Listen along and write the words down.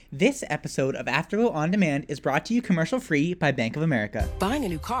This episode of Afterglow On Demand is brought to you commercial-free by Bank of America. Buying a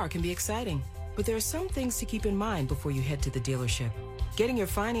new car can be exciting, but there are some things to keep in mind before you head to the dealership. Getting your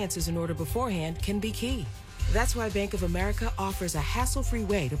finances in order beforehand can be key. That's why Bank of America offers a hassle-free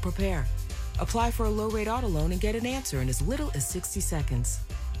way to prepare. Apply for a low-rate auto loan and get an answer in as little as 60 seconds.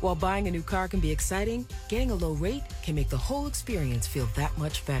 While buying a new car can be exciting, getting a low rate can make the whole experience feel that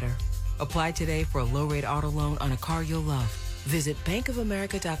much better. Apply today for a low-rate auto loan on a car you'll love. Visit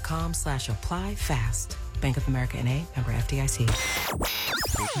bankofamerica.com/apply fast. Bank of America N.A., member FDIC.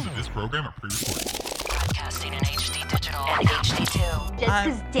 Portions of this program are pre-recorded. Broadcasting in HD digital and HD2. Just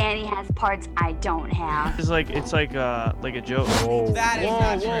because Danny has parts I don't have. It's like a joke. Whoa. That is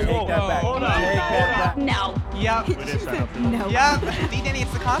not true. Take that back. Hold on. No. Yep. No. Yep. See, Danny,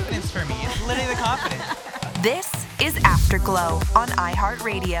 it's the confidence for me. It's literally the confidence. This is Afterglow on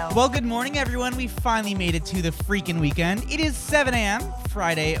iHeartRadio. Well, good morning, everyone. We finally made it to the freaking weekend. It is 7 a.m.,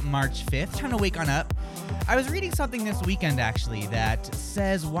 Friday, March 5th. Time to wake on up. I was reading something this weekend, actually, that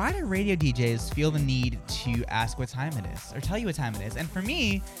says, why do radio DJs feel the need to ask what time it is or tell you what time it is? And for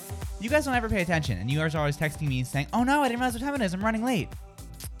me, you guys don't ever pay attention. And you guys are always texting me saying, oh, no, I didn't realize what time it is. I'm running late.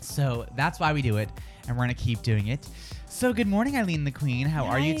 So that's why we do it, and we're going to keep doing it. So good morning, Eileen the Queen. How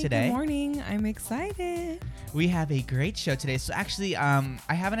are you today? Good morning. I'm excited. We have a great show today. So actually, I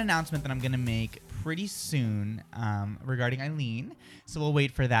have an announcement that I'm going to make pretty soon regarding Eileen. So we'll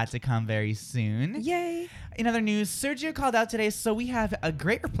wait for that to come very soon. Yay. In other news, Sergio called out today, so we have a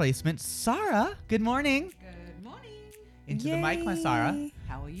great replacement. Sarah, good morning. Good morning. Into the mic, my Sarah.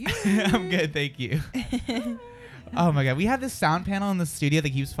 How are you? I'm good, thank you. Oh my God, we have this sound panel in the studio that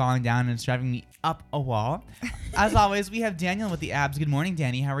keeps falling down and it's driving me up a wall. As always, we have Daniel with the abs. Good morning,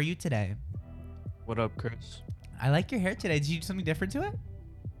 Danny. How are you today? What up, Chris? I like your hair today. Did you do something different to it?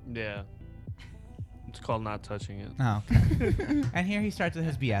 Yeah. It's called not touching it. Oh, okay. And here he starts with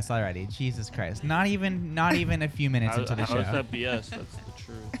his BS already. Jesus Christ. Not even a few minutes into the show. How is that BS? That's the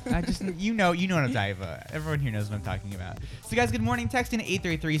truth. I just, you know what I'm talking about. Everyone here knows what I'm talking about. So guys, good morning. Text in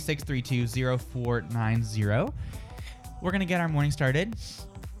 833-632-0490. We're going to get our morning started.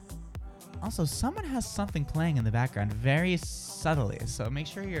 Also, someone has something playing in the background very subtly. So make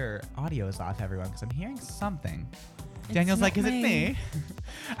sure your audio is off, everyone, because I'm hearing something. Daniel's like, is it me?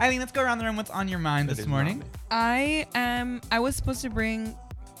 Eileen, let's go around the room. What's on your mind this morning? I was supposed to bring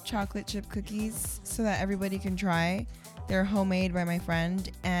chocolate chip cookies so that everybody can try. They're homemade by my friend,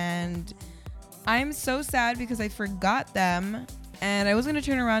 and I'm so sad because I forgot them, and I was gonna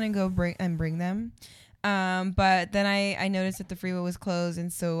turn around and go bring them. But then I noticed that the freeway was closed,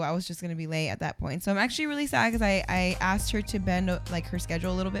 and so I was just gonna be late at that point. So I'm actually really sad because I asked her to bend like her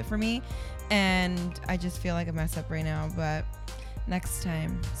schedule a little bit for me, and I just feel like a mess up right now. But next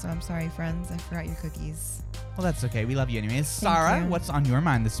time. So I'm sorry, friends. I forgot your cookies. Well, that's okay. We love you anyways. Sarah, what's on your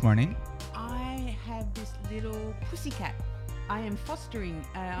mind this morning? I have this little pussycat. I am fostering.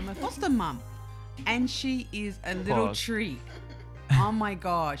 I'm a foster mum, and she is a little treat. Oh my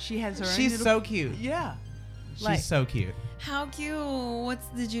gosh, she has her own. She's little, so cute. Yeah, She's so cute. How cute.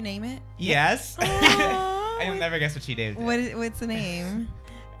 Did you name it? Yes. I'll never guess what she named it. What's the name?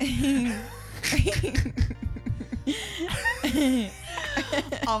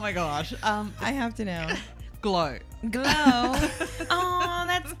 Oh my gosh. I have to know. Glow. Oh,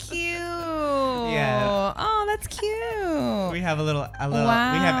 that's cute. Yeah. Oh, that's cute. We have a little. Wow.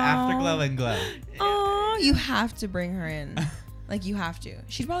 We have Afterglow and Glow. Oh, you have to bring her in. Like, you have to.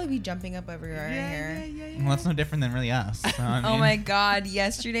 She'd probably be jumping up everywhere in here. Well, that's no different than really us. So, I mean. Oh my God.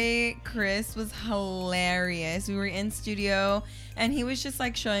 Yesterday, Chris was hilarious. We were in studio and he was just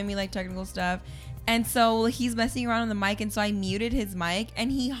like showing me like technical stuff. And so he's messing around on the mic, and so I muted his mic,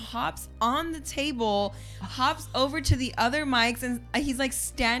 and he hops on the table, hops over to the other mics, and he's like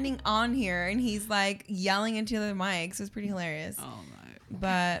standing on here, and he's like yelling into the other mics. It was pretty hilarious. Oh my.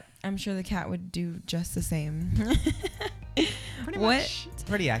 But I'm sure the cat would do just the same. Pretty much.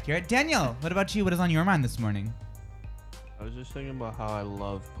 Pretty accurate. Daniel, what about you? What is on your mind this morning? I was just thinking about how I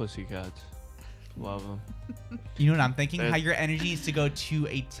love pussycats. Love them. You know what I'm thinking? How your energy needs to go to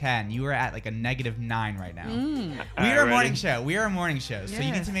a 10. You are at like a -9 right now. We are a morning show. We are a morning show. So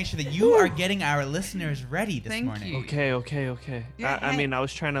you need to make sure that you are getting our listeners ready this morning. Okay. Yeah, I mean, I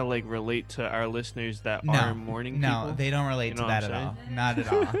was trying to like relate to our listeners that are morning people. No, they don't relate to that at all. saying? Not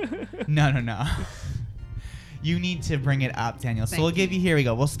at all. No. You need to bring it up, Daniel. So we'll give you, here we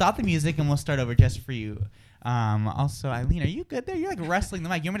go. We'll stop the music and we'll start over just for you. Also, Eileen, are you good there? You're like wrestling the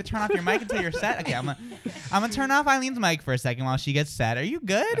mic. You want me to turn off your mic until you're set? Okay, I'm gonna turn off Eileen's mic for a second while she gets set. Are you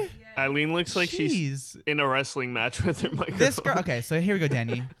good? Eileen looks like she's in a wrestling match with her microphone. This girl. Okay, so here we go,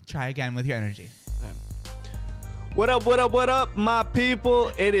 Danny. Try again with your energy. What up, my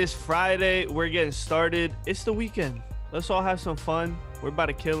people? It is Friday. We're getting started. It's the weekend. Let's all have some fun. We're about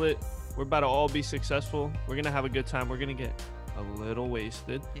to kill it. We're about to all be successful. We're going to have a good time. We're going to get a little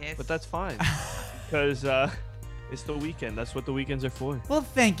wasted. Yes. But that's fine because it's the weekend. That's what the weekends are for. Well,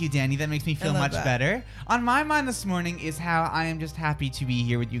 thank you, Danny. That makes me feel much that. better. On my mind this morning is how I am just happy to be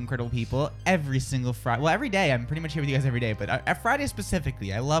here with you incredible people every single Friday. Well, every day. I'm pretty much here with you guys every day, but at Friday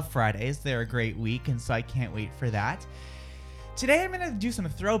specifically. I love Fridays. They're a great week, and so I can't wait for that. Today, I'm going to do some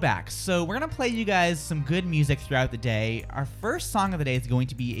throwbacks. So we're going to play you guys some good music throughout the day. Our first song of the day is going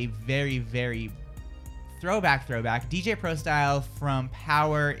to be a very, very throwback. DJ Pro Style from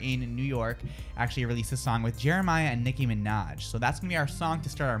Power in New York actually released a song with Jeremiah and Nicki Minaj. So that's going to be our song to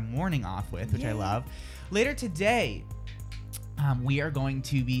start our morning off with, which I love. Later today, we are going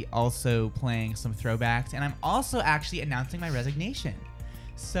to be also playing some throwbacks, and I'm also actually announcing my resignation.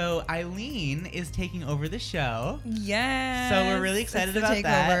 So Eileen is taking over the show. Yes. So we're really excited about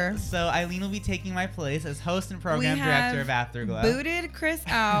takeover. that. So Eileen will be taking my place as host and program director of Afterglow. Booted Chris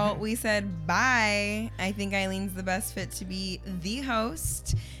out. We said bye. I think Eileen's the best fit to be the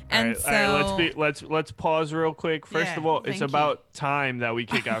host. And all right, let's pause real quick. First of all, it's thank about time that we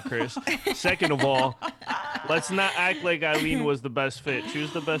kick out Chris. Second of all, let's not act like Eileen was the best fit. She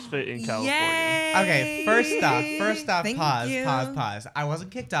was the best fit in California. Yay. Okay, first off, Thank pause. you. I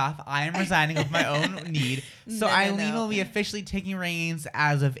wasn't kicked off. I am resigning of my own need. So Eileen will be officially taking reins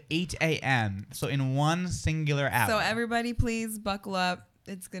as of 8 a.m. So in one singular hour. So everybody please buckle up.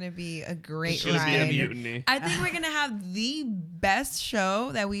 It's going to be a great It's gonna be a ride. mutiny. I think we're going to have the best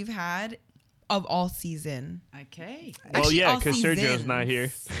show that we've had of all season. Okay. Well, Actually, yeah, all because Sergio's not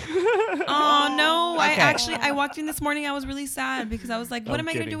seasons. here. Oh, no. Okay. I walked in this morning. I was really sad because I was like, what I'm am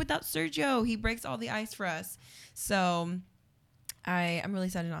I going to kidding. do without Sergio? He breaks all the ice for us. So I'm really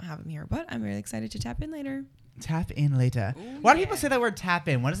sad to not have him here, but I'm really excited to tap in later. Tap in later. Why do people say that word tap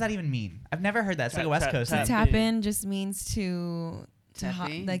in? What does that even mean? I've never heard that. It's like a West Coast tap thing. Tap in just means to Tap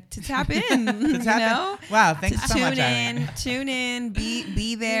in? to tap in. To tap you know? in. Wow, thanks To so much, Eileen. tune in,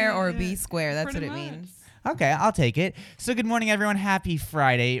 be there or be square. That's what Pretty it much. means. Okay, I'll take it. So good morning, everyone. Happy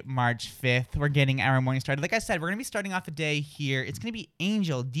Friday, March 5th. We're getting our morning started. Like I said, we're going to be starting off the day here. It's going to be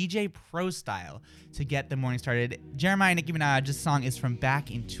Angel, DJ Pro Style, to get the morning started. Jeremiah and Nicki Minaj, this song is from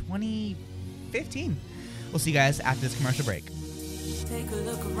back in 2015. We'll see you guys after this commercial break. Take a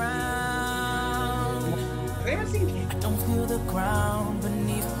look around. Have you ever seen Kate? I don't feel the ground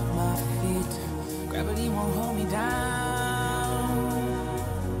beneath my feet. Gravity won't hold me down.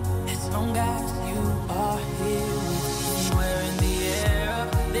 As long as you are here with me, somewhere in the air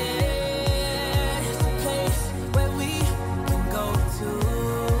up there. It's a place where we can go to,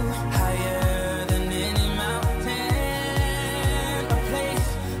 higher than any mountain. A place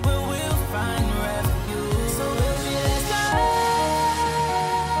where we'll find refuge. So baby, let's go.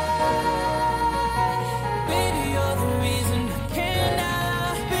 Baby, you're the reason I can't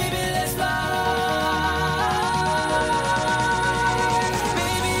die. Baby, let's fly.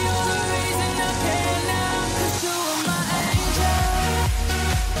 Baby, you're the reason I can't die. 'Cause you are my angel.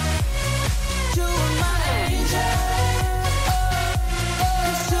 You are my angel.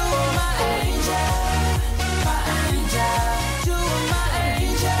 'Cause you are my angel. My angel. You are my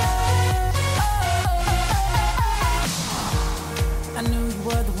angel. I knew you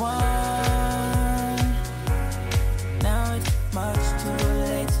were the one. Now it's much too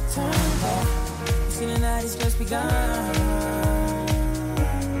late to turn back. You see, the night has just begun.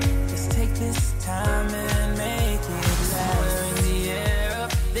 Let's take this time and make it last. Somewhere in the air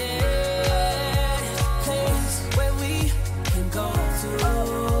up there, place where we can go to,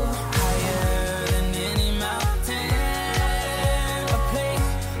 higher than any mountain. A place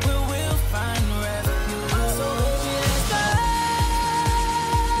where we'll find refuge. So baby, let's fly.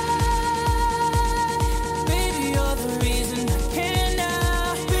 Baby, you're the reason I can't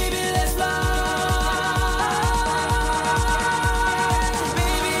die. Baby, let's fly.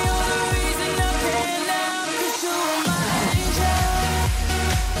 Baby, you're the reason I can't die. 'Cause you are my angel.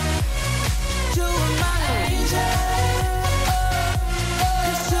 You are my angel.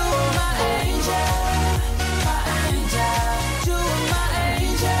 'Cause you are my angel. My angel. You are my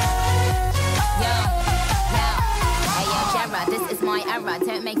angel. Hey yo, Jara, this is my era.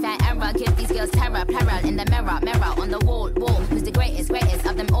 Don't make that error. Give these girls terror, peril in the mirror, on the wall. Who's the greatest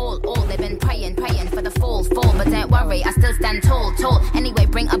of them all? They've been praying for the fall. But don't worry, I still stand tall. Anyway,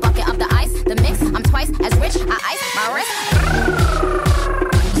 bring a bucket of the ice. The mix, I'm twice as rich. I ice my wrist.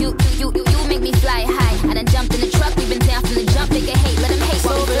 You make me fly high. I done jumped in the truck. We've been down from the jump. They can hate, let them hate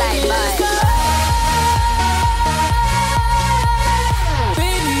while we fly by.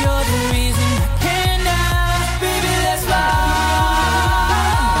 Baby, you're the reason I can't die. Baby,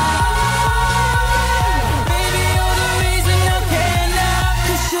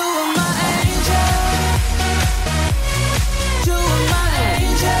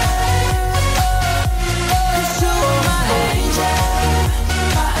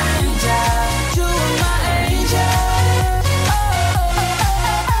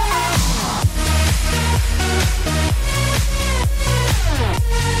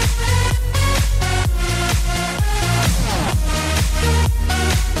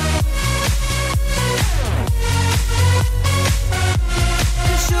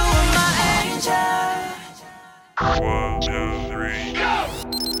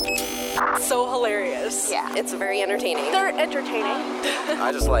 very entertaining. They're entertaining.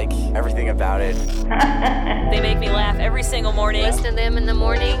 I just like everything about it. They make me laugh every single morning. Listen to them in the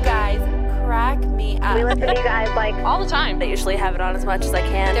morning. Guys, crack me up. We listen to you guys like all the time. I usually have it on as much as I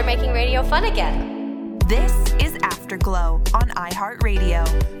can. They're making radio fun again. This is Afterglow on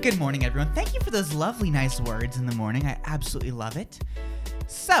iHeartRadio. Good morning, everyone. Thank you for those lovely, nice words in the morning. I absolutely love it.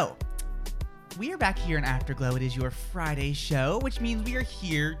 So, we are back here in Afterglow. It is your Friday show, which means we are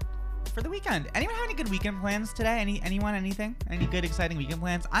here for the weekend. Anyone have any good weekend plans today? Anyone? Anything? Any good, exciting weekend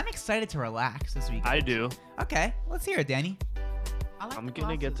plans? I'm excited to relax this weekend. I do. Okay, let's hear it, Danny. I'm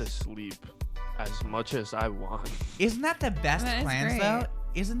gonna get to sleep as much as I want. Isn't that the best plans, though?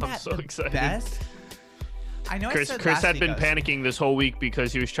 Isn't that I'm so the excited. best? I know Chris had been panicking this whole week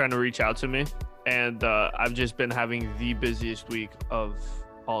because he was trying to reach out to me, and I've just been having the busiest week of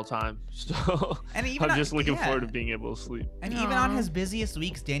all time. So and even I'm just looking forward to being able to sleep. And even on his busiest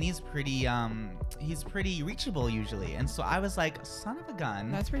weeks, Danny's pretty he's pretty reachable usually. And so I was like, son of a gun.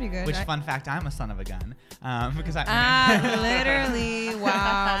 That's pretty good. Which fun fact, I'm a son of a gun. Because literally.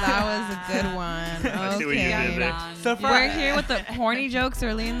 Wow, that was a good one. I see what you did there. So we're here with the horny jokes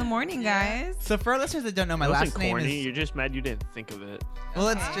early in the morning, guys. So for our listeners that don't know, my last name corny. is. You're just mad you didn't think of it. Well,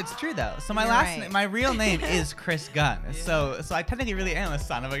 it's true though. So my You're right. my real name is Chris Gunn. So I technically really am a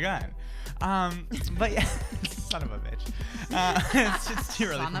son of a gun. But yeah, son of a bitch. It's too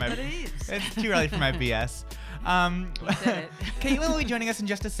early for my. It's too early for my BS. Caitlin will be joining us in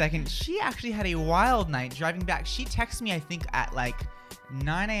just a second. She actually had a wild night driving back. She texted me, I think, at like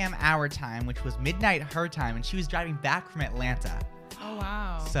 9 a.m. our time, which was midnight her time, and she was driving back from Atlanta. Oh,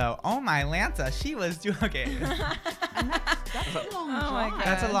 wow. So, oh my Atlanta, she was doing okay. That's a long drive. Oh my god.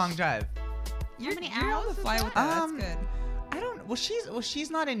 That's a long drive. You're able to fly with that. That's good. I don't. Well,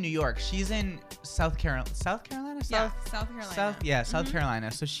 she's not in New York. She's in South Carolina. South Carolina. South Carolina. South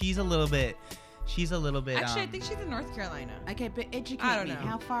Carolina. So she's a little bit. Actually, I think she's in North Carolina. Okay, but educate I don't me. know.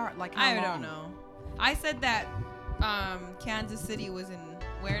 How far? Like how I long? don't know. I said that Kansas City was in.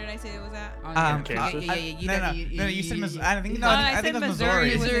 Where did I say it was at? Kansas. No, you said Missouri. I think I think said it was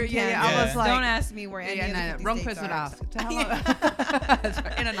Missouri. Missouri. Yeah, I was like, don't ask me where any of the 50 wrong states person are. asked.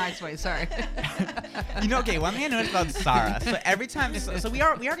 Sorry, in a nice way. Sorry. Okay, one thing I noticed about Sarah. So every time, so we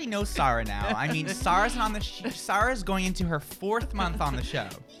already know Sarah now. I mean, Sarah's Sarah's going into her 4th month on the show.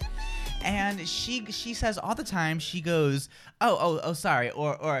 And she says all the time, she goes, oh, sorry,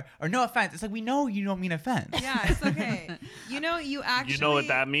 or no offense. It's like, we know you don't mean offense. Yeah, it's okay. You actually. You know what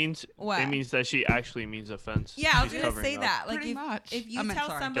that means? What? It means that she actually means offense. Yeah, I was She's gonna covering say up. that. Like Pretty much. if you I meant tell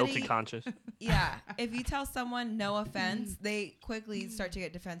sorry. somebody, Guilty conscious. yeah, if you tell someone no offense, they quickly start to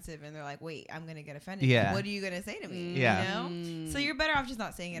get defensive and they're like, wait, I'm gonna get offended. Yeah. What are you gonna say to me? Yeah. You know. So you're better off just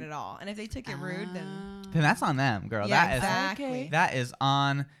not saying it at all. And if they took it rude, then that's on them, girl. yeah, exactly. That is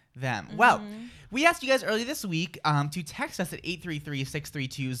on them. Well, we asked you guys earlier this week to text us at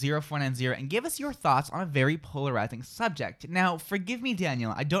 833-632-0490 and give us your thoughts on a very polarizing subject. Now, forgive me,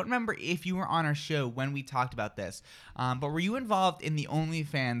 Daniel, I don't remember if you were on our show when we talked about this, but were you involved in the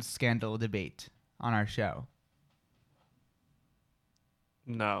OnlyFans scandal debate on our show?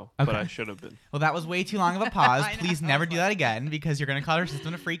 No, Okay. but I should have been. Well, that was way too long of a pause. Please never do that again because you're going to cause our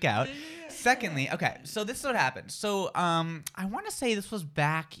system to freak out. Secondly, okay, so this is what happened. So I want to say this was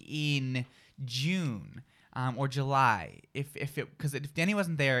back in June or July. Because if Danny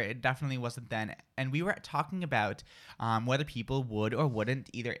wasn't there, it definitely wasn't then. And we were talking about whether people would or wouldn't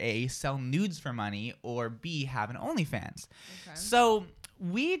either A, sell nudes for money, or B, have an OnlyFans. Okay. So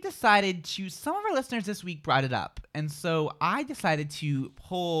we decided to, some of our listeners this week brought it up. And so I decided to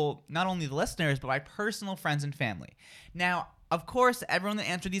poll not only the listeners, but my personal friends and family. Now, of course, everyone that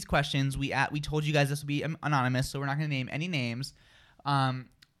answered these questions, we told you guys this would be anonymous, so we're not going to name any names.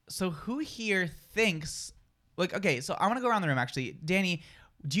 So who here thinks, like, okay, so I want to go around the room, actually. Danny,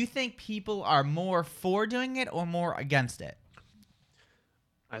 do you think people are more for doing it or more against it?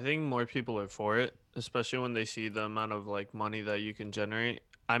 I think more people are for it, especially when they see the amount of like money that you can generate.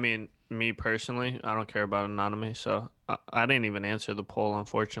 I mean, me personally, I don't care about anonymity, so I didn't even answer the poll,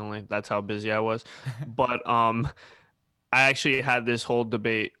 unfortunately. That's how busy I was. But I actually had this whole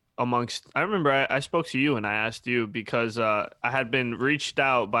debate amongst, I remember I spoke to you and I asked you because I had been reached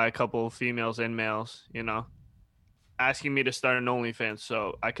out by a couple of females and males, asking me to start an OnlyFans,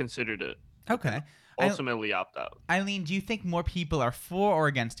 so I considered it. Okay. Ultimately opt out. Eileen, do you think more people are for or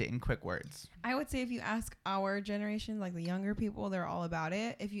against it in quick words? I would say if you ask our generation, like the younger people, they're all about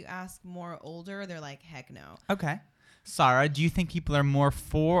it. If you ask more older, they're like, heck no. Okay. Sarah, do you think people are more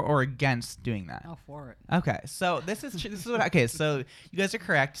for or against doing that? Oh, for it. Okay, so this is what. Okay, so you guys are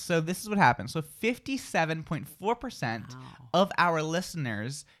correct. So this is what happened. So 57.4% of our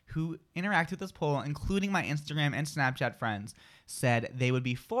listeners who interact with this poll, including my Instagram and Snapchat friends, said they would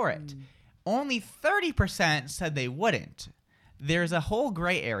be for it. Only 30% said they wouldn't. There's a whole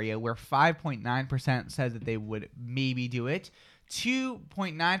gray area where 5.9% says that they would maybe do it.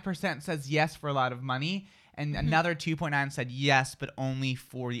 2.9% says yes for a lot of money. And another 2.9 said yes, but only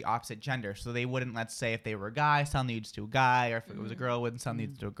for the opposite gender. So they wouldn't, let's say, if they were a guy, sell nudes to a guy, or if it was a girl, wouldn't sell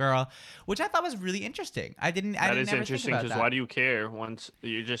nudes to a girl, which I thought was really interesting. That is interesting because why do you care once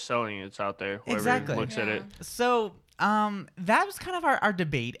you're just selling it? It's out there. Whoever exactly. looks at it. So that was kind of our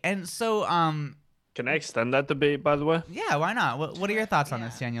debate. And so can I extend that debate, by the way? Yeah, why not? What are your thoughts on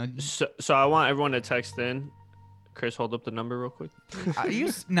this, Daniel? So I want everyone to text in. Chris, hold up the number real quick.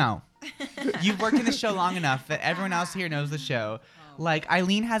 No. You've worked in the show long enough that everyone else here knows the show. Like,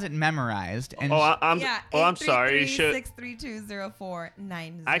 Eileen has it memorized. And I'm sorry.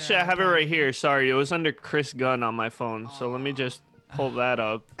 632-0490. Actually, I have it right here. Sorry, it was under Chris Gunn on my phone. So let me just pull that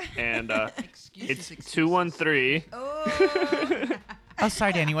up. And it's 213. Oh,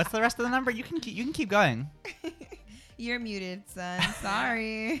 sorry, Danny. What's the rest of the number? You can keep going. You're muted, son.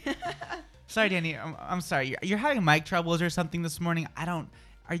 Sorry. Sorry, Danny. I'm sorry. You're having mic troubles or something this morning. Are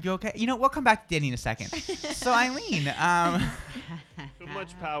you okay? You know, we'll come back to Danny in a second. So, Eileen. Too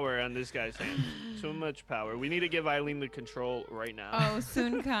much power on this guy's hands. Too much power. We need to give Eileen the control right now. Oh,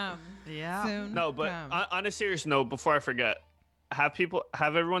 soon come. Yeah. Soon No, but on a serious note, before I forget, have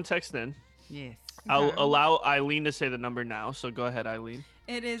everyone text in. Yes. I'll allow Eileen to say the number now. So go ahead, Eileen.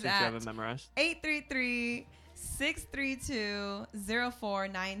 It is since at you have it memorized.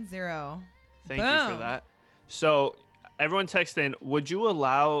 833-632-0490. Thank you for that. So everyone text in, would you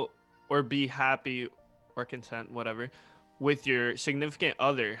allow or be happy or content, whatever, with your significant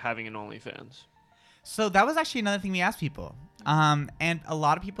other having an OnlyFans? So that was actually another thing we asked people. And a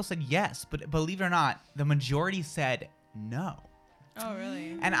lot of people said yes, but believe it or not, the majority said no. Oh,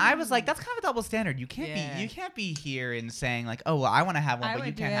 really? And I was like, that's kind of a double standard. You can't be here and saying like, oh, well, I want to have one, but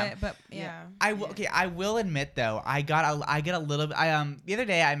you can't have. But yeah. I will admit though, I get a little bit. The other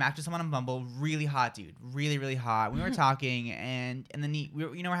day I matched with someone on Bumble, really hot dude, really really hot. We were talking and then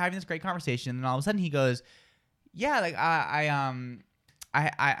we're having this great conversation, and all of a sudden he goes, yeah, like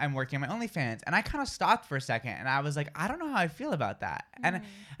I'm working on my OnlyFans, and I kind of stopped for a second, and I was like, I don't know how I feel about that, and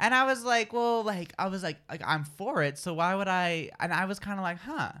I was like, well, like I was like I'm for it, so why would I? And I was kind of like,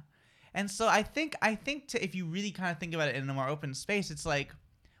 huh, and so I think if you really kind of think about it in a more open space, it's like,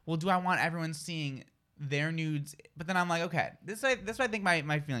 well, do I want everyone seeing their nudes? But then I'm like, okay, this is what I think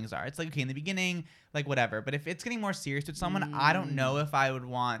my feelings are. It's like, okay, in the beginning, like whatever, but if it's getting more serious with someone, I don't know if I would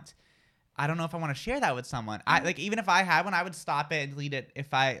want. I don't know if I want to share that with someone. Even if I had one, I would stop it and delete it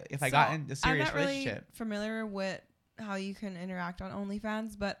if I got in a serious relationship. I'm not really familiar with how you can interact on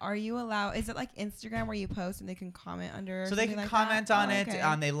OnlyFans, but are you allowed? Is it like Instagram where you post and they can comment under? So they can comment on it.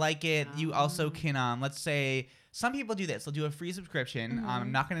 Okay. They like it. You also can, let's say, some people do this. They'll do a free subscription.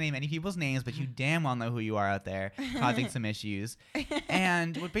 I'm not going to name any people's names, but you damn well know who you are out there, causing some issues.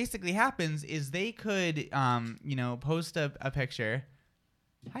 And what basically happens is they could, post a picture.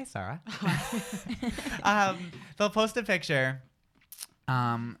 Hi, Sarah. They'll post a picture,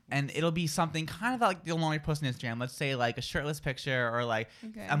 and it'll be something kind of like they'll normally post on Instagram. Let's say like a shirtless picture or like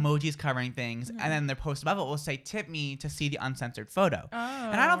emojis covering things, and then their post above it will say, "Tip me to see the uncensored photo."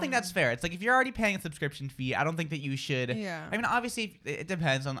 And I don't think that's fair. It's like if you're already paying a subscription fee, I don't think that you should. Yeah. I mean, obviously, it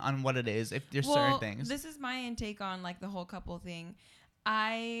depends on what it is. If there's certain things. This is my intake on like the whole couple thing.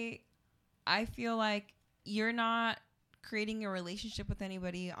 I feel like you're not creating a relationship with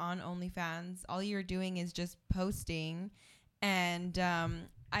anybody on OnlyFans. All you're doing is just posting, and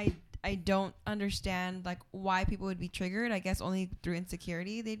I don't understand like why people would be triggered. I guess only through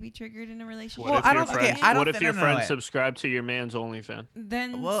insecurity they'd be triggered in a relationship. What if your friend subscribed to your man's OnlyFans?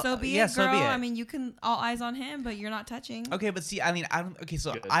 Then so be it, girl. So be it. I mean, you can all eyes on him, but you're not touching. Okay, but see, I mean, I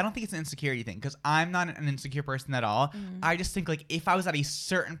don't think it's an insecurity thing because I'm not an insecure person at all. I just think like if I was at a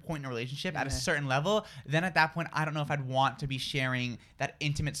certain point in a relationship at a certain level, then at that point I don't know if I'd want to be sharing that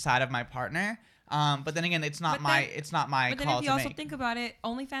intimate side of my partner. But then again, it's not my call to make. But then if you also think about it,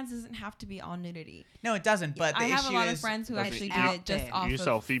 OnlyFans doesn't have to be all nudity. No, it doesn't. But I have a lot of friends who actually do it just off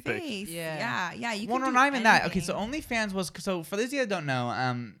of face. Yeah. You can do not even that. Okay, anything. so OnlyFans was for those of you that don't know,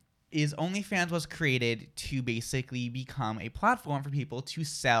 OnlyFans was created to basically become a platform for people to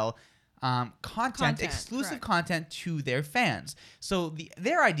sell exclusive content to their fans. So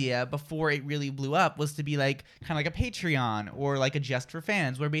their idea before it really blew up was to be like kind of like a Patreon or like a Just for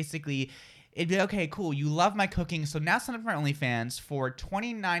Fans, where basically it'd be okay, cool. You love my cooking, so now sign up for my OnlyFans for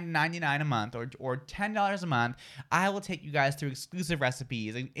 $29.99 a month or $10 a month. I will take you guys through exclusive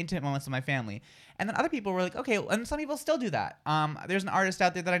recipes and intimate moments with my family. And then other people were like, okay, and some people still do that. There's an artist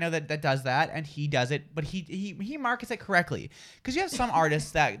out there that I know that does that, and he does it, but he markets it correctly. Because you have some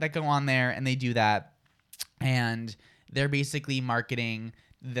artists that go on there and they do that, and they're basically marketing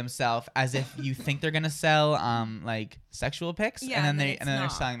themselves as if you think they're gonna sell like sexual pics, and then they're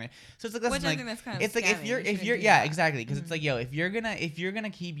selling it. So it's like that's like it's like if you're exactly, because it's like, yo, if you're gonna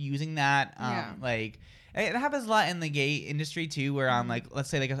keep using that like. It happens a lot in the gay industry too, where like, let's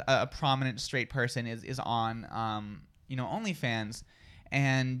say like a prominent straight person is on OnlyFans,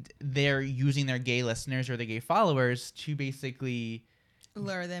 and they're using their gay listeners or their gay followers to basically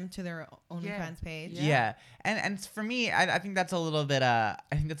lure them to their OnlyFans page. Yeah. And for me, I think that's a little bit of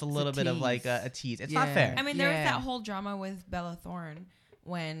like a tease. It's not fair. I mean, there was that whole drama with Bella Thorne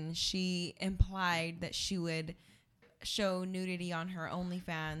when she implied that she would show nudity on her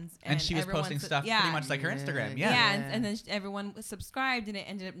OnlyFans, and she was posting stuff pretty much like her Instagram. And then everyone subscribed, and it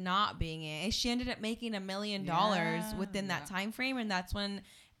ended up not being it. And she ended up making $1 million within that time frame, and that's when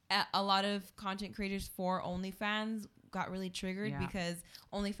a lot of content creators for OnlyFans got really triggered because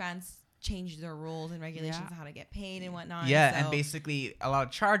OnlyFans changed their rules and regulations on how to get paid and whatnot. And basically a lot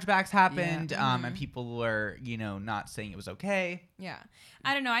of chargebacks happened, and people were, not saying it was okay. Yeah.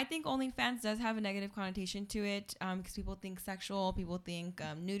 I don't know. I think OnlyFans does have a negative connotation to it, because people think sexual, people think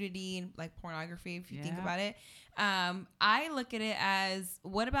nudity and like pornography, if you think about it. I look at it as,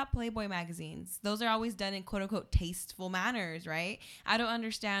 what about Playboy magazines? Those are always done in quote unquote tasteful manners, right? I don't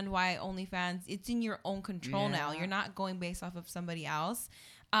understand why OnlyFans, it's in your own control now. You're not going based off of somebody else.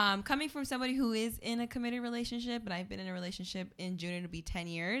 Coming from somebody who is in a committed relationship, and I've been in a relationship in June, it'll be 10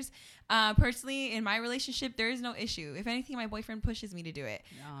 years. Personally, in my relationship, there is no issue. If anything, my boyfriend pushes me to do it.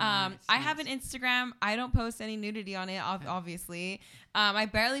 I have an Instagram. I don't post any nudity on it, obviously. I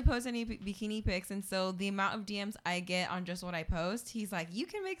barely post any bikini pics, and so the amount of DMs I get on just what I post, he's like, you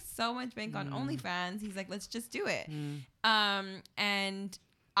can make so much bank on OnlyFans. He's like, let's just do it. And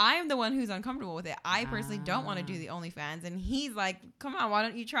I'm the one who's uncomfortable with it. I personally don't want to do the OnlyFans. And he's like, come on, why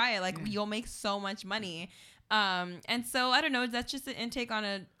don't you try it? Like, you'll make so much money. And so, I don't know. That's just an intake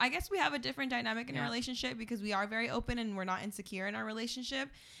on I guess we have a different dynamic in a relationship because we are very open and we're not insecure in our relationship.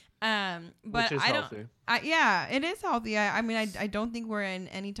 But which is healthy. It is healthy. I mean, I don't think we're in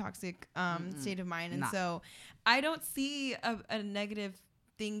any toxic state of mind. And so I don't see a negative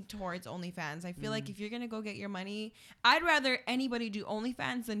thing towards OnlyFans. I feel like if you're gonna go get your money, I'd rather anybody do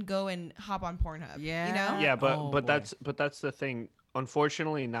OnlyFans than go and hop on Pornhub. But that's the thing.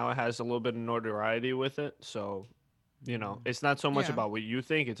 Unfortunately, now it has a little bit of notoriety with it, so it's not so much about what you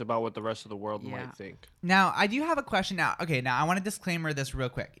think, it's about what the rest of the world might think. Now, I do have a question now. Okay, now I want to disclaimer this real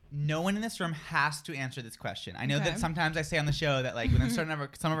quick. No one in this room has to answer this question. I know that sometimes I say on the show that like within some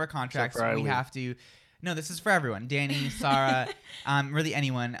of our contracts we have to. No, this is for everyone. Danny, Sarah, really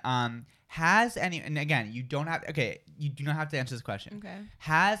anyone. And again, you do not have to answer this question. Okay.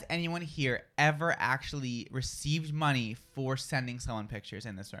 Has anyone here ever actually received money for sending someone pictures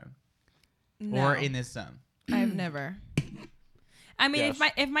in this room? No. Or in this zone? I've never. I mean,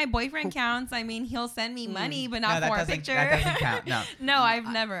 if my boyfriend counts, I mean, he'll send me money, but not for a picture. That doesn't count. No. No, I've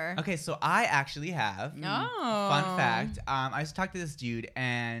never. Okay, so I actually have. Oh. Fun fact. I just talked to this dude,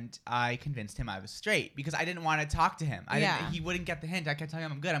 and I convinced him I was straight because I didn't want to talk to him. He wouldn't get the hint. I kept telling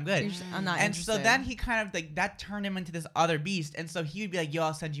him I'm good. I'm not and interested. so then he kind of like that turned him into this other beast, and so he would be like, "Yo,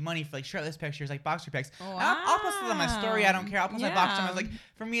 I'll send you money for like shirtless pictures, like boxer pics. Wow. I'll post it on my story. I don't care. I'll post my boxer." I was like,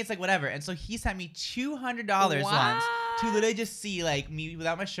 for me, it's like whatever. And so he sent me $200 once to literally just see like me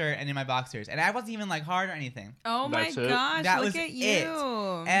without my shirt and in my boxers, and I wasn't even like hard or anything. Oh my gosh, that look was at you. it.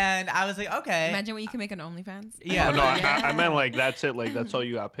 And I was like, okay. Imagine what you can make on OnlyFans. Yeah. No, I meant like that's it. Like that's all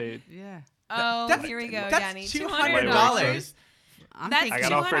you got paid. Yeah. Here we go, that's Danny. $200. That's I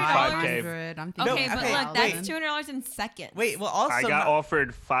got offered $5K. Okay, but look, that's $200 in seconds. Wait, well, also I got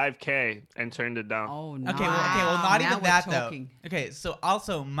offered $5K and turned it down. Oh no. Okay, well, not even that though. Okay, so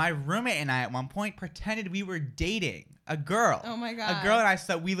also my roommate and I at one point pretended we were dating a girl. Oh my god. A girl and I,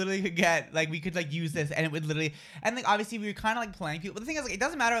 so we literally could get like we could like use this, and it would literally, and like obviously we were kind of like playing people. But the thing is, like, it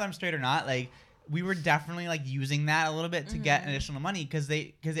doesn't matter whether I'm straight or not. Like, we were definitely like using that a little bit to get additional money because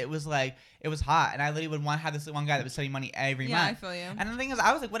it was like it was hot, and I literally would want to have this one guy that was sending money every month. Yeah, I feel you. And the thing is,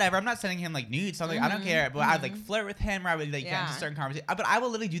 I was like, whatever, I'm not sending him like nudes, so I'm like, I don't care. But I'd like flirt with him, or I would like get into certain conversations. But I will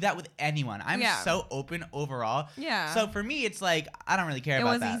literally do that with anyone. I'm so open overall. Yeah. So for me, it's like I don't really care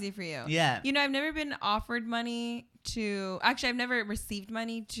about that. It was easy for you. Yeah. You know, I've never been offered money to. Actually, I've never received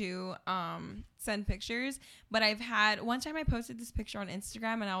money to send pictures. But I've had one time I posted this picture on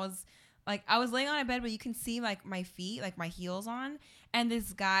Instagram, and I was like I was laying on a bed, but you can see like my feet, like my heels on, and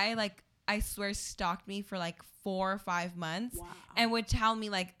this guy like I swear stalked me for like 4 or 5 months and would tell me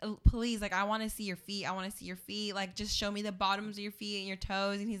like, please, like I want to see your feet. I want to see your feet. Like just show me the bottoms of your feet and your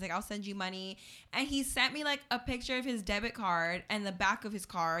toes. And he's like, I'll send you money. And he sent me like a picture of his debit card and the back of his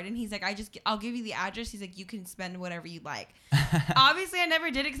card. And he's like, I'll give you the address. He's like, you can spend whatever you like. Obviously I never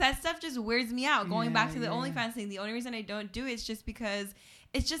did it because that stuff just weirds me out. Going back to the OnlyFans thing, the only reason I don't do it is just because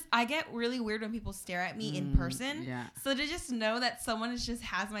it's just, I get really weird when people stare at me in person. Yeah. So to just know that someone just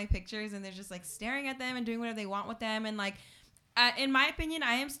has my pictures and they're just like staring at them and doing whatever they want with them. And like, in my opinion,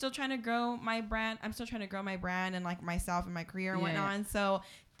 I am still trying to grow my brand. I'm still trying to grow my brand and like myself and my career and whatnot. And so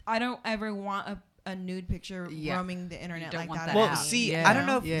I don't ever want a nude picture roaming the internet like that. Well, see, I don't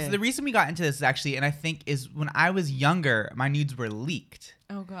know if the reason we got into this is actually, and I think is when I was younger, my nudes were leaked.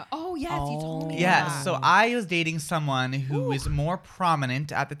 Oh god. Oh yes, you told me. Yeah, that. so I was dating someone who was more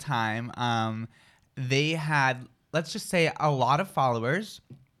prominent at the time. They had, let's just say, a lot of followers.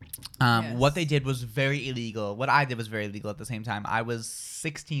 What they did was very illegal. What I did was very illegal at the same time. I was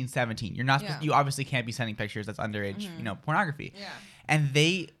 16, 17. You're not you obviously can't be sending pictures that's underage, pornography. Yeah. And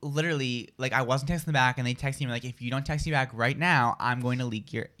they literally, like, I wasn't texting them back, and they texted me like, if you don't text me back right now, I'm going to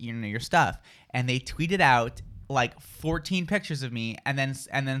leak your stuff. And they tweeted out like 14 pictures of me and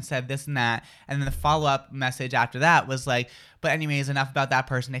then said this and that, and then the follow-up message after that was like, but anyways, enough about that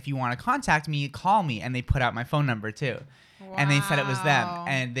person. If you want to contact me, call me. And they put out my phone number too. Wow. And they said it was them,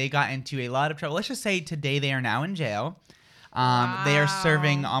 and they got into a lot of trouble. Let's just say today they are now in jail. They are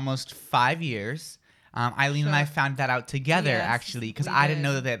serving almost 5 years. Eileen and I found that out together, actually, because I didn't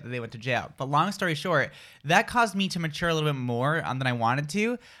know that they went to jail. But long story short, that caused me to mature a little bit more than I wanted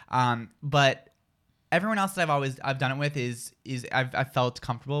to. But everyone else that I've done it with is I've felt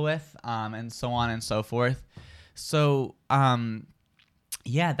comfortable with, and so on and so forth. So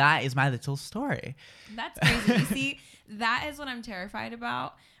yeah, that is my little story. That's crazy. You see, that is what I'm terrified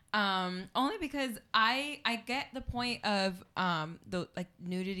about. Only because I get the point of the like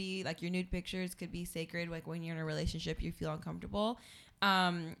nudity, like your nude pictures could be sacred. Like when you're in a relationship, you feel uncomfortable.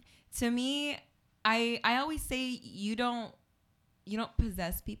 To me, I always say you don't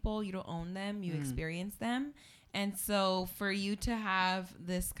possess people, you don't own them, you experience them. And so for you to have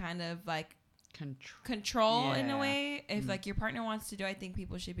this kind of like control in a way, if like your partner wants to do, I think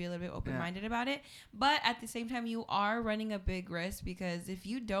people should be a little bit open-minded about it. But at the same time, you are running a big risk, because if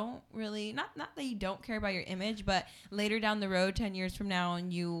you don't really, not that you don't care about your image, but later down the road, 10 years from now,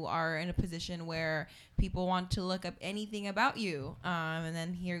 and you are in a position where people want to look up anything about you, and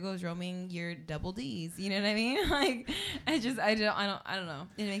then here goes roaming your double D's, you know what I mean? Like, I don't know,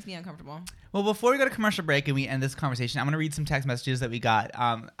 it makes me uncomfortable. Well, before we go to commercial break and we end this conversation, I'm going to read some text messages that we got.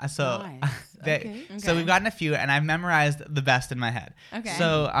 So we've gotten a few, and I've memorized the best in my head. Okay.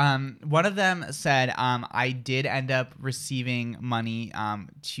 So one of them said, I did end up receiving money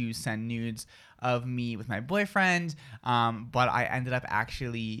to send nudes of me with my boyfriend, but I ended up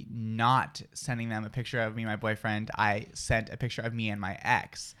actually not sending them a picture of me and my boyfriend. I sent a picture of me and my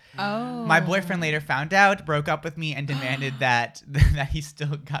ex. Oh. My boyfriend later found out, broke up with me, and demanded that he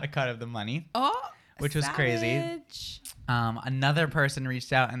still got a cut of the money. Oh, which was crazy. Another person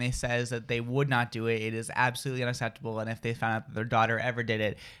reached out and they says that they would not do it. It is absolutely unacceptable, and if they found out that their daughter ever did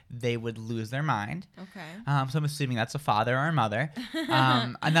it, they would lose their mind. Okay. So I'm assuming that's a father or a mother.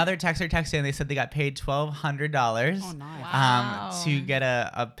 Another texter texted and they said they got paid $1,200 to get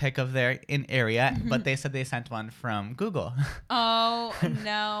a pic of their area, but they said they sent one from Google. Oh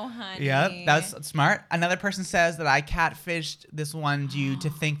no, honey. Yep, that's smart. Another person says that I catfished this one dude to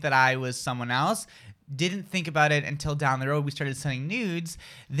think that I was someone else. Didn't think about it until down the road we started sending nudes.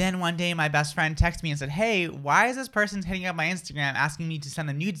 Then one day my best friend texted me and said, hey, why is this person hitting up my Instagram asking me to send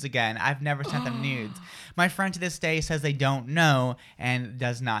them nudes again? I've never sent them nudes. My friend to this day says they don't know and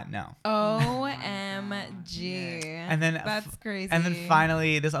does not know. OMG. And then that's crazy. And then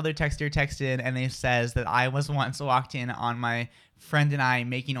finally this other texter texted and they says that I was once walked in on my friend and I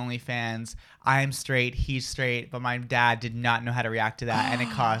making OnlyFans. I'm straight, he's straight, but my dad did not know how to react to that, and it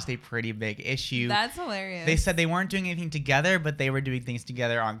caused a pretty big issue. That's hilarious. They said they weren't doing anything together, but they were doing things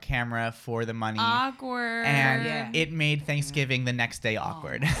together on camera for the money. Awkward. And it made Thanksgiving the next day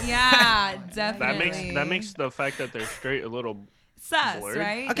awkward. Yeah, definitely. That makes the fact that they're straight a little sus, blurred.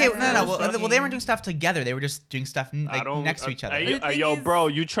 right? Okay, no. Well, they weren't doing stuff together. They were just doing stuff next to each other. Yo, bro,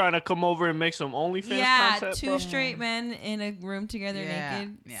 you trying to come over and make some OnlyFans content, two straight men in a room together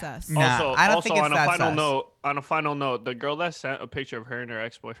naked. Sus. Nah, I don't think it's on that a final sus. note, on a final note, the girl that sent a picture of her and her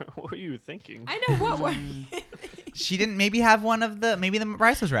ex-boyfriend, what were you thinking? I know what were She didn't maybe have one of the, maybe the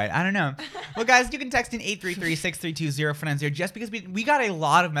rice was right. I don't know. Well, guys, you can text in 833-632-0490 just because we got a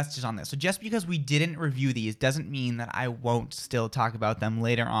lot of messages on this. So just because we didn't review these doesn't mean that I won't still talk about them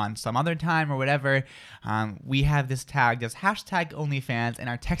later on some other time or whatever. We have this tagged as #OnlyFans in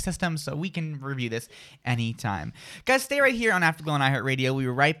our text system, so we can review this anytime. Guys, stay right here on Afterglow on iHeartRadio. We'll be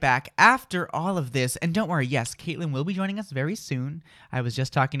right back after all of this. And don't worry, yes, Caitlin will be joining us very soon. I was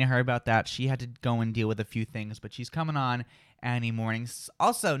just talking to her about that. She had to go and deal with a few things, but she's coming on any morning.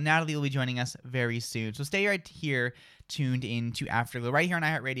 Also, Natalie will be joining us very soon. So stay right here, tuned in to Afterglow, right here on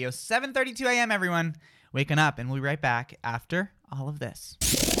iHeartRadio, 7:32 a.m., everyone. Waking up, and we'll be right back after all of this.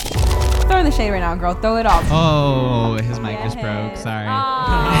 Throw the shade right now, girl. Throw it all. Oh, his mic just broke. Sorry.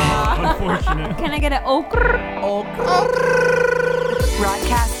 Unfortunate. Can I get an okr?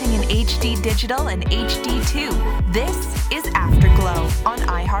 Broadcasting in HD digital and HD2. This is Afterglow on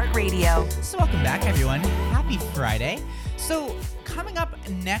iHeartRadio. So welcome back, everyone. Happy Friday. So coming up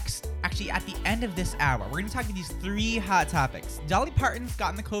next, actually at the end of this hour, we're going to talk about these 3 hot topics. Dolly Parton's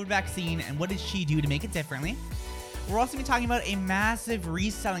gotten the COVID vaccine, and what did she do to make it differently? We're also going to be talking about a massive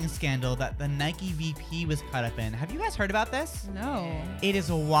reselling scandal that the Nike VP was caught up in. Have you guys heard about this? No. It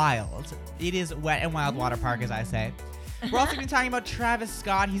is wild. It is wet and wild water park, as I say. We're also going to be talking about Travis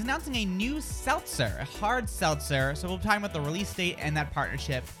Scott. He's announcing a new seltzer, a hard seltzer. So we'll be talking about the release date and that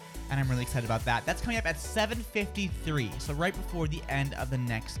partnership, and I'm really excited about that. That's coming up at 7:53, so right before the end of the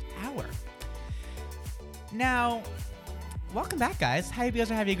next hour. Now, welcome back, guys. How you guys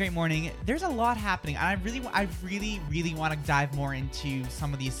are having a great morning. There's a lot happening. I really want to dive more into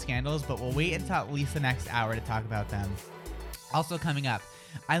some of these scandals, but we'll wait until at least the next hour to talk about them. Also coming up,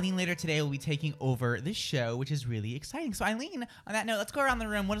 Eileen later today will be taking over the show, which is really exciting. So Eileen, on that note, let's go around the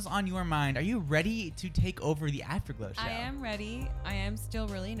room. What is on your mind? Are you ready to take over the Afterglow show? I am ready. I am still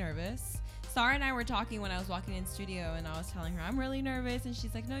really nervous. Sarah and I were talking when I was walking in studio, and I was telling her I'm really nervous, and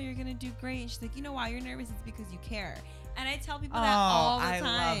she's like, no, you're gonna do great. And she's like, you know why you're nervous? It's because you care. And I tell people that all the time.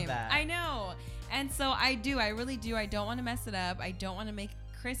 I love that. I know. And so I do. I really do. I don't want to mess it up. I don't want to make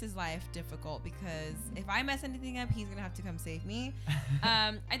Chris's life difficult, because if I mess anything up, he's gonna have to come save me.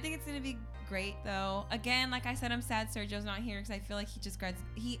 I think it's gonna be great, though. Again, like I said, I'm sad Sergio's not here, because I feel like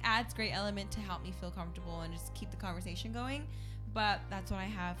he adds great element to help me feel comfortable and just keep the conversation going. But that's what I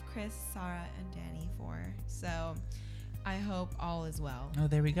have Chris, Sarah, and Danny for. So I hope all is well. Oh,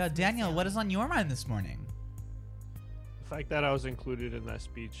 there we go. Daniel, what is on your mind this morning? The fact that I was included in that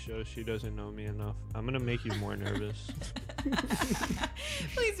speech shows she doesn't know me enough. I'm gonna make you more nervous.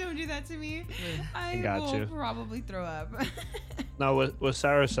 Please don't do that to me. I got will you. probably throw up. Now, what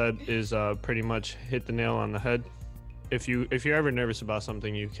Sarah said is pretty much hit the nail on the head. If you're ever nervous about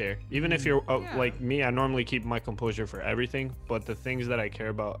something, you care. Even if you're like me, I normally keep my composure for everything, but the things that I care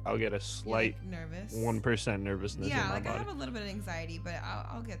about, I'll get a slight nervous. 1% nervousness in my body. I have a little bit of anxiety, but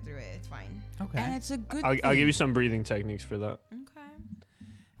I'll get through it. It's fine. Okay. And it's a good I'll give you some breathing techniques for that. Okay.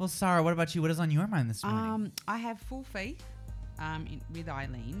 Well, Sarah, what about you? What is on your mind this morning? I have full faith with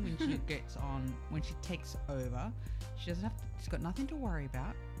Eileen when she when she takes over. She's got nothing to worry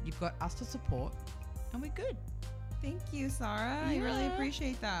about. You've got us to support, and we're good. Thank you, Sarah. I really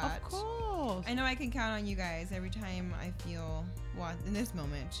appreciate that. Of course. I know I can count on you guys every time I feel, in this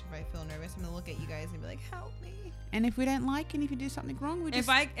moment, if I feel nervous, I'm gonna look at you guys and be like, help me. And if we don't like, and if you do something wrong, we just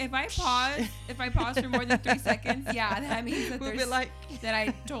if I pause for more than 3 seconds, that means that we'll be like that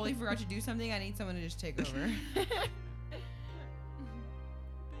I totally forgot to do something. I need someone to just take over.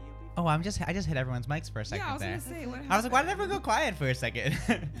 Oh, I just hit everyone's mics for a second I was there. gonna say, what happened? I was like, why did everyone go quiet for a second?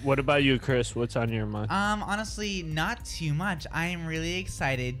 What about you, Chris? What's on your mind? Honestly, not too much. I am really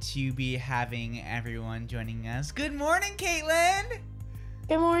excited to be having everyone joining us. Good morning, Caitlin.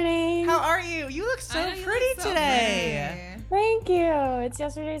 Good morning. How are you? You look so pretty today. Thank you. It's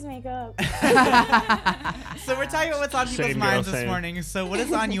yesterday's makeup. So we're talking about what's on people's minds this morning. So what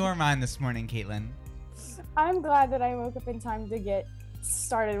is on your mind this morning, Caitlin? I'm glad that I woke up in time to get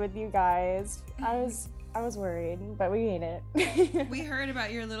started with you guys. I was worried, but we made it. We heard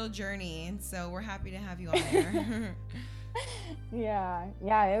about your little journey, and so we're happy to have you on there. Yeah,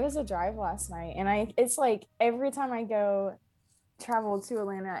 it was a drive last night, and it's like every time I go travel to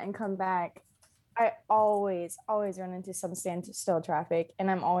Atlanta and come back, I always run into some standstill traffic, and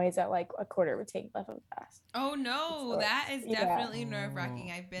I'm always at like a quarter of a tank left of gas. Oh no, So, that is definitely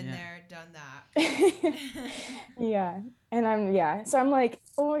nerve-wracking. I've been there, done that. So I'm like,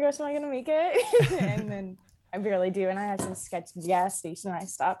 oh my gosh, am I gonna make it? And then I barely do, and I have some sketchy gas station I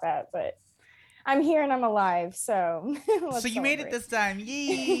stop at, but I'm here and I'm alive, so so you made it this time.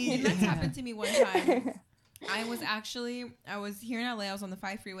 Yay! That's happened to me one time. I was here in LA. I was on the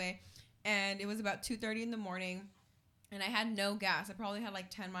 5 freeway, and it was about 2:30 in the morning. and I had no gas. I probably had like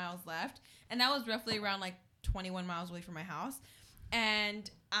 10 miles left, and that was roughly around like 21 miles away from my house. And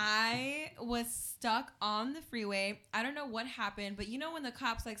I was stuck on the freeway. I don't know what happened, but you know when the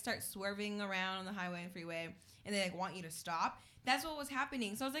cops like start swerving around on the highway and freeway and they like want you to stop? That's what was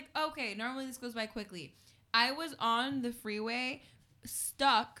happening. So I was like, okay, normally this goes by quickly. I was on the freeway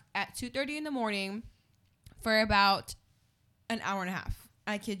stuck at 2:30 in the morning for about an hour and a half.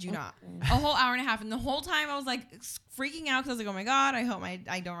 I kid you not. A whole hour and a half. And the whole time I was like freaking out because I was like, oh my God, I hope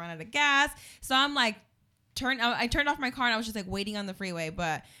I don't run out of gas. So I'm like, I turned off my car and I was just like waiting on the freeway,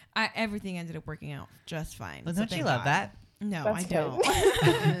 but everything ended up working out just fine. Well, don't you love that? No, That's I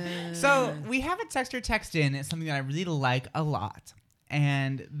don't. So we have a texter text in. It's something that I really like a lot.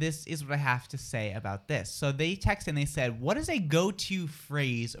 And this is what I have to say about this. So they text and they said, what is a go-to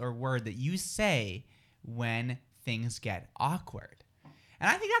phrase or word that you say when things get awkward? And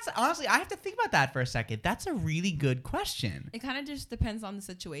I think that's, honestly, I have to think about that for a second. That's a really good question. It kind of just depends on the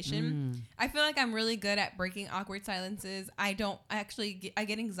situation. I feel like I'm really good at breaking awkward silences. I get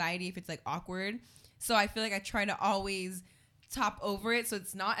anxiety if it's like awkward. So I feel like I try to always top over it so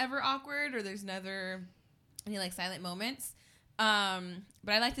it's not ever awkward or there's never any like silent moments. But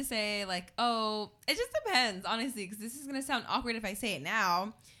I like to say like, oh, it just depends, honestly, because this is going to sound awkward if I say it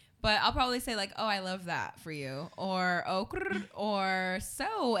now. But I'll probably say like, oh, I love that for you. Or, oh, or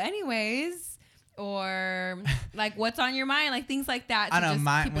so anyways. Or like, what's on your mind? Like things like that. I don't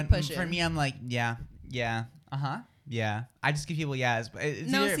know. Keep it pushing. For me, I'm like, yeah, uh-huh, yeah. I just give people yeahs.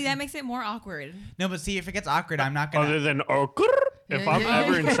 See, that makes it more awkward. No, but see, if it gets awkward, I'm not going to. Other than, if I'm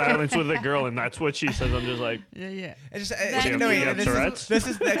ever in silence with a girl and that's what she says, I'm just like, yeah. It's just, this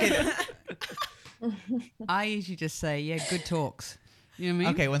is okay. I usually just say, yeah, good talks. You know what I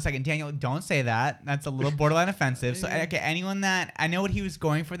mean? Okay, one second. Daniel, don't say that. That's a little borderline offensive. So, okay, anyone that, I know what he was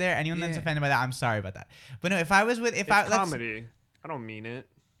going for there. Anyone that's offended by that, I'm sorry about that. But no, if I was with, it's comedy. I don't mean it.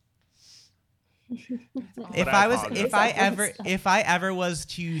 If I ever was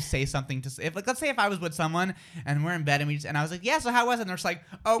to say something to, let's say if I was with someone and we're in bed and I was like, yeah, so how was it? And they're just like,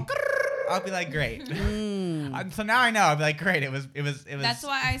 oh, I'll be like, great. So now I know. I'll be like, great. It was. That's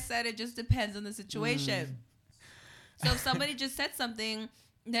why I said it just depends on the situation. So if somebody just said something,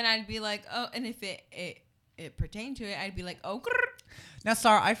 then I'd be like, oh, and if it pertained to it, I'd be like, oh. Now,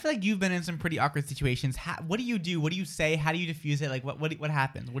 Sarah, I feel like you've been in some pretty awkward situations. What do you do? What do you say? How do you diffuse it? Like, what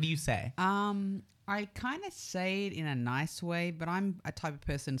happens? What do you say? I kind of say it in a nice way, but I'm a type of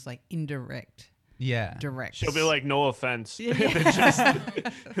person that's like indirect. Yeah. Direct. She'll be like, no offense.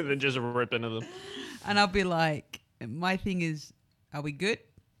 then just rip into them. And I'll be like, my thing is, are we good?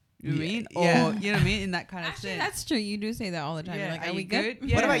 You know what I mean? Yeah. Or, you know what I mean? In that kind of sense. That's true. You do say that all the time. Yeah. You're like, are we good?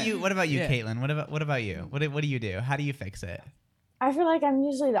 Yeah. What about you, Caitlin? What about you? What do you do? How do you fix it? I feel like I'm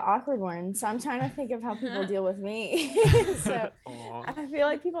usually the awkward one, so I'm trying to think of how people deal with me. So I feel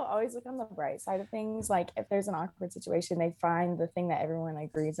like people always look on the bright side of things. Like if there's an awkward situation, they find the thing that everyone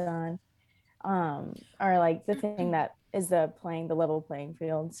agrees on, or like the thing that is the level playing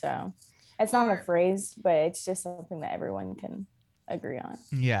field. So it's not a phrase, but it's just something that everyone can agree on.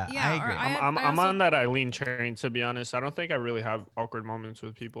 Yeah, I agree. I'm on that Eileen train, to be honest. I don't think I really have awkward moments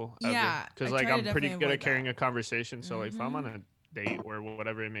with people ever. Yeah, because like I'm pretty good at carrying a conversation. So like if I'm on a date or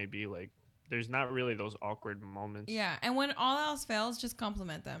whatever it may be, like there's not really those awkward moments. Yeah, and when all else fails, just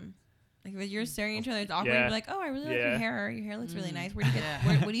compliment them. Like if you're staring at each other, it's awkward. You're like, oh, I really like your hair. Your hair looks really nice. Where do you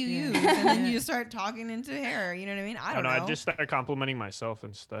get? What do you use? And then you just start talking into hair. You know what I mean? I don't know. I just start complimenting myself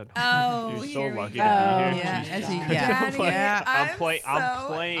instead. Oh, you're so lucky to be here. I'm playing.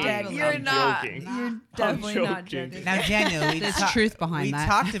 You're I'm not. joking. You're definitely not joking. Now, Daniel, there's truth behind we that.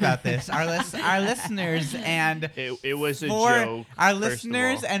 talked about this. Our listeners and it was a joke. Our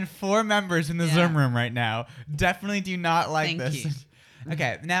listeners and 4 members in the Zoom room right now definitely do not like this. You.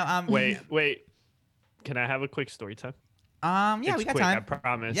 Okay, now wait. Can I have a quick story time? Yeah, we got time. I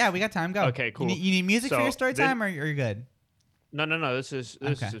promise. Yeah, we got time. Go. Okay, cool. You need music for your story time, or you're good? No. This is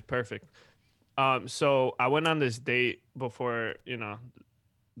perfect. So I went on this date before,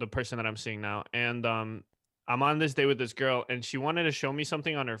 the person that I'm seeing now, and I'm on this date with this girl, and she wanted to show me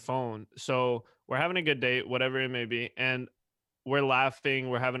something on her phone. So we're having a good date, whatever it may be, and we're laughing,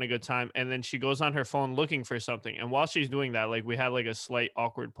 we're having a good time, and then she goes on her phone looking for something. And while she's doing that, like we had like a slight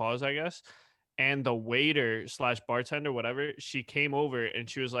awkward pause, I guess. And the waiter / bartender, whatever, she came over and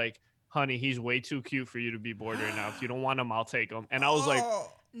she was like, honey, he's way too cute for you to be bored right now. If you don't want him, I'll take him. And I was like,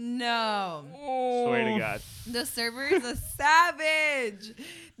 no. Swear to God. The server is a savage.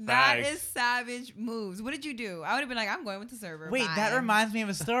 That Facts. is savage moves. What did you do? I would have been like, I'm going with the server. Wait, Bye. that reminds me of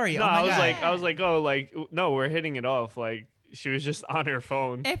a story. No, oh my I was God. like, no, we're hitting it off. Like, she was just on her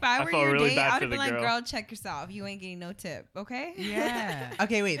phone. If I were felt your really date, bad I for would be the like, girl. girl, check yourself. You ain't getting no tip, okay? Yeah.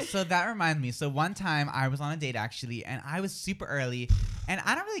 Okay, wait. So that reminds me. So one time I was on a date actually, and I was super early, and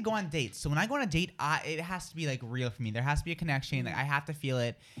I don't really go on dates. So when I go on a date, it has to be like real for me. There has to be a connection. Like I have to feel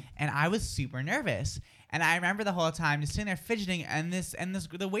it, and I was super nervous. And I remember the whole time just sitting there fidgeting, and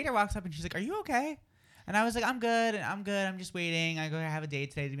the waiter walks up and she's like, "Are you okay?" And I was like, I'm good. I'm just waiting. I go have a date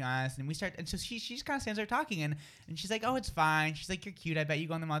today, to be honest. And we start, and so she just kind of stands there talking, and she's like, oh, it's fine. She's like, you're cute. I bet you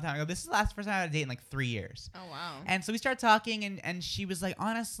go on them all the time. I go, this is the last person I had a date in like 3 years. Oh, wow. And so we start talking, and she was like,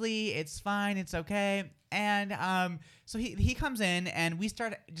 honestly, it's fine. It's okay. And so he comes in, and we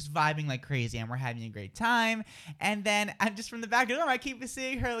start just vibing like crazy, and we're having a great time. And then I'm just from the back of the room, I keep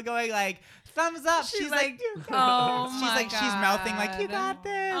seeing her going like, thumbs up. She's like, you got this. She's like, she's mouthing like, you got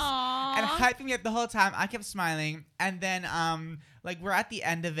this. Aww. And hyping me up the whole time. I kept smiling. And then like we're at the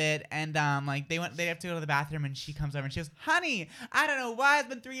end of it, and like they have to go to the bathroom, and she comes over and she goes, honey, I don't know why it's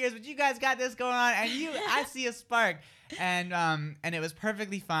been 3 years, but you guys got this going on, and I see a spark. And it was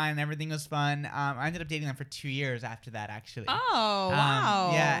perfectly fine. Everything was fun. I ended up dating them for 2 years after that, actually. Oh, wow.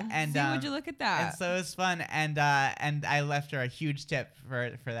 Yeah, and see, would you look at that? And so it was fun, and I left her a huge tip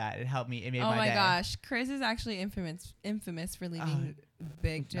for that. It helped me. It made my day. Oh my gosh, Chris is actually infamous for leaving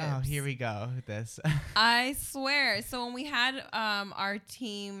big tips. Oh, here we go with this. I swear. So when we had our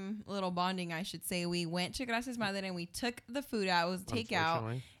team little bonding, I should say, we went to Gracias Madre and we took the food out. It was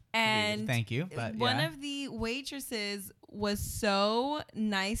takeout. And thank you. But one of the waitresses was so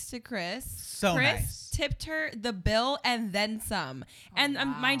nice to Chris. So Chris nice. Tipped her the bill and then some. And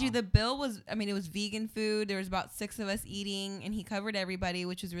mind you, the bill was, it was vegan food. There was about 6 of us eating, and he covered everybody,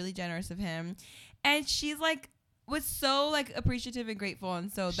 which was really generous of him. And she's like, was so like appreciative and grateful,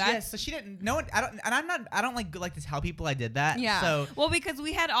 and so that. Yes, so she didn't know it. I don't like to tell people I did that. Yeah. So well, because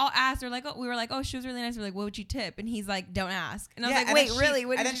we had all asked, we were like, oh, she was really nice. We're like, what would you tip? And he's like, don't ask. And I was like, wait, really?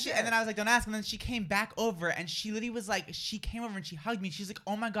 What did you tip? And then I was like, don't ask. And then she came back over, and she literally was like, she came over and she hugged me. She's like,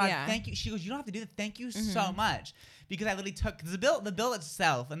 oh my god, thank you. She goes, you don't have to do that. Thank you so much. Because I literally took the bill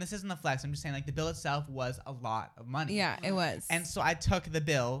itself, and this isn't a flex. I'm just saying, like, the bill itself was a lot of money. Yeah, it was. And so I took the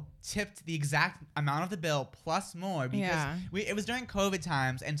bill, tipped the exact amount of the bill plus more, because it was during COVID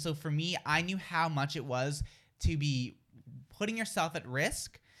times, and so for me, I knew how much it was to be putting yourself at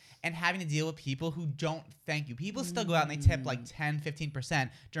risk and having to deal with people who don't thank you. People still go out and they tip like 10, 15%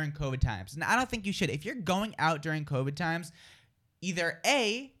 during COVID times. And I don't think you should. If you're going out during COVID times, either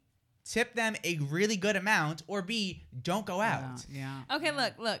A, tip them a really good amount, or B, don't go out. Yeah. Okay,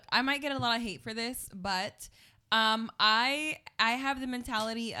 look. I might get a lot of hate for this, but I have the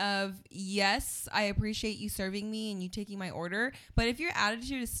mentality of, yes, I appreciate you serving me and you taking my order, but if your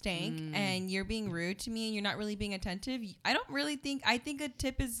attitude is stank and you're being rude to me and you're not really being attentive, I think a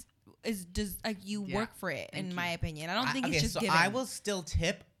tip is just like you work for it, in my opinion. I don't think it's just given. I will still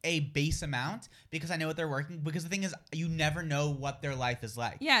tip a base amount because I know what they're working. Because the thing is, you never know what their life is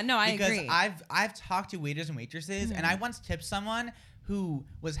like. Yeah, no, I agree. Because I've talked to waiters and waitresses, and I once tipped someone who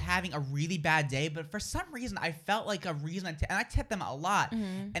was having a really bad day, but for some reason I felt like a reason, and I tipped them a lot,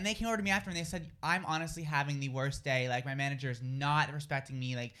 and they came over to me after and they said, I'm honestly having the worst day. Like, my manager is not respecting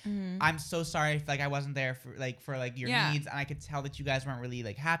me. Like, I'm so sorry if like I wasn't there for your needs, and I could tell that you guys weren't really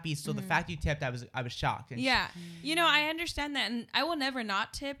like happy. So the fact you tipped, I was shocked. And you know, I understand that, and I will never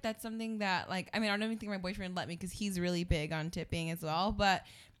not tip. That's something that, like, I don't even think my boyfriend let me, because he's really big on tipping as well, but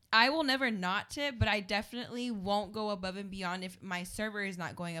I will never not tip, but I definitely won't go above and beyond if my server is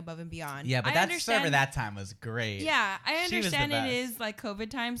not going above and beyond. Yeah, but that server that time was great. Yeah, I understand it is like COVID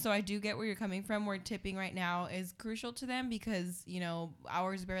time, so I do get where you're coming from, where tipping right now is crucial to them because, you know,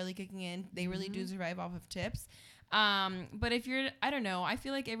 hours barely kicking in. They really do survive off of tips. But if you're, I don't know, I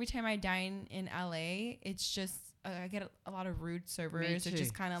feel like every time I dine in LA, it's just, I get a lot of rude servers. It's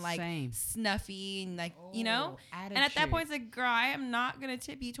just kind of like snuffy and like, you know, attitude. And at that point it's like, girl, I am not going to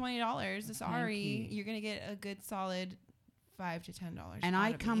tip you $20. Sorry. You're going to get a good solid $5 to $10. And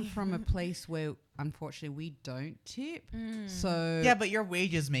I come from a place where, unfortunately, we don't tip. So yeah, but your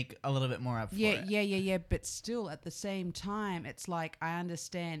wages make a little bit more up for it. Yeah. But still, at the same time, it's like, I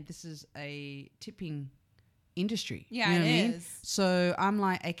understand this is a tipping industry. Yeah, you know it what I mean? is. So I'm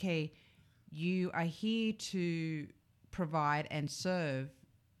like, okay, you are here to provide and serve.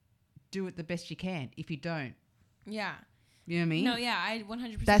 Do it the best you can. If you don't, yeah, you know what I mean? No, yeah, I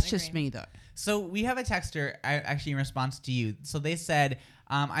 100%. That's agree. just me, though. So we have a texter actually in response to you. So they said,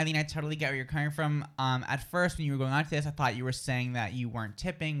 Eileen, I totally get where you're coming from. At first, when you were going on to this, I thought you were saying that you weren't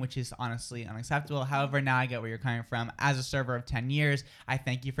tipping, which is honestly unacceptable. However, now I get where you're coming from. As a server of 10 years, I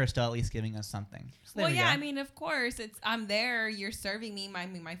thank you for still at least giving us something. So well, yeah, I mean, of course, I'm there. You're serving me.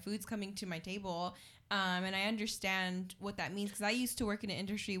 My food's coming to my table. And I understand what that means because I used to work in an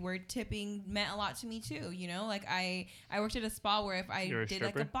industry where tipping meant a lot to me too. You know, like I worked at a spa where if I did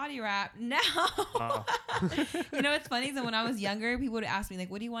like a body wrap, no. You know, what's funny is that when I was younger, people would ask me like,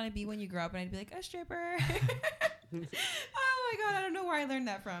 "What do you want to be when you grow up?" And I'd be like, "A stripper." Oh my god, I don't know where I learned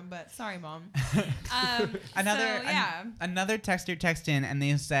that from, but sorry, mom. Another texter texted in and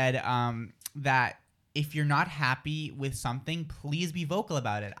they said that if you're not happy with something, please be vocal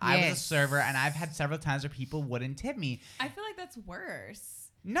about it. I was a server and I've had several times where people wouldn't tip me. I feel like that's worse.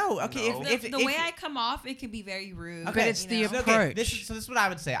 No, okay. No. If the way I come off, it can be very rude. Okay, but it's the approach. Okay, this is what I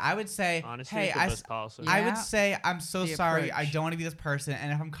would say. I would say, honestly, hey, it's the best policy. I would say, I'm so The sorry. approach. I don't want to be this person.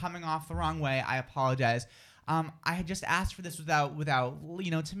 And if I'm coming off the wrong way, I apologize. I had just asked for this without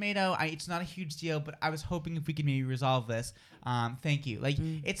tomato. It's not a huge deal, but I was hoping if we could maybe resolve this. Thank you. Like,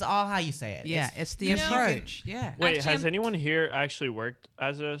 it's all how you say it. Yeah, it's the approach. Yeah. Wait, Actually, has anyone here actually worked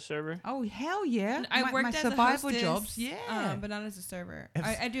as a server? Oh, hell yeah. I worked my as survival a hostess, jobs. Yeah. but not as a server.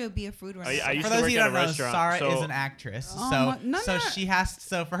 I do be a food runner. I used For to those work of you at who a don't know, restaurant. Sarah so is an actress. Oh, She has.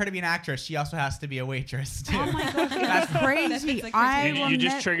 So for her to be an actress, she also has to be a waitress too. Oh my gosh, that's crazy. you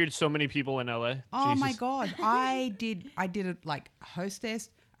just triggered so many people in LA. Oh my Jesus. god, I did a like hostess,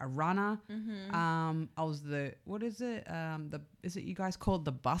 a runner. I was what is it? Is it you guys called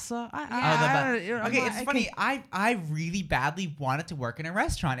the busser? It's funny. I really badly wanted to work in a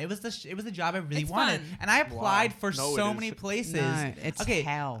restaurant. It was the job I really wanted, and I applied for so many places. No, it's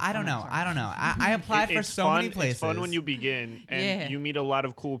hell. I don't know. I applied for so many places. It's fun when you begin and you meet a lot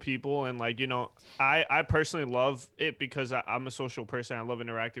of cool people, and like I personally love it because I'm a social person. I love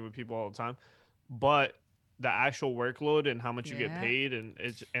interacting with people all the time, but the actual workload and how much you get paid and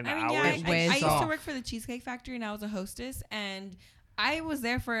the hours. I used to work for the Cheesecake Factory and I was a hostess and I was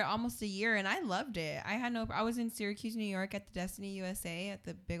there for almost a year and I loved it. I was in Syracuse, New York at the Destiny USA at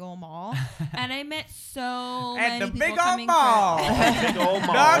the big old mall and I met so many people big old coming mall. Big old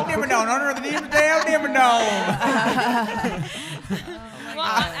mall. Dog never know. Under the damn never know. Well,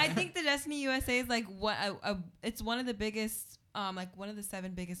 I think the Destiny USA is like it's one of the biggest. Like one of the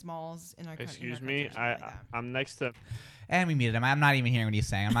 7 biggest malls in our country. Excuse me, I'm next to. And we muted him. I'm not even hearing what he's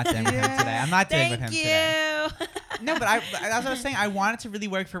saying. I'm not dealing with him today. I'm not dealing with him today. No, but as I was saying, I wanted to really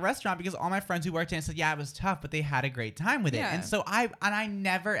work for a restaurant because all my friends who worked in it said, yeah, it was tough, but they had a great time with it. And so I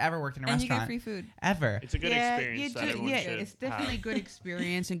never ever worked in a restaurant. And you get free food. Ever. It's a good experience. It's definitely good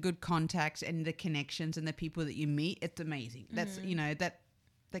experience and good contacts and the connections and the people that you meet. It's amazing. That's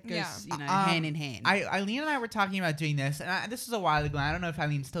that goes, hand in hand. Eileen and I were talking about doing this, and this was a while ago. And I don't know if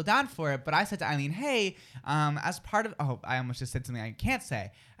Eileen's still down for it, but I said to Eileen, "Hey, as part of I almost just said something I can't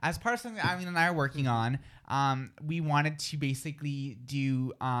say. As part of something that Eileen and I are working on, we wanted to basically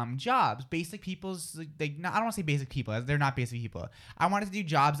do jobs, basic people's I don't want to say basic people, as they're not basic people. I wanted to do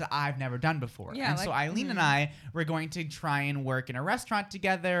jobs that I've never done before. Yeah, and so Eileen and I were going to try and work in a restaurant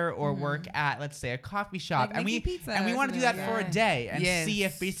together or work at, let's say, a coffee shop, like and we want to do that for a day and see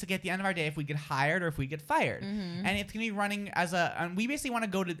if basically at the end of our day if we get hired or if we get fired. And it's gonna be running as and we basically want to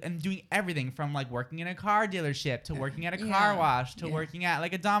go to and doing everything from like working in a car dealership to working at a car wash to working at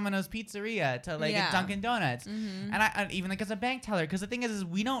like a Domino's pizzeria to like a Dunkin' Donuts, and even like as a bank teller. Because the thing is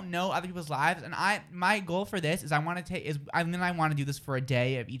we don't know other people's lives, and my goal for this is I want to do this for a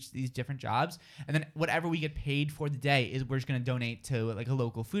day of each of these different jobs, and then whatever we get paid for the day is we're just gonna donate to like a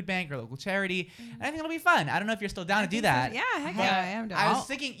local food bank or local charity, and I think it'll be fun. I don't know if you're still down to do that. Yeah, heck yeah, I am down. I was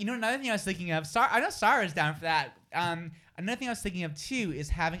thinking, another thing I was thinking of. I know Sarah's down for that. Another thing I was thinking of too is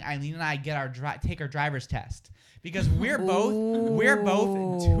having Eileen and I get take our driver's test. Because we're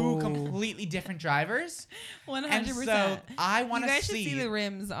both two completely different drivers. 100%. And so I want to see. You guys should see the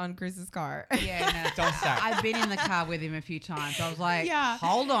rims on Chris's car. Yeah, no, don't start. I've been in the car with him a few times. I was like,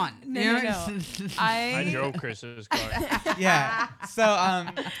 hold on. No. I drove Chris's car. Yeah. So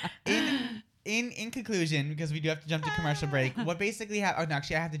in conclusion, because we do have to jump to commercial break, what basically I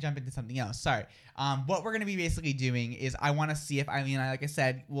have to jump into something else. Sorry. What we're going to be basically doing is I want to see if Eileen and I, like I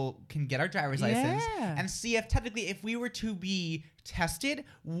said, can get our driver's license and see if technically if we were to be tested,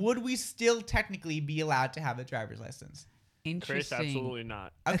 would we still technically be allowed to have a driver's licenence? Interesting. Chris, absolutely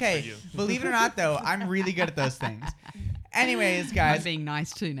not. Okay. Believe it or not, though, I'm really good at those things. Anyways, guys. I'm being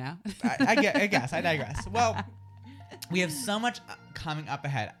nice too now. I guess. I digress. Well, we have so much coming up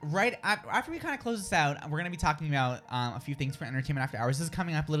ahead. Right after we kind of close this out, we're going to be talking about a few things for Entertainment After Hours. This is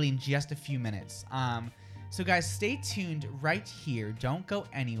coming up literally in just a few minutes. So guys, stay tuned right here. Don't go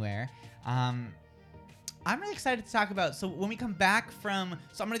anywhere. I'm really excited to talk about, so when we come back from,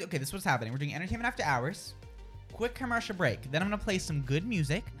 this is what's happening. We're doing Entertainment After Hours, quick commercial break. Then I'm going to play some good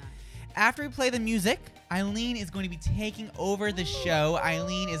music. After we play the music, Eileen is going to be taking over the show.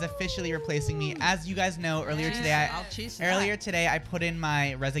 Eileen is officially replacing me. As you guys know, earlier today I put in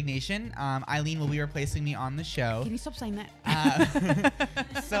my resignation. Eileen will be replacing me on the show. Can you stop saying that?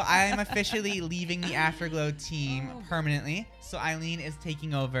 So I am officially leaving the Afterglow team permanently. So Eileen is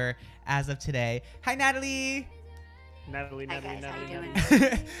taking over as of today. Hi, Natalie. Natalie.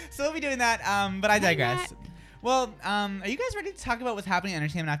 So we'll be doing that, but I digress. Well, are you guys ready to talk about what's happening in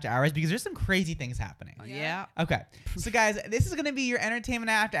Entertainment After Hours? Because there's some crazy things happening. Yeah. Okay. So, guys, this is going to be your Entertainment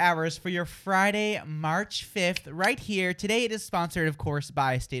After Hours for your Friday, March 5th, right here. Today, it is sponsored, of course,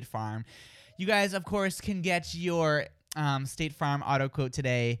 by State Farm. You guys, of course, can get your State Farm auto quote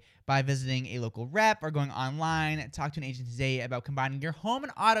today by visiting a local rep or going online. Talk to an agent today about combining your home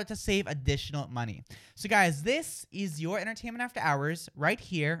and auto to save additional money. So, guys, this is your Entertainment After Hours right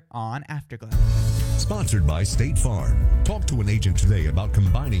here on Afterglow. Sponsored by State Farm. Talk to an agent today about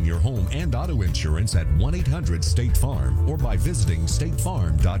combining your home and auto insurance at 1-800-STATE-FARM or by visiting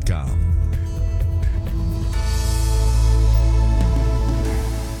statefarm.com.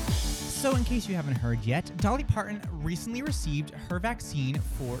 So in case you haven't heard yet, Dolly Parton recently received her vaccine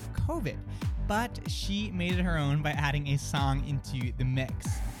for COVID, but she made it her own by adding a song into the mix.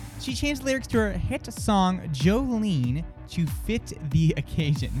 She changed the lyrics to her hit song Jolene to fit the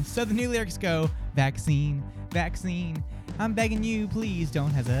occasion. So the new lyrics go, vaccine, vaccine, I'm begging you, please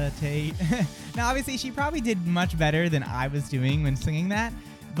don't hesitate. Now obviously she probably did much better than I was doing when singing that,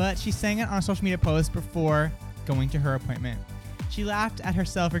 but she sang it on a social media post before going to her appointment. She laughed at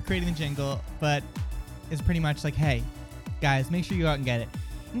herself for creating the jingle, but is pretty much like, hey, guys, make sure you go out and get it.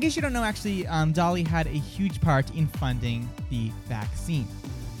 In case you don't know, actually, Dolly had a huge part in funding the vaccine.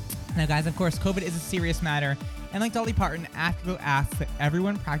 Now, guys, of course, COVID is a serious matter, and like Dolly Parton, Afterglow asks that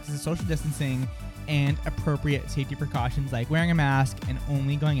everyone practices social distancing and appropriate safety precautions like wearing a mask and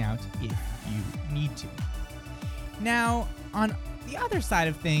only going out if you need to. Now, on the other side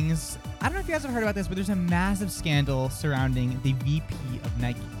of things, I don't know if you guys have heard about this, but there's a massive scandal surrounding the VP of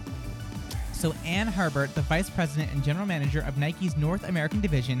Nike. So Ann Herbert, the vice president and general manager of Nike's North American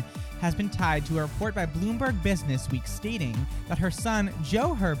division, has been tied to a report by Bloomberg Businessweek stating that her son,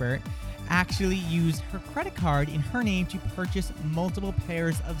 Joe Herbert, actually used her credit card in her name to purchase multiple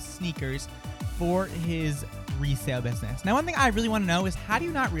pairs of sneakers for his resale business. Now, one thing I really want to know is, how do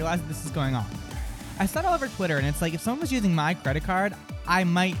you not realize that this is going on? I saw it all over Twitter, and it's like, if someone was using my credit card, I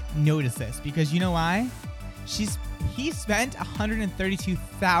might notice this, because you know why? He spent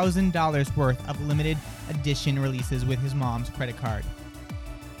 $132,000 worth of limited edition releases with his mom's credit card.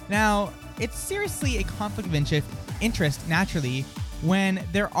 Now, it's seriously a conflict of interest, naturally, when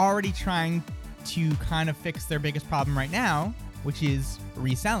they're already trying to kind of fix their biggest problem right now, which is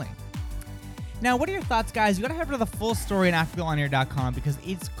reselling. Now, what are your thoughts, guys? You gotta head over to the full story on AfterglownAir.com because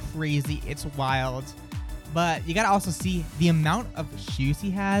it's crazy, it's wild. But you gotta also see the amount of shoes he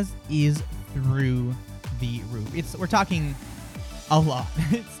has is through the roof. We're talking a lot.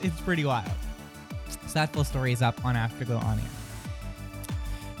 It's pretty wild. So that full story is up on Afterglow on Air.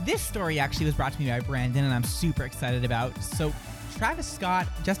 This story actually was brought to me by Brandon, and I'm super excited about. So Travis Scott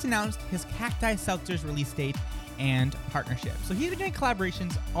just announced his Cacti Seltzers release date and partnership. So he's been doing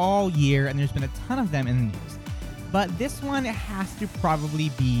collaborations all year, and there's been a ton of them in the news. But this one has to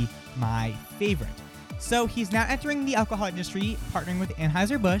probably be my favorite. So he's now entering the alcohol industry, partnering with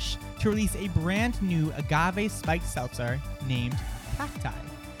Anheuser-Busch to release a brand new agave spiked seltzer named Cacti.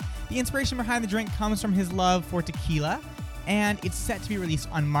 The inspiration behind the drink comes from his love for tequila, and it's set to be released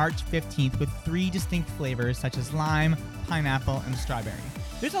on March 15th with 3 distinct flavors such as lime, pineapple, and strawberry.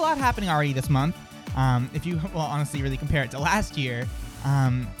 There's a lot happening already this month. If you, honestly really compare it to last year,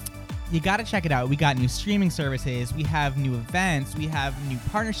 you gotta check it out. We got new streaming services, we have new events, we have new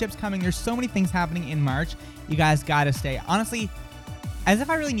partnerships coming. There's so many things happening in March. You guys gotta stay. Honestly, as if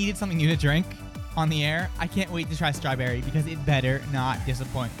I really needed something new to drink on the air, I can't wait to try strawberry because it better not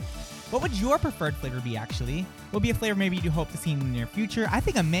disappoint. What would your preferred flavor be, actually? What would be a flavor maybe you hope to see in the near future? I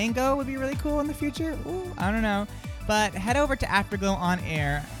think a mango would be really cool in the future. Ooh, I don't know. But head over to Afterglow on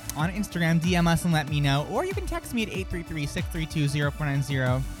Air on Instagram, DM us and let me know. Or you can text me at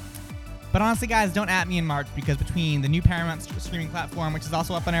 833-632-0490. But honestly, guys, don't at me in March because between the new Paramount streaming platform, which is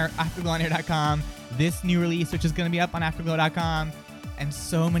also up on AfterglowOnAir.com, this new release, which is going to be up on AfterGlow.com, and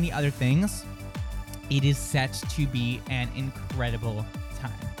so many other things, it is set to be an incredible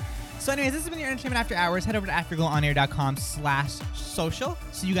time. So anyways, this has been your Entertainment After Hours. Head over to AfterGlowOnAir.com/social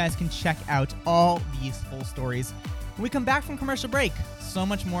so you guys can check out all these full stories. When we come back from commercial break, so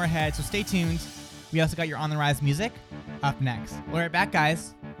much more ahead, so stay tuned. We also got your On the Rise music up next. We'll be right back,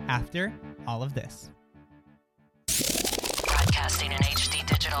 guys, after all of this. Broadcasting in HD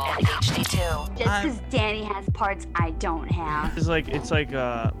digital and HD2. Just because Danny has parts I don't have. It's like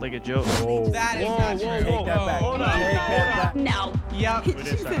a joke. That is not true. Take that back. Hold on. No. Yep. We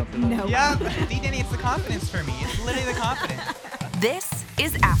didn't sign up for that. No. Yep. See, Danny, it's the confidence for me. It's literally the confidence. This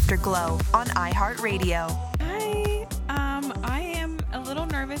is Afterglow on iHeartRadio. Hi. I am a little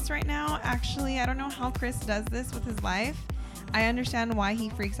nervous right now. Actually, I don't know how Chris does this with his life. I understand why he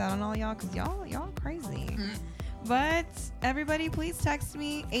freaks out on all y'all, because y'all crazy. But everybody, please text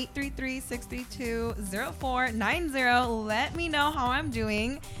me 833-632-0490. Let me know how I'm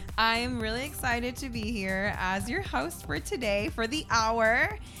doing. I'm really excited to be here as your host for today for the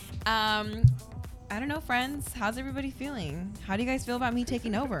hour. I don't know, friends. How's everybody feeling? How do you guys feel about me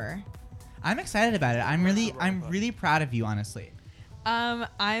taking over? I'm excited about it. I'm really proud of you, honestly.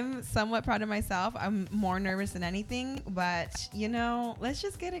 I'm somewhat proud of myself. I'm more nervous than anything, but let's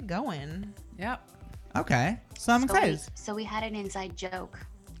just get it going. Yep. Okay. So I'm excited. So we had an inside joke.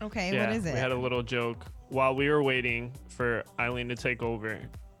 Okay, Yeah, what is it? We had a little joke while we were waiting for Eileen to take over.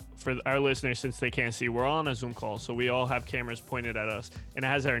 For our listeners, since they can't see, we're all on a Zoom call, so we all have cameras pointed at us, and it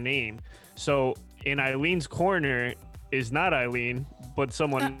has our name. So in Eileen's corner is not Eileen, but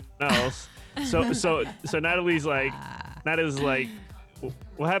someone else. So Natalie's like,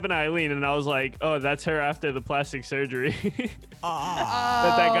 what happened to Eileen? And I was like, oh, that's her after the plastic surgery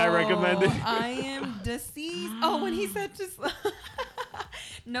that guy recommended. I am deceased. Oh, when he said just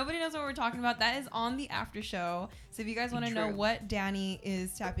nobody knows what we're talking about. That is on the after show. So if you guys want to know what Danny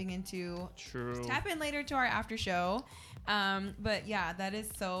is tapping into, tap in later to our after show. But yeah, that is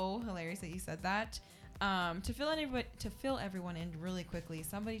so hilarious that you said that. To fill everyone in really quickly,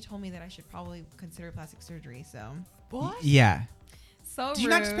 somebody told me that I should probably consider plastic surgery. So what? Yeah. So rude. Did you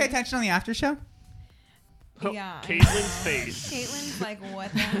not just pay attention on the after show? Yeah. Caitlin's face. Caitlin's like,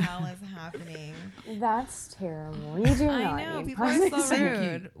 what the hell is happening? That's terrible. You do not. I know, need people are plastic so surgery.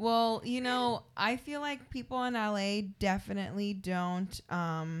 rude. Well, I feel like people in LA definitely don't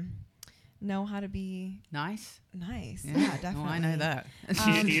know how to be nice. Yeah, definitely. Oh, I know that.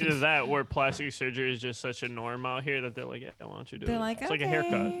 Either that or plastic surgery is just such a norm out here that they're like, yeah, why don't you do it? They're like, it's okay, like a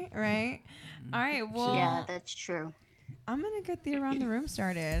haircut. right? All right, well. Yeah, that's true. I'm going to get the Around the Room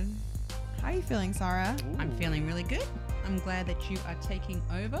started. How are you feeling, Sarah? I'm feeling really good. I'm glad that you are taking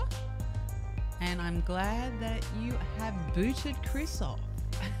over. And I'm glad that you have booted Chris off.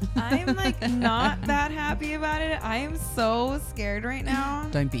 I'm not that happy about it. I am so scared right now.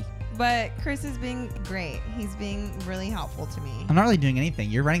 Don't be. But Chris is being great. He's being really helpful to me. I'm not really doing anything.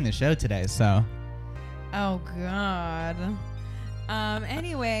 You're running the show today, so. Oh, God.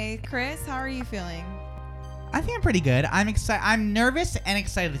 Anyway, Chris, how are you feeling? I think I'm pretty good. I'm excited. I'm nervous and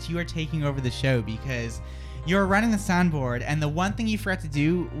excited that you are taking over the show because you're running the soundboard, and the one thing you forgot to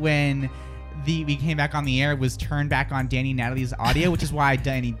do when we came back on the air was turn back on Danny and Natalie's audio, which is why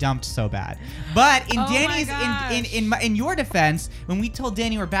Danny dumped so bad. But in Danny's in your defense, when we told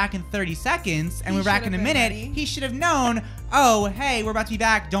Danny we're back in 30 seconds and we're back in a minute, he should have known, oh, hey, we're about to be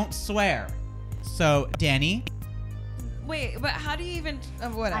back. Don't swear. So, Danny. Wait, but how do you even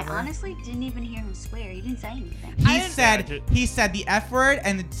whatever? I honestly didn't even hear him swear. He didn't say anything. He said the F word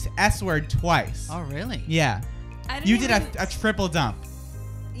and the S word twice. Oh, really? Yeah. You did a triple dump.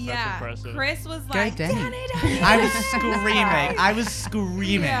 Yeah. Chris was like, Danny. Danny. I was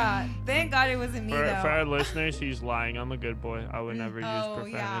screaming. Yeah. Thank God it wasn't me, though. For our listeners, he's lying. I'm a good boy. I would never use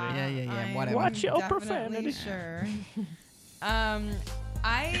profanity. Yeah. Whatever. Watch your profanity. Sure.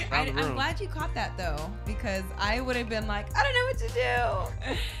 I'm glad you caught that though, because I would have been like, I don't know what to do.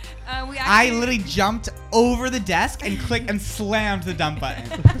 I literally jumped over the desk and clicked and slammed the dump button.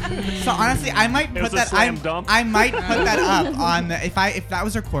 So honestly, I might put that. I might put that up on the if that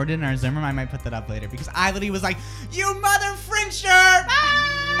was recorded in our Zoom room, I might put that up later because I literally was like, "You mother Frencher!"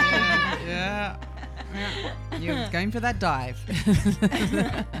 Yeah. You're going for that dive.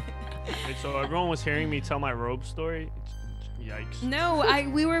 So everyone was hearing me tell my robe story. Yikes. No,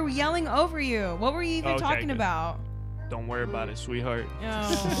 we were yelling over you. What were you even talking about? Don't worry about it, sweetheart.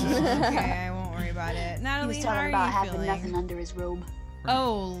 Oh, okay, I won't worry about it. Natalie, he was how talking are about you having feeling? nothing under his robe.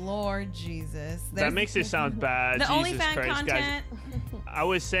 Oh, Lord Jesus. That makes it sound bad. The Jesus OnlyFans Christ, content. Guys. I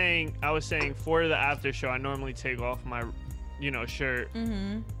was saying for the after show, I normally take off my, shirt.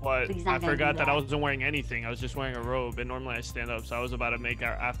 Mm-hmm. But I forgot that I wasn't wearing anything. I was just wearing a robe, and normally I stand up. So I was about to make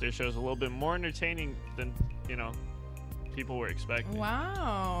our after shows a little bit more entertaining than, people were expecting.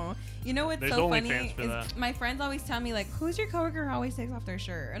 Wow. You know what's There's so OnlyFans funny for is that. my friends always tell me, like, who's your coworker who always takes off their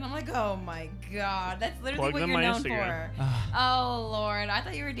shirt? And I'm like, oh my God. That's literally what you're known for. Oh, Lord. I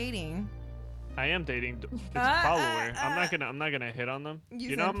thought you were dating. I am dating. It's a follower. I'm not gonna hit on them.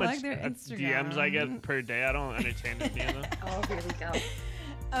 You know how much DMs I get per day? I don't entertain any of them. Oh, here we go.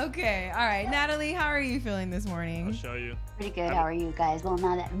 Okay, all right. Natalie, how are you feeling this morning? I'll show you. Pretty good. How are you guys? Well,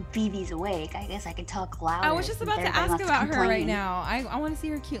 now that Vivi's awake, I guess I can talk louder. I was just about to ask about her right now. I want to see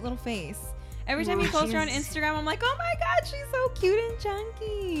her cute little face. Every time you post her on Instagram, I'm like, oh my God, she's so cute and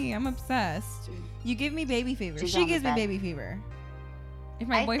chunky. I'm obsessed. You give me baby fever. She gives me baby fever. If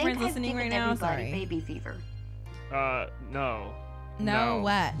my boyfriend's listening right now, sorry. Baby fever. No. No,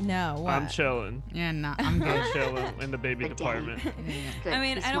 what? No, what? I'm chilling. Yeah, no, I'm good. I'm chilling in the baby department. Good. I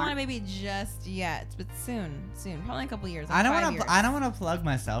mean, Be I don't want smart. a baby just yet, but soon, probably a couple years. I don't want to plug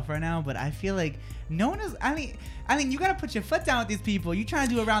myself right now, but I feel like no one is. I mean, you gotta put your foot down with these people. You trying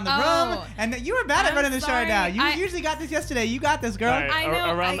to do around the room, and you were bad at running the show right now. You usually got this yesterday. You got this, girl. Right, I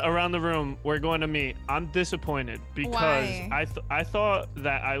know. Around the room, we're going to meet. I'm disappointed because I thought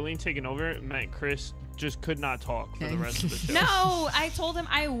that Eileen taking over meant Chris just could not talk for the rest of the show. No, I told him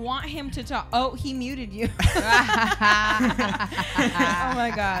I want him to talk. Oh, he muted you. Oh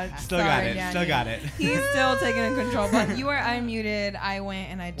my God. Still got it. He's still taking in control, but you are unmuted. I went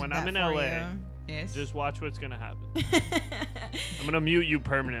and I did When that I'm in for LA, you. Yes. just watch what's gonna happen. I'm gonna mute you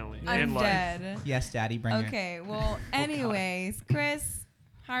permanently I'm in life. dead. Yes, Daddy, bring it. Okay, well, anyways, Chris,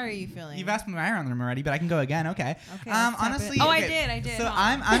 how are you feeling? You've asked me my around the room already, but I can go again. Okay. Okay. Honestly. Oh, okay. I did. So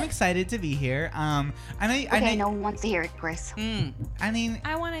I'm excited to be here. I know. No one wants to hear it, Chris. I mean,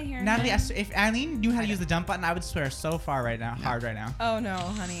 I want to hear. Natalie, if Eileen knew how to use the dump button, I would swear so far right now, hard right now. Oh no,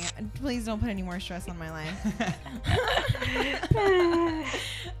 honey! Please don't put any more stress on my life.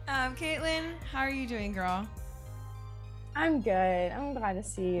 Caitlin, how are you doing, girl? I'm good. I'm glad to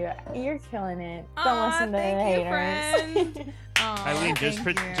see you. You're killing it. Don't Aw, listen to the thank you, haters. friend. Aw, Eileen, just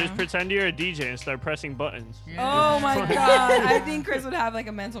thank you. just pretend you're a DJ and start pressing buttons. Oh my God! I think Chris would have like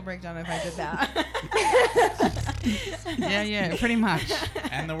a mental breakdown if I did that. Yeah, pretty much.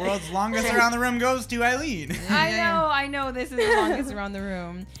 And the world's longest around the room goes to Eileen. I know. This is the longest around the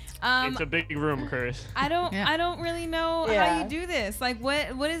room. It's a big room, Chris. I don't really know how you do this. Like,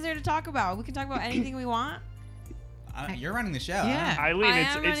 what is there to talk about? We can talk about anything we want. You're running the show. Yeah. Huh? Eileen,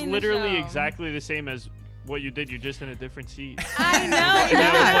 it's literally show. exactly the same as what you did. You're just in a different seat. I know.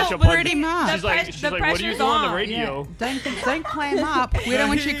 Pretty much. She's like, what are you doing on the radio? Yeah. Don't climb up. We don't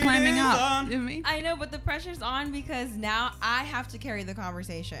want you climbing up. You know what I mean? I know, but the pressure's on because now I have to carry the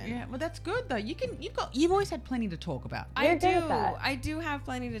conversation. Yeah, well, that's good though. You've always had plenty to talk about. I do have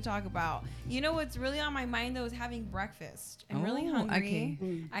plenty to talk about. You know what's really on my mind though is having breakfast. I'm really hungry.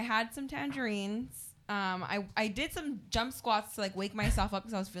 Okay. I had some tangerines. I did some jump squats to like wake myself up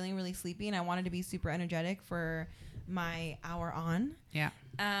because I was feeling really sleepy and I wanted to be super energetic for my hour on. Yeah.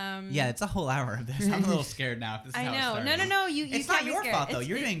 Yeah, it's a whole hour of this. I'm a little scared now. If this is I how know. It started. No. You it's can't not be your scared. fault though.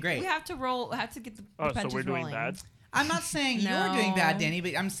 You're doing great. We have to roll. We have to get the So we're doing rolling. bad. I'm not saying you're doing bad, Danny,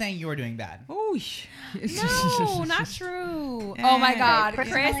 but I'm saying you're doing bad. Oh, no, not true. Oh my God,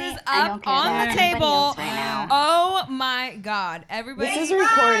 Chris is up on the anybody table. else right now. Oh my God, everybody. This is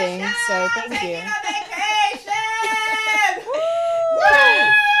recording, so thank you.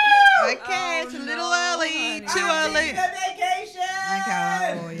 Okay, it's a little early. Too early.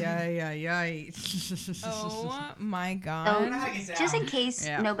 Okay. Oh, yeah. Oh my God. So, just in case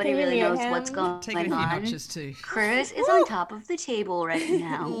nobody Can you really mute knows him? what's going Take it a few on, notches too. Chris is on top of the table right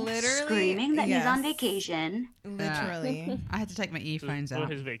now, Literally, screaming that he's on yes. vacation. Literally. I had to take my earphones What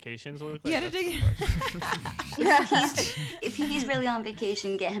out. his vacations look like? You had to take If he's really on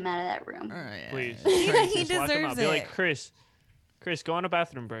vacation, get him out of that room. Please. He Just lock him deserves up. Be like, it. Chris, go on a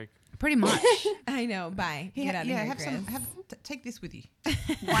bathroom break. Pretty much. I know. Bye. Get out of here, Chris. Take this with you.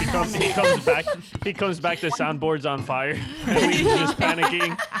 He comes back. The soundboard's on fire. And he's just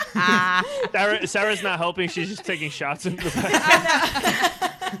panicking. Sarah's not helping. She's just taking shots in the back.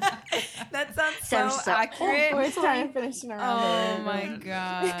 That sounds so accurate. We're kind of finishing around. Oh my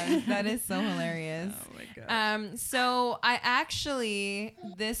God, that is so hilarious. Oh my God. So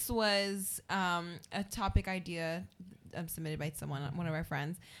this was a topic idea submitted by one of our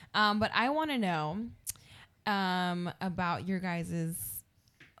friends. But I want to know about your guys's,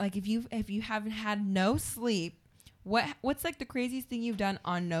 like, if you haven't had no sleep, what's like the craziest thing you've done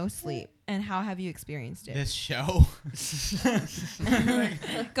on no sleep, and how have you experienced it? This show.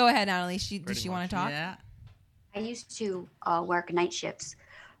 Go ahead, Natalie. Does she want to talk? Yeah. I used to work night shifts,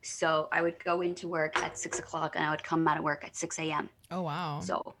 so I would go into work at 6 o'clock and I would come out of work at 6 a.m. Oh wow.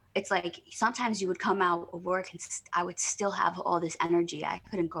 So it's like sometimes you would come out of work and I would still have all this energy. I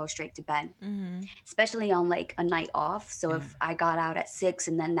couldn't go straight to bed, especially on like a night off. So if I got out at 6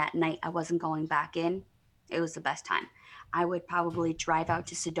 and then that night I wasn't going back in, it was the best time. I would probably drive out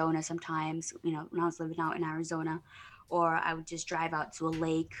to Sedona sometimes, when I was living out in Arizona, or I would just drive out to a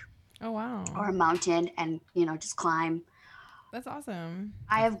lake. Oh, wow. Or a mountain and, just climb. That's awesome.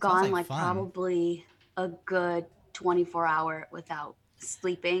 I have gone like fun. Probably a good 24-hour without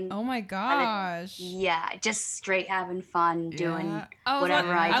sleeping. Oh my gosh. Just straight having fun doing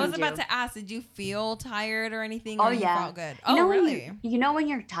whatever I can I was do. about to ask, did you feel tired or anything? Oh, or you yeah. felt good? Really? Really? When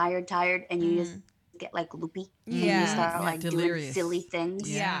you're tired and you just get like loopy and you start doing silly things.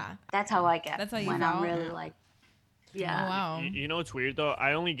 Yeah. That's how I get. That's how you when felt? I'm really like, yeah. Oh, wow. You know what's weird though?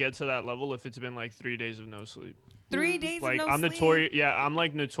 I only get to that level if it's been like 3 days of no sleep. 3 days of no I'm sleep? notorious. Yeah, I'm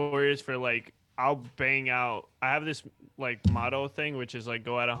like notorious for like I'll bang out. I have this like motto thing, which is like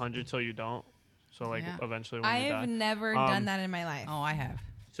go at 100 till you don't. So like eventually when I you die. have never done that in my life. Oh, I have.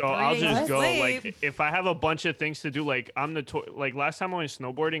 So I'll just go like if I have a bunch of things to do, like like last time I went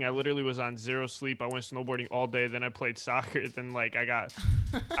snowboarding, I literally was on 0 sleep. I went snowboarding all day, then I played soccer, then like I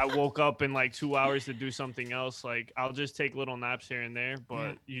woke up in like 2 hours to do something else. Like I'll just take little naps here and there,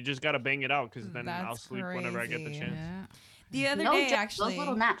 but you just gotta bang it out because then I'll sleep whenever I get the chance. Yeah. The other day, those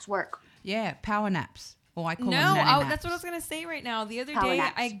little naps work. Yeah, power naps. Or I call them No, nanny naps. that's what I was going to say right now. The other Power day,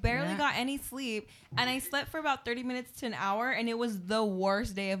 naps. I barely got any sleep, and I slept for about 30 minutes to an hour, and it was the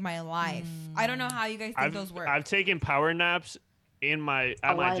worst day of my life. I don't know how you guys think those work. I've taken power naps at my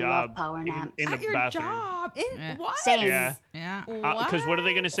I job love power naps. in the At your bathroom. job? What? Same. Yeah. What? Because what are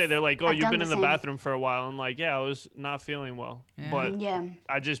they gonna say? They're like, "Oh, I've you've done been the in the same. bathroom for a while." I'm like, "Yeah, I was not feeling well, but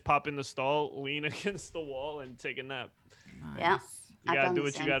I just pop in the stall, lean against the wall, and take a nap." Yeah. You gotta do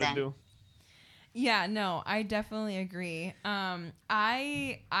what you gotta do. Yeah, no, I definitely agree.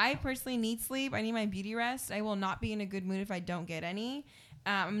 I personally need sleep. I need my beauty rest. I will not be in a good mood if I don't get any.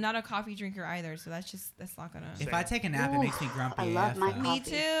 I'm not a coffee drinker either, so that's not gonna. If I take a nap, it makes me grumpy. I love my Me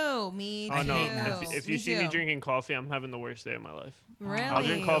too. Me too. Oh no! If you see me too. drinking coffee, I'm having the worst day of my life. Really? I'll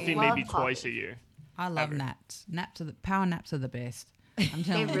drink coffee Love maybe coffee. twice a year. I love naps. Power naps are the best. I'm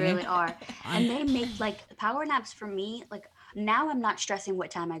telling They you. really are. And they make like power naps for me, like now I'm not stressing what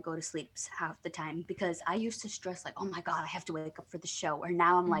time I go to sleep half the time because I used to stress like, oh my God, I have to wake up for the show. Or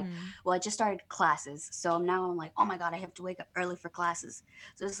now I'm like, well, I just started classes. So now I'm like, oh my God, I have to wake up early for classes.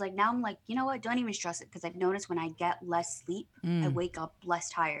 So it's like, now I'm like, you know what? Don't even stress it. Because I've noticed when I get less sleep, I wake up less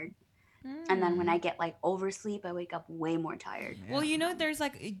tired. And then when I get like oversleep, I wake up way more tired. Well, there's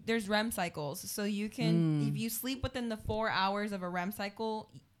REM cycles. So you can, if you sleep within the 4 hours of a REM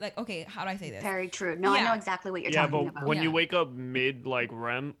cycle, like, okay, how do I say this? Very true. No, I know exactly what you're talking about. When you wake up mid like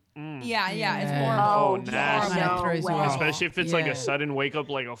REM, it's horrible. Oh, nasty. No, especially if it's like a sudden wake up,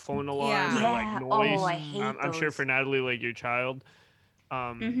 like a phone alarm or like noise. Oh, I hate I'm sure for Natalie, like your child.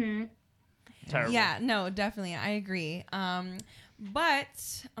 Terrible. Yeah, no, definitely. I agree.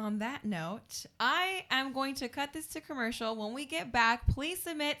 But on that note, I am going to cut this to commercial. When we get back, please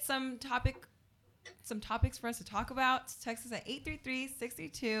submit some topics for us to talk about. Text us at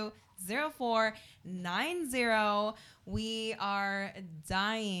 833-632-0490. We are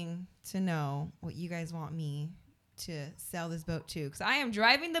dying to know what you guys want me to sell this boat to, because I am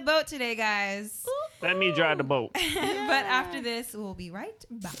driving the boat today, guys. Let me drive the boat. But after this, we'll be right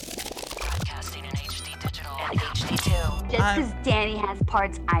back. Broadcasting in HD digital and HD2. Just because Danny has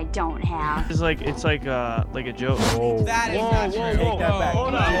parts I don't have. It's like a joke. Whoa. That is not true. Take that back.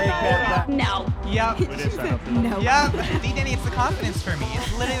 Hold on. No. Yep. We didn't sign up for No. Yep. See, Danny, it's the confidence for me.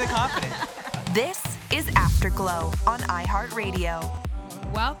 It's literally the confidence. This is Afterglow on iHeartRadio.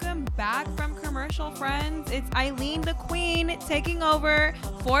 Welcome back from commercial, friends. It's Eileen the Queen taking over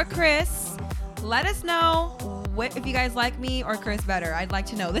for Chris. Let us know if you guys like me or Chris better. I'd like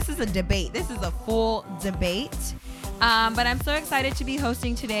to know. This is a debate. This is a full debate. But I'm so excited to be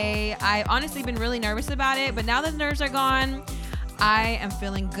hosting today. I've honestly been really nervous about it, but now the nerves are gone, I am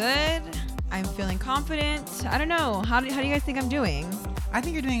feeling good. I'm feeling confident. I don't know. How do you guys think I'm doing? I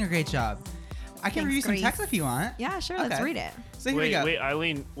think you're doing a great job. I can read you some Grace. text if you want. Yeah, sure. Let's read it. So here we go. Wait,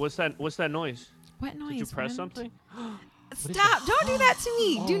 Eileen, what's that noise? What noise? Did you press friend? something? Stop. Don't do that to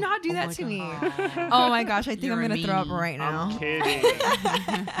me. Do not do that to me. Oh my gosh. I think I'm going to throw up right now. I'm kidding.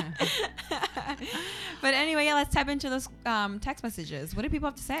 But anyway, yeah, let's tap into those text messages. What do people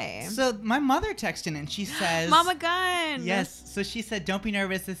have to say? So my mother texted in and she says... Mama Gun. Yes. So she said, don't be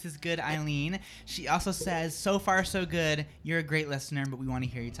nervous. This is good, Eileen. She also says, so far so good. You're a great listener, but we want to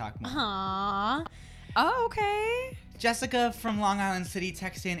hear you talk more. Aww. Oh, okay. Jessica from Long Island City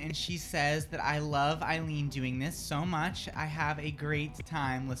texted in and she says that I love Eileen doing this so much. I have a great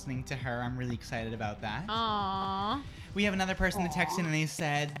time listening to her. I'm really excited about that. Aww. We have another person that texted in and they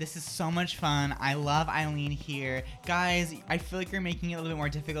said, this is so much fun. I love Eileen here. Guys, I feel like you're making it a little bit more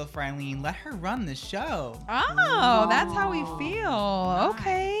difficult for Eileen. Let her run the show. Oh, that's how we feel.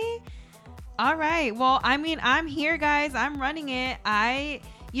 Okay. All right. Well, I mean, I'm here, guys. I'm running it.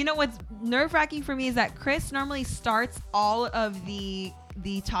 You know what's nerve-wracking for me is that Chris normally starts all of the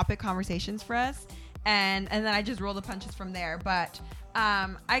topic conversations for us, and then I just roll the punches from there. But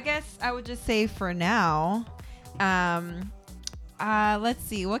I guess I would just say for now, let's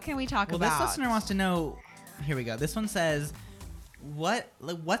see, what can we talk about? Well, this listener wants to know. Here we go. This one says,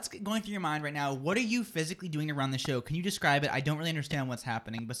 what's going through your mind right now? What are you physically doing to run the show? Can you describe it? I don't really understand what's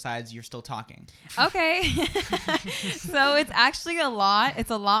happening besides you're still talking. Okay. So it's actually a lot.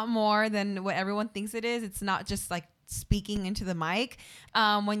 It's a lot more than what everyone thinks it is. It's not just like speaking into the mic.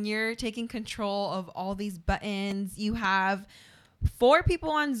 When you're taking control of all these buttons, you have 4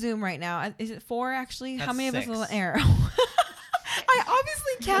 people on Zoom right now. Is it 4 actually? That's How many 6. of us are on air? I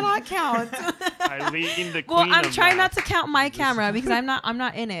obviously cannot count. Eileen, the queen well, I'm of trying math. not to count my camera because I'm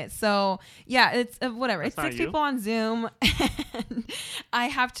not in it. So yeah, it's whatever. That's it's 6 people on Zoom, and I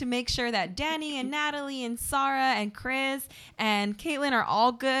have to make sure that Danny and Natalie and Sarah and Chris and Caitlin are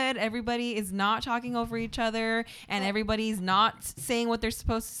all good. Everybody is not talking over each other, and everybody's not saying what they're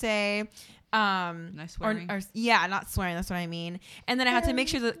supposed to say. No swearing. Or yeah, not swearing. That's what I mean. And then I have to make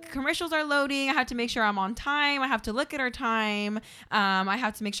sure the commercials are loading. I have to make sure I'm on time. I have to look at our time. I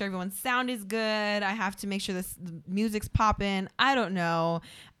have to make sure everyone's sound is good. I have to make sure the music's popping. I don't know.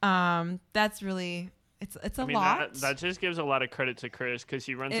 That's really it's a lot. That just gives a lot of credit to Chris because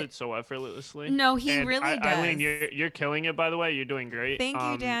he runs it so effortlessly. No, he And really does. Eileen, you're killing it, by the way. You're doing great. Thank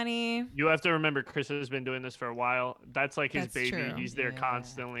you, Danny. You have to remember Chris has been doing this for a while. That's like his That's baby. true. He's there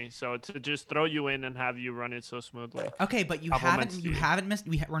constantly. So to just throw you in and have you run it so smoothly. Okay, but you haven't missed.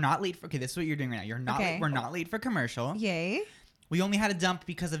 We're not late for. Okay, this is what you're doing right now. You're not. Okay. We're not late for commercial. Yay. We only had a dump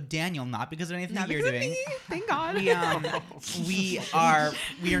because of Daniel, not because of anything Not you're because of doing. me. Thank God. We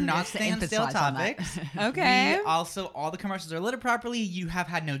are not Just to staying on stale emphasize on that. topics. Okay. We also, all the commercials are lit properly. You have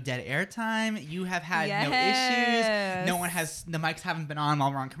had no dead air time. You have had no Yes. issues. No one has. The mics haven't been on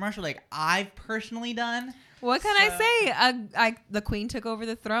while we're on commercial. Like I've personally done. What can I say? The queen took over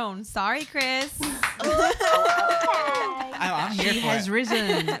the throne. Sorry, Chris. I'm here She for has it.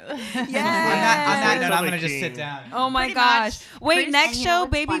 risen. On that note, I'm gonna just sit down. Oh my Pretty gosh. much. Wait, Chris, next and you show, know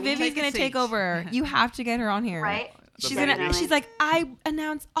what's Baby funny? Vivi's Take a gonna take seat. over. You have to get her on here. Right? She's baby. she's like, I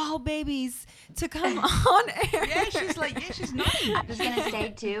announce all babies to come on air. Yeah, she's like, she's naughty. I was gonna say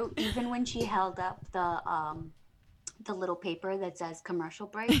too, even when she held up the little paper that says commercial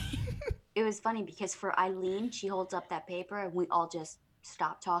break, it was funny because for Eileen, she holds up that paper and we all just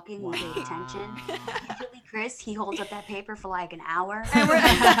stop talking. We pay attention. Usually Chris, he holds up that paper for like an hour. Yeah.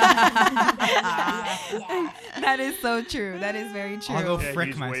 That is so true. That is very true. I'll go Yeah, frick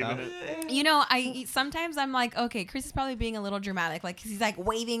he's myself. waving it. You know, sometimes I'm like, okay, Chris is probably being a little dramatic, like 'cause he's like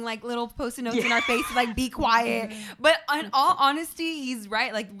waving like little post-it notes in our face, like be quiet. But in all honesty, he's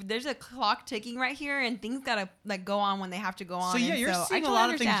right. Like there's a clock ticking right here, and things gotta like go on when they have to go on. So yeah, and you're I seeing a totally lot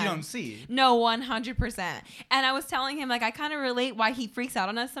of things you understand. don't see. No, 100%. And I was telling him like I kind of relate why he freaks out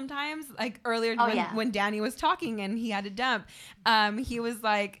on us sometimes. Like earlier when Danny was talking and he had to dump, he was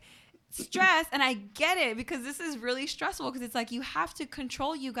like stressed, and I get it because this is really stressful because it's like you have to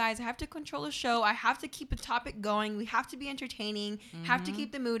control you guys. I have to control the show. I have to keep a topic going. We have to be entertaining. Have to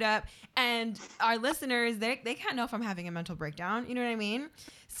keep the mood up. And our listeners, they can't know if I'm having a mental breakdown. You know what I mean?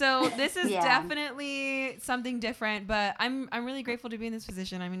 So this is definitely something different, but I'm really grateful to be in this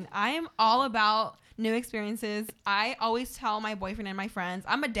position. I mean, I am all about new experiences. I always tell my boyfriend and my friends,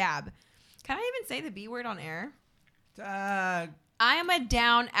 I'm a dab. Can I even say the B word on air? I am a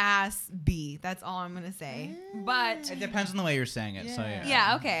down ass B. That's all I'm gonna say. But It depends on the way you're saying it. So yeah.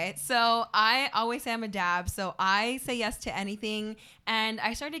 yeah, okay. So I always say I'm a dab. So I say yes to anything. And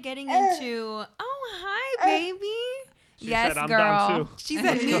I started getting into, oh, hi, baby. She yes, said, "I'm girl. down too." She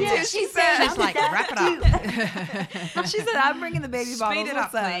said, me too. Yeah, She said, She's like, wrap it up. she said, I'm bringing the baby bottles. Speed it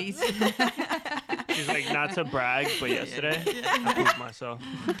up, What's please. She's like, not to brag, but yesterday I pooped myself.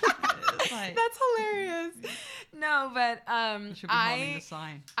 That's hilarious. No, but Should be holding the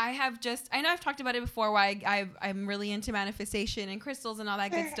sign. I know I've talked about it before why I'm really into manifestation and crystals and all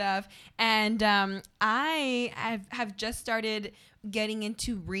that good stuff. And I have just started getting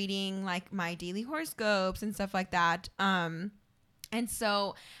into reading like my daily horoscopes and stuff like that. And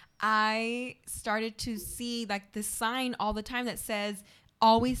so I started to see like this sign all the time that says,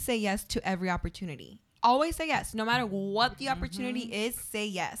 always say yes to every opportunity. always say yes. No matter what the opportunity is, say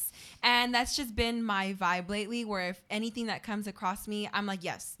yes. And that's just been my vibe lately, where if anything that comes across me, I'm like,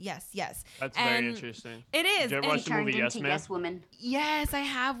 yes, yes, yes. That's and very interesting. It is. Did you ever watch the movie Yes Man? Yes Woman. Yes, I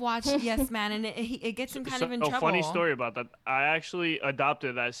have watched Yes Man, and it gets him kind of in trouble. Funny story about that. I actually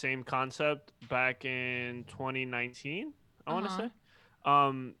adopted that same concept back in 2019, I want to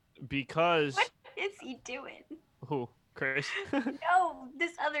say. Because... What is he doing? Who? Chris? No,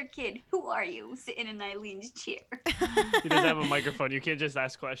 this other kid. Who are you sitting in Eileen's chair? He doesn't have a microphone. You can't just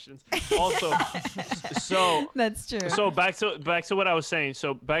ask questions. Also, so that's true. So back to what I was saying.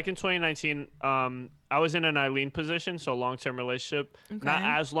 So back in 2019, I was in an Eileen position, so long-term relationship. Okay. Not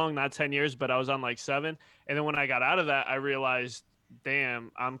as long, not 10 years, but I was on like 7. And then when I got out of that, I realized,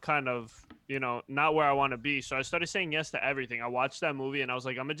 damn, I'm kind of, not where I want to be. So I started saying yes to everything. I watched that movie and I was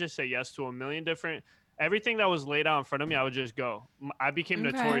like, I'm gonna just say yes to a million different. Everything that was laid out in front of me, I would just go. I became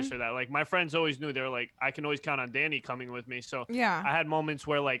notorious for that. Like, my friends always knew. They were like, I can always count on Danny coming with me. So yeah. I had moments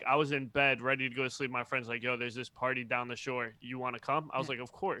where, like, I was in bed ready to go to sleep. My friend's like, yo, there's this party down the shore. You want to come? I was like,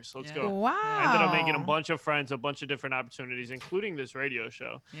 of course. Let's go. Wow. I ended up making a bunch of friends, a bunch of different opportunities, including this radio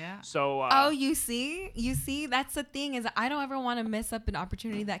show. Yeah. So. You see, that's the thing, is I don't ever want to miss up an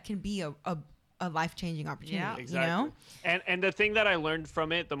opportunity that can be a life-changing opportunity. Yeah, exactly. And the thing that I learned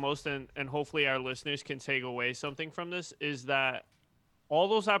from it the most, and hopefully our listeners can take away something from this, is that all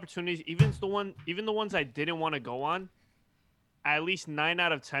those opportunities, even the ones I didn't want to go on, at least 9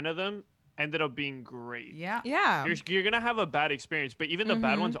 out of 10 of them ended up being great. Yeah. You're gonna have a bad experience, but even the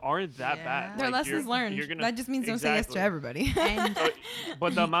bad ones aren't that bad. They're lessons learned. That just means don't say yes to everybody.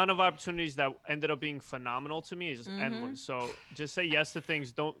 But the amount of opportunities that ended up being phenomenal to me is endless. So just say yes to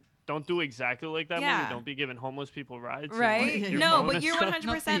things. Don't do exactly like that movie. Don't be giving homeless people rides. Right. No, but you're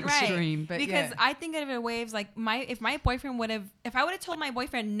 100% right. Extreme, but because I think of it in waves like if my boyfriend if I would have told my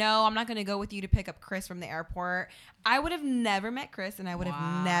boyfriend, no, I'm not going to go with you to pick up Chris from the airport, I would have never met Chris and I would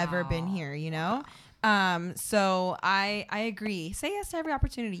have never been here, So I agree. Say yes to every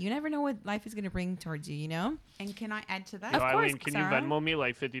opportunity. You never know what life is going to bring towards you, And can I add to that? Yo, Eileen, can you Venmo me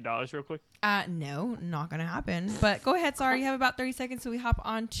like $50 real quick? No, not going to happen. But go ahead, Sarah. You have about 30 seconds so we hop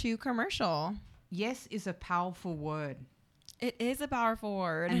on to commercial. Yes is a powerful word. It is a powerful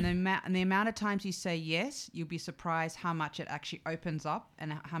word. And the amount of times you say yes, you'll be surprised how much it actually opens up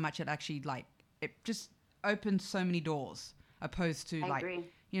and how much it actually, it just opens so many doors opposed to, I agree.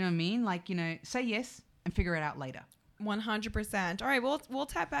 You know what I mean? Say yes and figure it out later. 100%. All right, we'll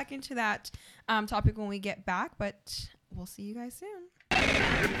tap back into that topic when we get back, but we'll see you guys soon.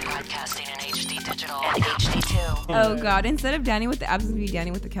 Broadcasting in HD digital and HD2. Oh God! Instead of Danny with the abs, be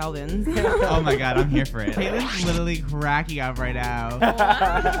Danny with the Kelvins. Oh my God, I'm here for it. Caitlin's literally cracking up right now.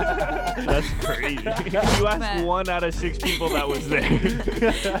 That's crazy. You asked 1 out of 6 people that was there.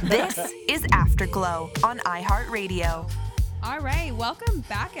 This is Afterglow on iHeartRadio. All right, welcome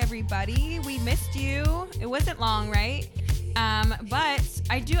back, everybody. We missed you. It wasn't long, right? But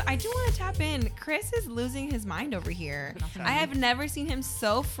I do want to tap in. Chris is losing his mind over here. I have never seen him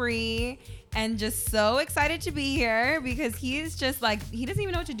so free and just so excited to be here because he is just like, he doesn't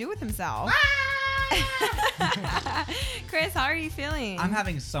even know what to do with himself. Chris, how are you feeling? I'm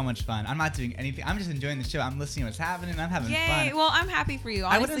having so much fun. I'm not doing anything. I'm just enjoying the show. I'm listening to what's happening. I'm having fun. Well, I'm happy for you.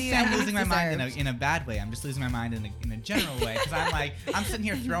 Honestly, I wouldn't say I'm losing my mind in a bad way. I'm just losing my mind in a general way because I'm sitting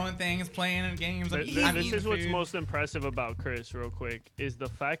here throwing things, playing games. This is what's most impressive about Chris, real quick, is the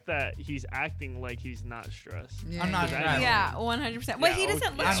fact that he's acting like he's not stressed. Yeah. I'm not stressed. Yeah, 100%. But he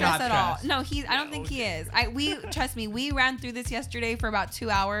doesn't look stressed at all. No, I don't think he is. Trust me, we ran through this yesterday for about 2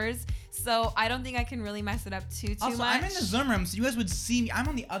 hours. So I don't think I can really mess it up too much. I'm in the Zoom room, so you guys would see me. I'm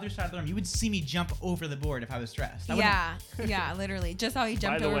on the other side of the room. You would see me jump over the board if I was stressed. Yeah, literally. Just how he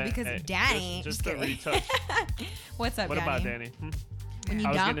jumped over because Danny. Just a retouch. What's up, Danny? What about Danny? When you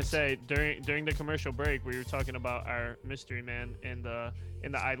I was gonna say during the commercial break, we were talking about our mystery man in the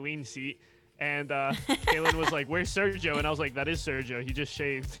Eileen seat, and Caitlin was like, "Where's Sergio?" And I was like, "That is Sergio. He just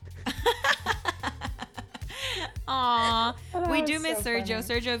shaved." Aw, we do miss so Sergio.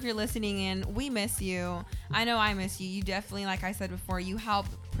 funny. Sergio, if you're listening in, we miss you. I know I miss you. You definitely, like I said before, you help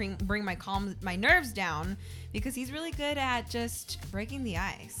bring my nerves down because he's really good at just breaking the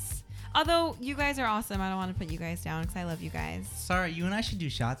ice. Although you guys are awesome, I don't want to put you guys down because I love you guys. Sorry, you and I should do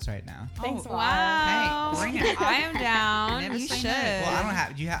shots right now. Thanks, Wow. Hey, bring it. I am down. Never You say should. no. Well, I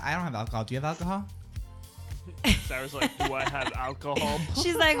don't have alcohol. Do you have alcohol? Sarah's like, "Do I have alcohol?"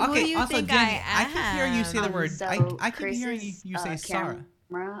 She's like, "Who do you also, think Danny, I am?" I keep hearing you say the word. So I keep hearing you say Sarah.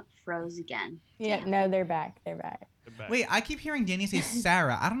 Camera froze again. Yeah, no, they're back. They're back. Wait, I keep hearing Danny say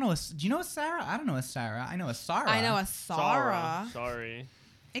Sarah. I don't know. Do you know a Sarah? I don't know a Sarah. I know a Sarah. I know a Sarah. Sorry.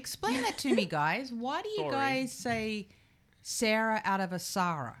 Explain that to me, guys. Why do you Sorry. guys say Sarah out of a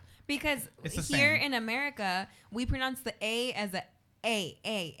Sarah? Because It's the here same. in America, we pronounce the A as a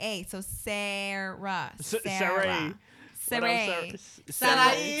A. So Sarah. Sarai. Sarai.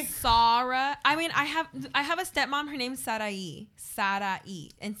 Sarai. Sarah. I mean, I have a stepmom. Her name's Sarai.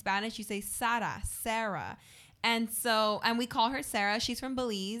 Sarai. In Spanish, you say Sarah. And we call her Sarah. She's from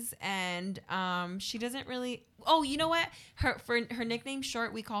Belize, and she doesn't really. Oh, you know what? For her nickname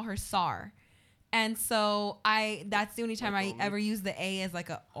short, we call her Sar. And so that's the only time I ever use the A as like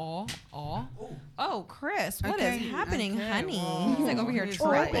a oh. Oh, Chris, what is happening, honey? Whoa. He's like over here He's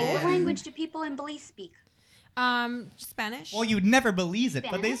tripping. What language do people in Belize speak? Spanish. Well, you'd never believe it,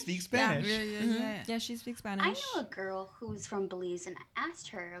 but they speak Spanish. Yeah, she speaks Spanish. I knew a girl who was from Belize, and I asked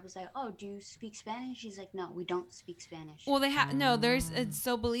her. I was like, "Oh, do you speak Spanish?" She's like, "No, we don't speak Spanish." Well, they have no.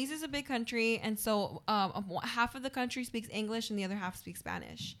 So Belize is a big country, and so half of the country speaks English, and the other half speaks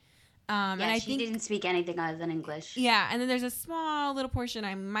Spanish. And I she didn't speak anything other than English. Yeah, and then there's a small little portion.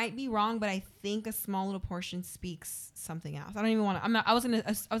 I might be wrong, but I think a small little portion speaks something else. I don't even want to. I'm not. I was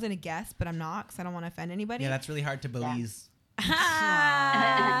gonna guess, but I'm not because I don't want to offend anybody. Yeah, that's really hard to Belize.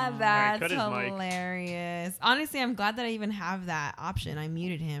 That's cut his mic. hilarious. Honestly, I'm glad that I even have that option. I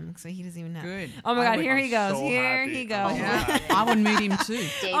muted him so he doesn't even know. Good. Oh my God, here he I'm goes. so Here happy. he goes. I would mute him too.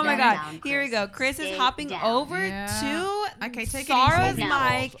 Stay Oh my down, God, Chris. here we go. Chris is Stay hopping down. over Yeah. Okay, take it Sarah's easy. mic,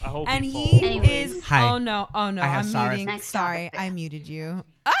 I hope and he he falls. is. Hi. Oh no! I have I'm Sarah's- muting. Next Sorry, topic. I muted you.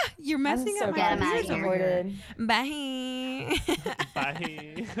 You're messing so up glad my I'm ears out over here. supported. Bye.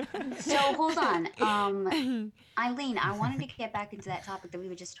 Bye. So hold on, Eileen. I wanted to get back into that topic that we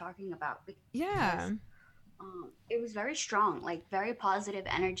were just talking about. Yeah. It was very strong, like very positive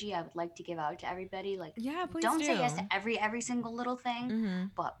energy. I would like to give out to everybody. Like, Yeah, please don't do. say yes to every single little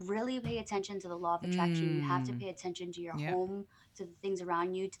thing, but really pay attention to the law of attraction. You have to pay attention to your Yep. home, to the things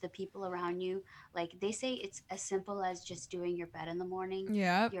around you, to the people around you. Like they say, it's as simple as just doing your bed in the morning.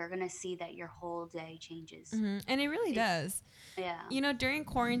 Yep. You're gonna see that your whole day changes. And it really does. Yeah. You know, during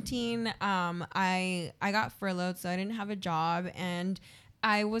quarantine, I got furloughed, so I didn't have a job, and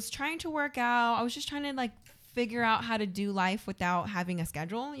I was trying to work out. I was just trying to like figure out how to do life without having a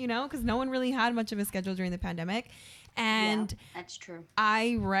schedule, you know, because no one really had much of a schedule during the pandemic. And yeah, that's true.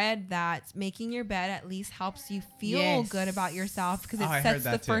 I read that making your bed at least helps you feel Yes. good about yourself because it I heard sets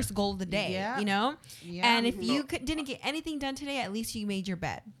that the too. first goal of the day, Yeah. you know? Yeah. And if you didn't get anything done today, at least you made your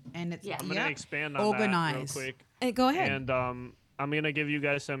bed. And it's Yeah. I'm gonna expand on Organize. that real quick. Go ahead. And I'm gonna give you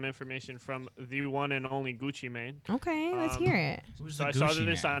guys some information from the one and only Gucci Mane. Okay, let's hear it. Who's So the I saw Gucci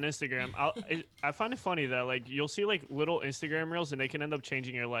this man? on Instagram. I find it funny that like you'll see like little Instagram reels and they can end up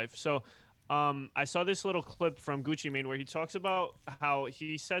changing your life. So I saw this little clip from Gucci Mane where he talks about how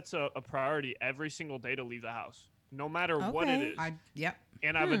he sets a priority every single day to leave the house, no matter what it is. Yep.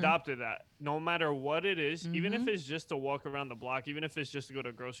 And I've adopted that. No matter what it is, even Mm-hmm. if it's just to walk around the block, even if it's just to go to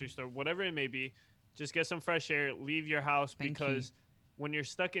a grocery store, whatever it may be, just get some fresh air, leave your house Thank because when you're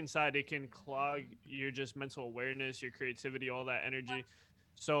stuck inside, it can clog your just mental awareness, your creativity, all that energy.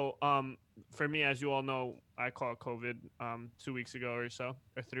 So for me, as you all know, I caught COVID 2 weeks ago or so,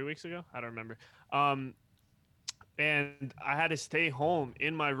 or 3 weeks ago. I don't remember. And I had to stay home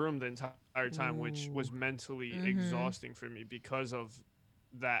in my room the entire time, which was mentally exhausting for me because of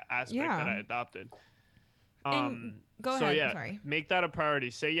that aspect that I adopted. Go so ahead. yeah, Sorry. make that a priority.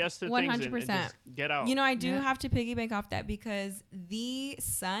 Say yes to things and just get out. You know, I do have to piggyback off that because the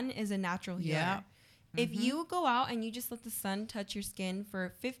sun is a natural healer. Yeah. If you go out and you just let the sun touch your skin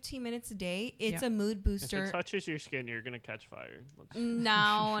for 15 minutes a day, it's a mood If booster. it touches your skin, you're gonna catch fire.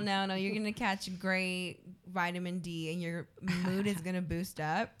 No. You're going to catch great vitamin D and your mood is going to boost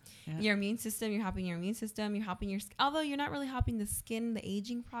up. Yeah. Your immune system, you're helping your immune system. You're helping your although you're not really helping the skin, the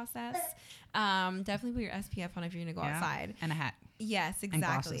aging process. Definitely put your SPF on if you're going to go outside. And a hat. Yes, And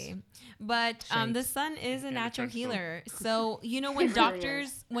exactly. glasses. But the Shades. sun is a And a natural trench coat. healer. So, you know, when It really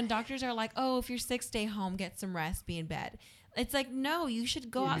is. doctors are like, "Oh, if you're sick, stay home, get some rest, be in bed." It's like, no, you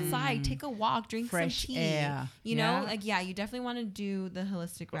should go outside, take a walk, drink Fresh some tea. air. You Yeah. know, like you definitely want to do the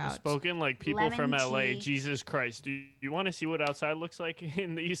holistic route. Spoken like people Lemon from LA. tea. Jesus Christ. Do you want to see what outside looks like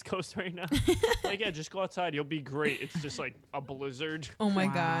in the East Coast right now? Like, yeah, just go outside. You'll be great. It's just like a blizzard. Oh my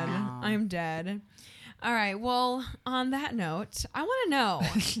God, Wow. I'm dead. All right. Well, on that note, I want to know.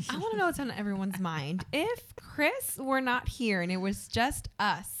 I want to know what's on everyone's mind. If Chris were not here and it was just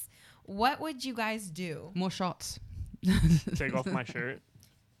us, what would you guys do? More shots. Take off my shirt.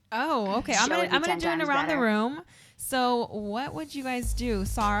 Oh, okay. Show I'm would be gonna 10 do it times around the better. room. So, what would you guys do,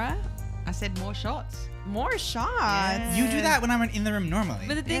 Sarah? I said more shots. More shots. You do that when I'm in the room normally.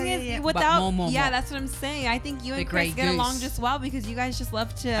 But the thing is, But without more. that's what I'm saying. I think you The and Chris Grey get along Goose. just well because you guys just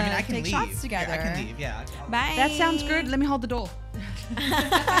love to I mean, I can take leave. shots together. Yeah, I can leave. Yeah. Bye. That sounds good. Let me hold the door.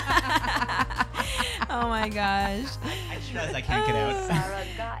 Oh my gosh. I just realized I can't get out. Sarah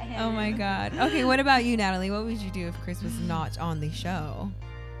got him. Oh my god. Okay, what about you, Natalie? What would you do if Chris was not on the show?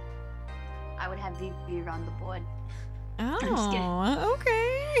 I would have VP run the board. Oh, just kidding.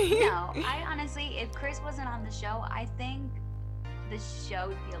 okay. No, I honestly, if Chris wasn't on the show, I think the show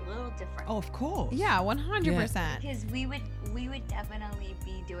would be a little different. Oh, of course. Yeah, 100%. Because we would definitely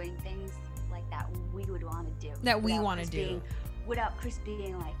be doing things like that we would want to do. That we without wanna Chris do. without Chris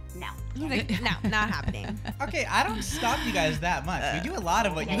being like, no. Like, no, not happening. Okay, I don't stop you guys that much. We do a lot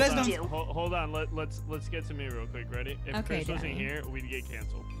of what you Yes, guys you don't. do. Hold on. Let's get to me real quick. Ready? If Okay, Chris wasn't Danny. here, we'd get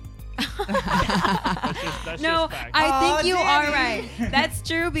canceled. That's No, just fact. I think you are Danny. right. That's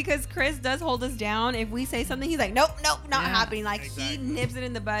true because Chris does hold us down. If we say something, he's like, nope, not Yeah, happening. Like exactly. he nips it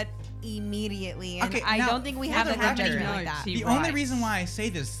in the bud immediately. And Okay, I now, don't think we for have the that record, judgment No, like that. see- The Right. only reason why I say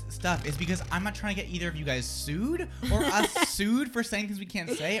this stuff is because I'm not trying to get either of you guys sued or us sued for saying things we can't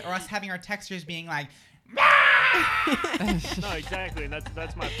say or us having our texters being like, No, exactly, and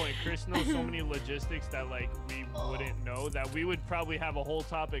that's my point. Chris knows so many logistics that like we wouldn't know, that we would probably have a whole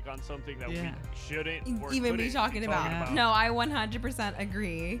topic on something that Yeah. we shouldn't or Even couldn't be talking about. No, I 100%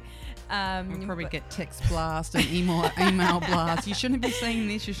 agree. We'll probably but- get text blast and email blast. You shouldn't be saying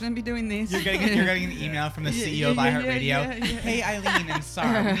this. You shouldn't be doing this. you're getting an email from the CEO of iHeartRadio. yeah. Hey, Eileen and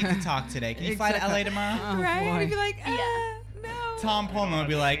Sarah, we need to talk today. Can you fly to Exactly. LA tomorrow? Oh, right? boy. We'd be like, no. Tom Pullman would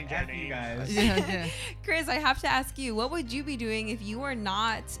be like, Change our F you names. guys. Yeah. Chris, I have to ask you, what would you be doing if you were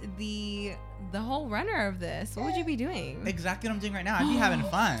not the whole runner of this? What would you be doing? Exactly what I'm doing right now. I'd be having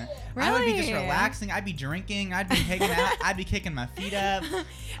fun. I would be just Really? relaxing. I'd be drinking. I'd be hanging out. I'd be kicking my feet up.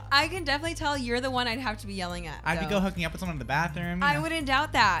 I can definitely tell you're the one I'd have to be yelling at. I'd be though. go hooking up with someone in the bathroom. you I know. wouldn't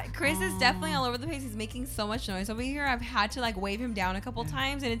doubt that. Chris is definitely all over the place. He's making so much noise over here. I've had to like wave him down a couple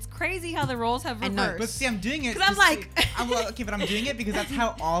times, and it's crazy how the roles have I know, reversed. But see, I'm doing it. 'Cause I'm to like- okay, but I'm doing it because that's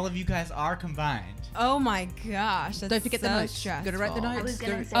how all of you guys are combined. Oh my gosh! That's Don't forget the so notes. Gotta write the stressful. notes. I was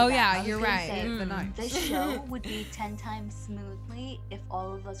gonna say Oh, that. yeah, I was you're gonna right. say, The notes. the show would be 10 times smoothly if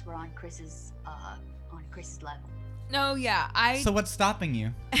all of us were on Chris's level. No, yeah, So what's stopping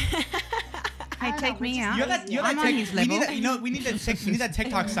you? Hey, take me out. You're that I'm on his level. we need that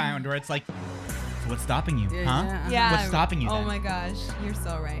TikTok sound where it's like, so what's stopping you? Yeah, Huh? yeah. Yeah. What's stopping you Oh then? my gosh, you're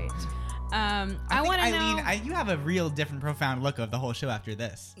so right. I think, want to Eileen, know. you have a real different, profound look of the whole show after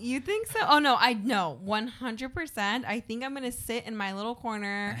this. You think so? Oh no, I know 100%. I think I'm gonna sit in my little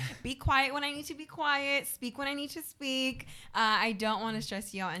corner, be quiet when I need to be quiet, speak when I need to speak. I don't want to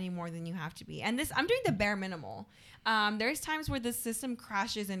stress you out any more than you have to be. And this, I'm doing the bare minimal. There's times where the system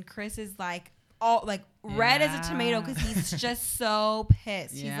crashes and Chris is like all like red as a tomato because he's just so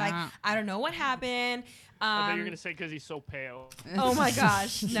pissed. He's like, Yeah. I don't know what happened. I thought you were gonna say because he's so pale. Oh my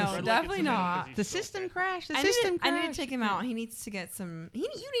gosh, no, Red like a definitely tomato 'cause not. he's The so system pale. crashed. The I system need to crashed. take him out. He needs to get some. You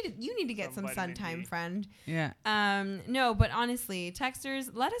need to get Some some sun vitamin time, D. friend. Yeah. No, but honestly,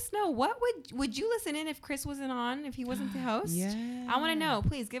 texters, let us know what would you listen in if Chris wasn't on, if he wasn't the host? Yeah. I want to know.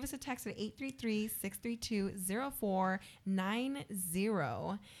 Please give us a text at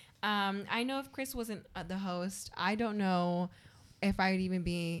 833-632-0490. I know if Chris wasn't the host, I don't know if I'd even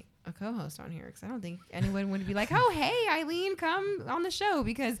be a co-host on here because I don't think anyone would be like, oh, hey, Eileen, come on the show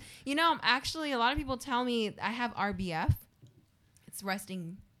because, I'm actually, a lot of people tell me I have RBF. It's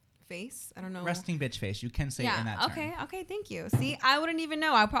resting face. I don't know. Resting bitch face. You can say it in that term. Okay, thank you. See, I wouldn't even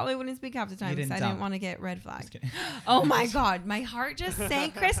know. I probably wouldn't speak half the time because I didn't didn't dump. want to get red flagged. kidding. Oh my God, my heart just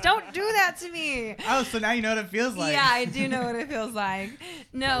sank. Chris, don't do that to me. Oh, so now you know what it feels like. Yeah, I do know what it feels like. I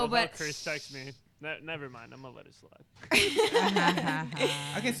No, love how but Chris texts me. Never mind. I'm gonna let it slide.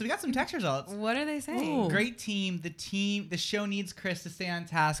 Okay, so we got some text results. what are they saying? Ooh. Great team. The show needs Chris to stay on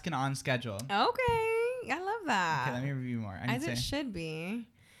task and on schedule. Okay, I love that. Okay, let me review more. As it should be.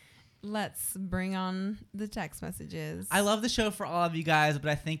 Let's bring on the text messages. I love the show for all of you guys,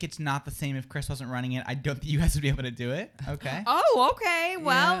 but I think it's not the same if Chris wasn't running it. I don't think you guys would be able to do it. Okay. Oh, okay.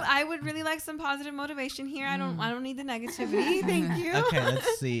 Well, Yeah. I would really like some positive motivation here. I don't need the negativity. Thank you. Okay,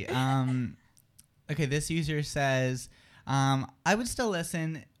 let's see. Okay, this user says, I would still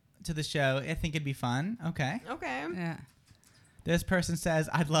listen to the show. I think it'd be fun. Okay. Okay. Yeah. This person says,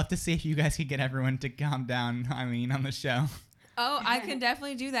 I'd love to see if you guys could get everyone to calm down, Eileen, on the show. Oh, I can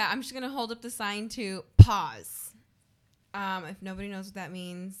definitely do that. I'm just going to hold up the sign to pause. If nobody knows what that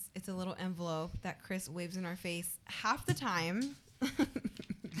means, it's a little envelope that Chris waves in our face half the time.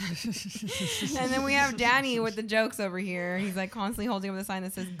 And then we have Danny with the jokes over here. He's like constantly holding up the sign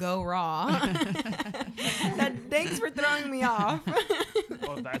that says "Go Raw." Thanks for throwing me off.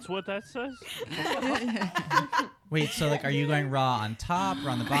 Oh, that's what that says? Wait, so like, are you going raw on top or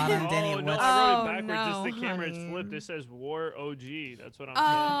on the bottom, Danny? Oh, no, What's- I wrote it Oh, backwards. no, Just the camera is honey. flipped. It says War OG. That's what I'm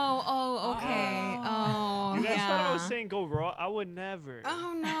Oh, okay. Oh, saying. You guys yeah. thought I was saying go raw? I would never.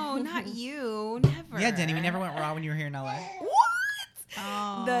 Oh no, not you. Never. Yeah, Danny, we never went raw when you were here in LA.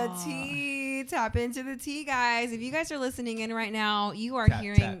 The tea. Tap into the tea, guys. If you guys are listening in right now, you are Tap,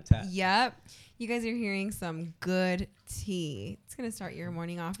 hearing. tap, tap. Yep. You guys are hearing some good tea. It's gonna start your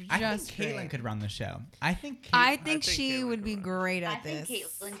morning off just I think Caitlin great. could run the show. I think she would be great I at think this.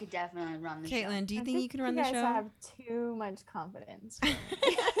 Caitlin could definitely run the show. Caitlin, do you I think you can run you the guys show? have too much confidence.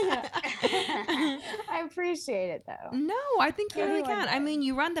 I appreciate it though. No, I think you really Anyone can. I does. mean,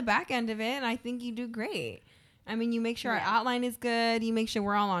 you run the back end of it, and I think you do great. I mean, you make sure our outline is good. You make sure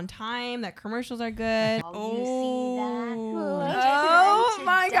we're all on time. That commercials are good. Oh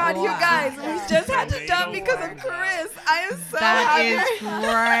my God, you guys! We just had to jump because of Chris. I am so That happy. is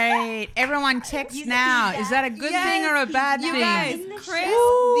great. Everyone text now. Is that a good thing or a bad you thing? guys, Chris,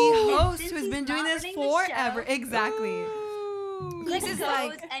 the host who has been doing this forever. Exactly. Chris is goes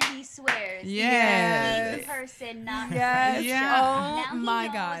like- and he swears. Yes. He's the person, not Yes. Chris. Yeah. Oh Now he my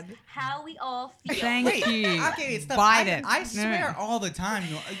knows God. how we all feel. Thank you. Okay, stop. Biden. I swear all the time.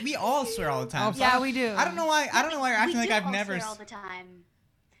 We all swear all the time. Yeah, I- we do. I don't know why. I don't know why you're acting We like do I've all never. swear all the time.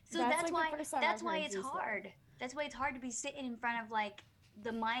 So That's that's, like the why first time that's I've why heard it's you swear. hard. That's why it's hard to be sitting in front of like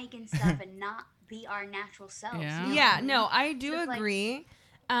the mic and stuff and not be our natural selves. Yeah. you know Yeah, what I mean? no, I do It's like- agree.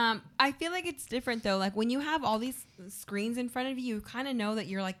 I feel like it's different though. Like when you have all these screens in front of you, you kind of know that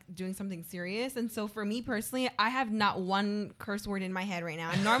you're like doing something serious. And so for me personally, I have not one curse word in my head right now.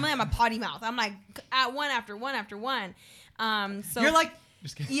 And normally I'm a potty mouth. I'm like at one after one after one. So You're like.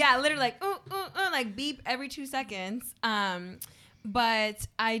 Just kidding. yeah, literally like like beep every 2 seconds. But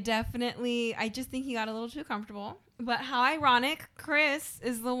I just think he got a little too comfortable. But how ironic, Chris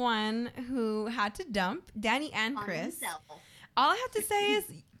is the one who had to dump Danny and On Chris. himself. All I have to say is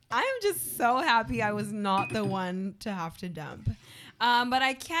I'm just so happy I was not the one to have to dump. But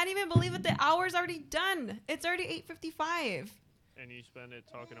I can't even believe that the hour's already done. It's already 8:55. And you spend it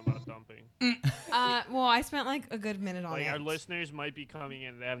talking about dumping. Well, I spent like a good minute on Like, it. our listeners might be coming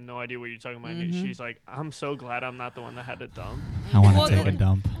in. They have no idea what you're talking about. And she's like, I'm so glad I'm not the one that had to dump. I want to Well, take a then-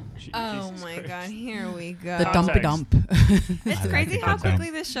 dump. Oh Jesus my Christ. God, here we go. The dumpy dump. It's I crazy like how it. quickly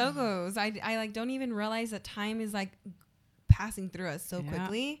this show goes. I like don't even realize that time is like passing through us so Yeah.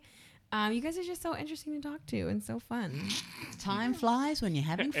 quickly. You guys are just so interesting to talk to and so fun. Time flies when you're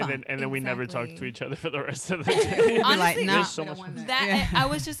having fun. And then we never talk to Exactly. each other for the rest of the day. Be like, Honestly, nah, There's so we don't much want fun. that. That I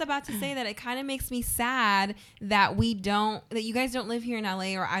was just about to say that it kind of makes me sad that that you guys don't live here in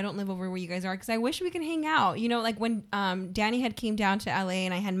LA or I don't live over where you guys are because I wish we could hang out. You know, like when Danny had came down to LA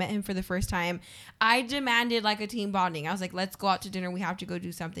and I had met him for the first time, I demanded like a team bonding. I was like, let's go out to dinner. We have to go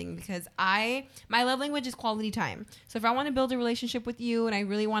do something because my love language is quality time. So if I want to build a relationship with you and I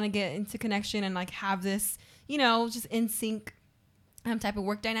really want to get into connection and like have this, you know, just in sync type of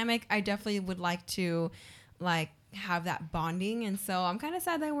work dynamic, I definitely would like to like have that bonding. And so I'm kind of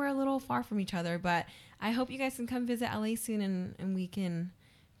sad that we're a little far from each other, but I hope you guys can come visit LA soon and we can Oh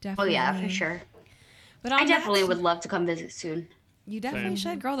definitely. yeah, for sure. But I on definitely that, would love to come visit soon. You definitely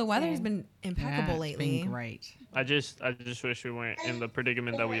Same. should, girl. The weather has been impeccable Yeah, lately. It's been great. I just wish we weren't in the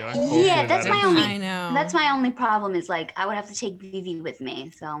predicament that we are. Yeah, Hopefully that's that my is- only. I know. That's my only problem is like I would have to take Vivi with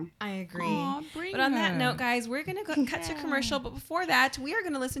me. So I agree. Aw, bring But on that her. note, guys, we're going to go cut to commercial. But before that, we are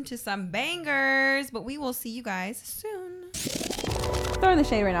going to listen to some bangers. But we will see you guys soon. Throw the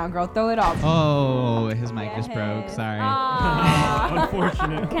shade right now, girl. Throw it all. Oh, his mic just broke. Sorry.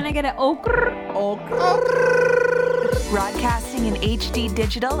 Unfortunate. Can I get an okr? Broadcasting in HD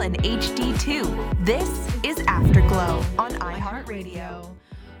digital and HD2. This is Afterglow on iHeartRadio.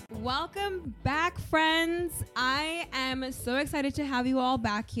 Welcome back, friends. I am so excited to have you all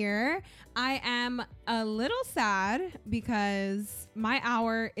back here. I am a little sad because my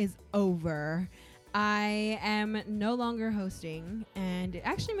hour is over. I am no longer hosting, and it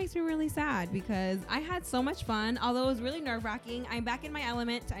actually makes me really sad because I had so much fun. Although it was really nerve-wracking, I'm back in my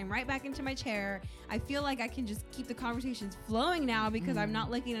element. I'm right back into my chair. I feel like I can just keep the conversations flowing now because I'm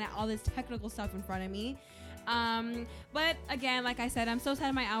not looking at all this technical stuff in front of me. But again, like I said, I'm so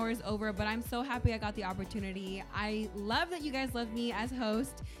sad my hour is over, but I'm so happy I got the opportunity. I love that you guys love me as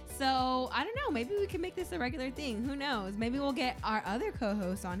host. So I don't know, maybe we can make this a regular thing. Who knows? Maybe we'll get our other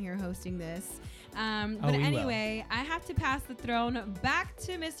co-hosts on here hosting this. But we will. anyway, I have to pass the throne back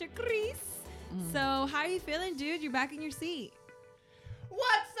to Mr. Chris. So how are you feeling, dude? You're back in your seat.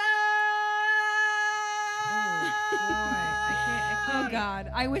 What's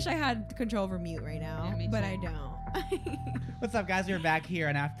God. I wish I had control over mute right now, but I don't. What's up, guys? We're back here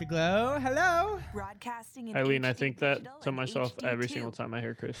on Afterglow. Hello. Broadcasting in Eileen, I HD think digital that to and myself every HD2. single time I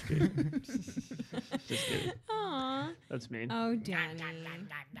hear Chris speak. Just kidding. Aw. That's mean. Oh, Danny.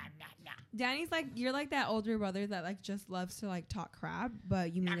 Danny's like, you're like that older brother that like just loves to like talk crap,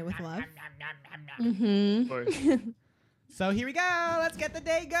 but you mean it with love. Of course. So here we go. Let's get the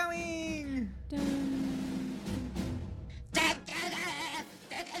day going.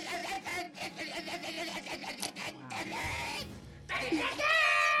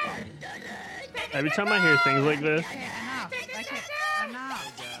 Every time I hear things like this, Okay, enough. Okay,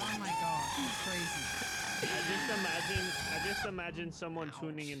 enough. Oh my god, it's crazy. I just imagine someone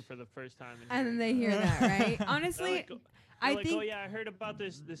tuning in for the first time. And then they hear that, right? Honestly, I I think. Oh think. yeah, I heard about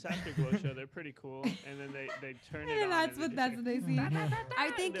this Afterglow show. They're pretty cool. And then they turn it on. And that's and what they see.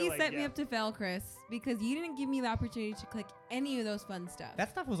 I think They're you like, set me yeah. up to fail, Chris, because you didn't give me the opportunity to click any of those fun stuff. That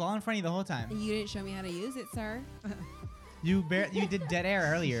stuff was all in front of you the whole time. You didn't show me how to use it, sir. You did dead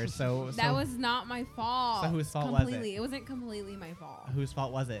air earlier, so That was not my fault. So whose fault was it? Completely. It wasn't completely my fault. Whose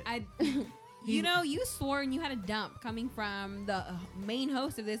fault was it? You know, you swore and you had a dump coming from the main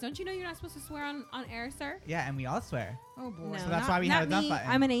host of this. Don't you know you're not supposed to swear on air, sir? Yeah, and we all swear. Oh boy. No, so that's why we have a dump button.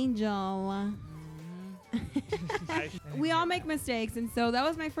 I'm an angel. We all make mistakes, and so that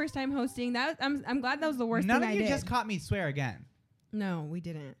was my first time hosting. I'm glad that was the worst None thing of I you did. just caught me swear again. No, we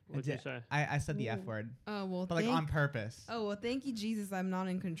didn't. What'd you say? I said the F word. Oh well, but like on purpose. Oh well, thank you, Jesus. I'm not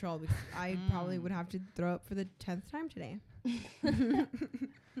in control because I probably would have to throw up for the 10th time today.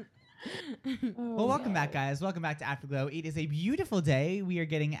 Well, welcome back, guys. Welcome back to Afterglow. It is a beautiful day. We are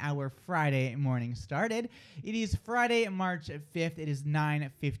getting our Friday morning started. It is Friday, March 5th. It is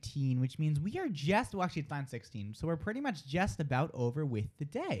 9:15, which means we are actually it's 9:16, so we're pretty much just about over with the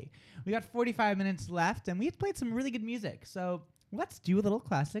day. We got 45 minutes left, and we have played some really good music. So let's do a little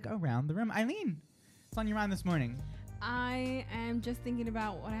classic around the room. Eileen, what's on your mind this morning? I am just thinking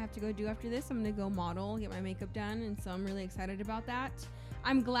about what I have to go do after this. I'm going to go model, get my makeup done, and so I'm really excited about that.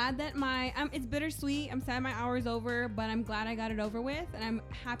 I'm glad that it's bittersweet. I'm sad my hour's over, but I'm glad I got it over with, and I'm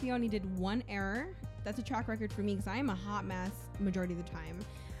happy I only did one error. That's a track record for me because I am a hot mess majority of the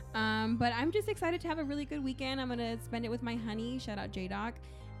time. But I'm just excited to have a really good weekend. I'm going to spend it with my honey, shout out J-Doc,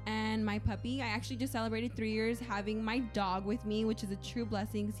 and my puppy. I actually just celebrated 3 years having my dog with me, which is a true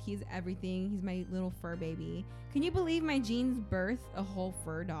blessing because he's everything. He's my little fur baby. Can you believe my jeans birthed a whole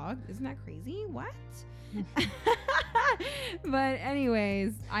fur dog? Isn't that crazy? What? But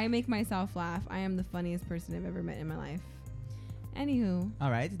anyways, I make myself laugh. I am the funniest person I've ever met in my life. Anywho. All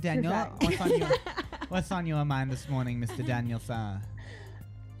right, Daniel, what's on your mind this morning, Mr. Daniel Sir?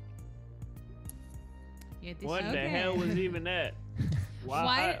 Yeah, what the hell was even that?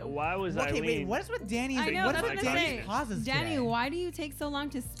 Why was Eileen? Wait, what is with Danny's? I know, what is that's with what I'm Danny's saying. pauses Danny, today? why do you take so long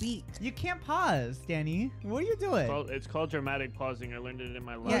to speak? You can't pause, Danny. What are you doing? It's called dramatic pausing. I learned it in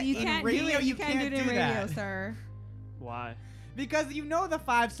my life. Yeah, You can't radio, do it. You you can't do it in can't do radio, that. sir. Why? Because you know the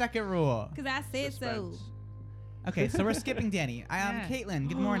 5-second rule. Because I said so. Okay, so we're skipping Danny. Yeah. Caitlin,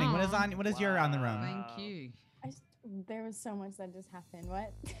 good morning. What is your on the room? Thank you. There was so much that just happened.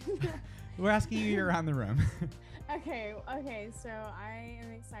 What? We're asking you your around the room. Okay, so I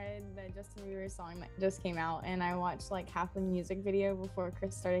am excited that Justin Bieber's song that just came out, and I watched like half the music video before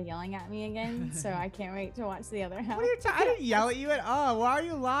Chris started yelling at me again, so I can't wait to watch the other half. What are you I didn't yell at you at all. Why are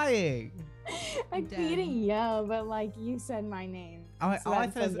you lying? I didn't yell, but like you said my name. All it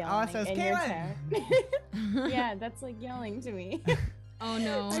that's says, like yelling in your Caitlin. tone. Yeah, that's like yelling to me. Oh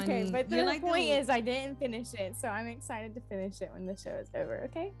no, Okay, honey. but You're the like point is I didn't finish it, so I'm excited to finish it when the show is over,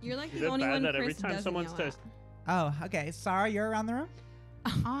 okay? You're like Is the it only bad one that Chris every time doesn't someone yell says, Oh, okay. Sarah, you're around the room?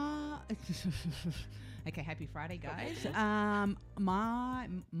 Okay, happy Friday, guys.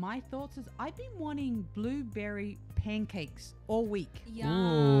 My thoughts is I've been wanting blueberry pancakes all week.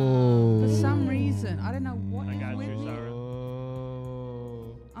 Yum. For some reason, I don't know what I is got with you, me. Sarah.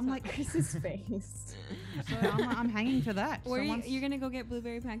 I'm like, Chris's face. so I'm hanging for that. Where Someone's- you're gonna go get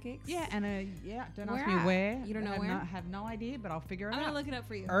blueberry pancakes? Yeah, and don't Where ask me at? where. You don't know I have where? have no idea, but I'll figure it I'm out. gonna look it up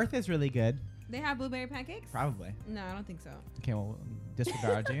for you. Earth is really good. They have blueberry pancakes? Probably. No, I don't think so. Okay, well,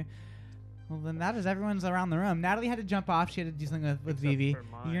 disregard you. Well, then that is everyone's around the room. Natalie had to jump off. She had to do something with Vivi. for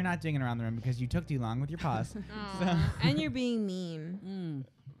mine. You're not doing it around the room because you took too long with your pause. Aw, and you're being mean.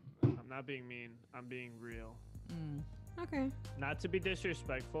 I'm not being mean. I'm being real. Okay. Not to be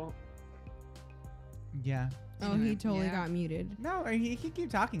disrespectful. Yeah. Oh, he totally got muted. No, he can keep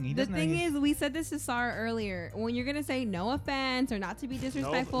talking. He The doesn't know thing he's- is, we said this to Sarah earlier. When you're gonna say no offense or not to be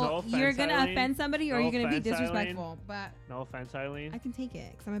disrespectful, no offense, you're gonna Eileen. offend somebody or No you're gonna be offense, Eileen. disrespectful. But No offense, Eileen. I can take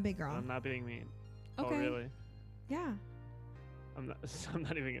it because I'm a big girl. I'm not being mean. Okay. Oh, really? Yeah. I'm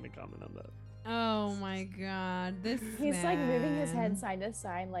not even gonna comment on that. Oh my god, this He's like moving his man. head side to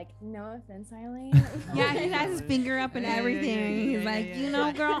side, like no offense, Eileen. Yeah, he has his finger up and everything. He's like, you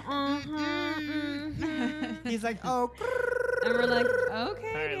know, girl, He's like, oh. And we're like,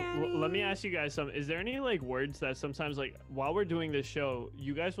 okay. All right, let me ask you guys something. Is there any like words that sometimes like while we're doing this show,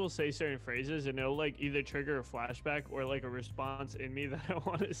 you guys will say certain phrases and it'll like either trigger a flashback or like a response in me that I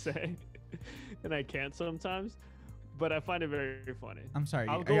want to say, and I can't sometimes. But I find it very, very funny. I'm sorry.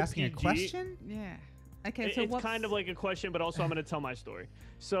 I'll Are you go asking PG. a question? Yeah. Okay, so It's kind of like a question, but also I'm going to tell my story.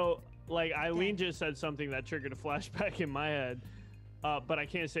 So, like, Eileen just said something that triggered a flashback in my head, but I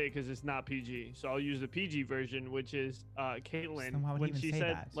can't say it because it's not PG. So I'll use the PG version, which is Caitlin. Then why would he When even she say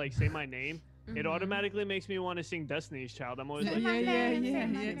said, that? like, say my name, it automatically makes me want to sing Destiny's Child. I'm always like,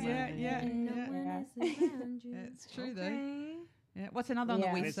 It's true, though. Yeah. What's another one that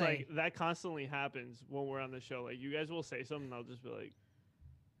And we it's say? like, that constantly happens when we're on the show. Like, you guys will say something, and I'll just be like,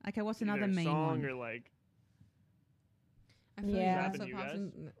 Okay, what's either another a main song one? or like, I feel Yeah. like Does that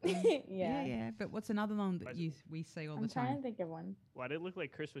happen to that's you so guys? pops in- yeah. But what's another one that we say all I'm the trying time? to think of one. Why did it look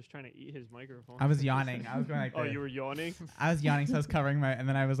like Chris was trying to eat his microphone? I was yawning. I was going like Oh, this. you were yawning? I was yawning, so I was covering my, and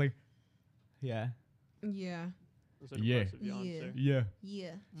then I was like, yeah. Yeah. That's an Yeah. impressive yawn, sir. Yeah.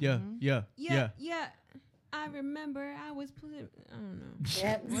 Yeah. Yeah. Mhm. Yeah. Yeah. Yeah. I remember I was putting. I don't know.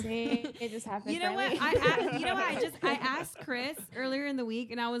 Yep. See, it just happened. You know for what? me. You know what? I asked Chris earlier in the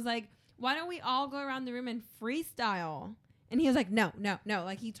week, and I was like, "Why don't we all go around the room and freestyle?" And he was like, "No, no, no!"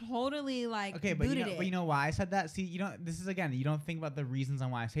 Like he totally like Okay, but booted it. you know why I said that? See, you don't. This is again, you don't think about the reasons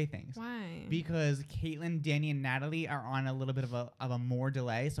on why I say things. Why? Because Caitlin, Danny, and Natalie are on a little bit of a more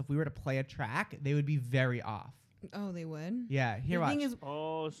delay. So if we were to play a track, they would be very off. Oh, they would. Yeah, here The watch. thing is,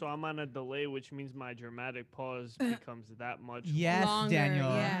 Oh, so I'm on a delay, which means my dramatic pause becomes that much. Yes, longer, Daniel.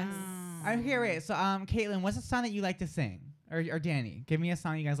 yes. Okay, wait. So, Caitlin, what's a song that you like to sing? Or Danny, give me a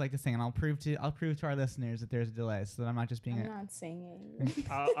song you guys like to sing, and I'll prove to our listeners that there's a delay, so that I'm not just being. I'm not singing.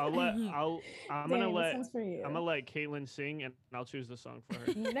 I'm Danny, this one's for you. gonna let Caitlin sing, and I'll choose the song for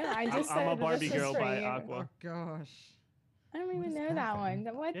her. No, I just I'm a said Barbie this is Girl for by you. Aqua. Gosh. I don't even know that one.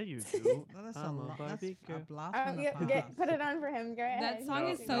 What? Yeah, you do. That's I'm a a lot. Barbie That's girl. a blast Oh, from the yeah, past. put it on for him. Go ahead. that song No,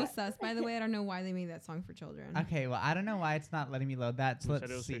 is so no. sus. By the way, I don't know why they made that song for children. Okay, well, I don't know why it's not letting me load that. So Who said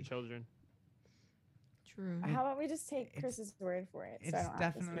it let's was for see. children? True. How about we just take Chris's word for it? It's so I don't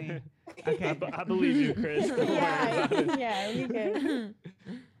have to definitely speak. okay. I believe you, Chris. Don't worry about it. Yeah, we good.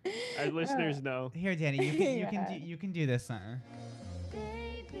 Our listeners know. Here, Danny, you can do this song.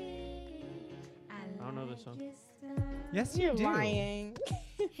 I don't know this song. Yes, you You're do. lying.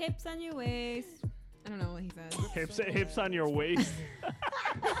 Hips on your waist. I don't know what he said. Hips on your waist.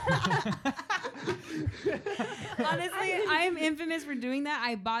 Honestly, I am infamous for doing that.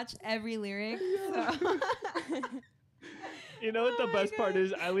 I botch every lyric. So. You know what the best part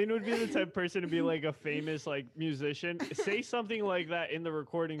is? Eileen would be the type of person to be like a famous like musician. Say something like that in the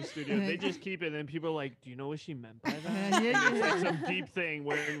recording studio. They just keep it, and then people are like, "Do you know what she meant by that?" Yeah. It's like some deep thing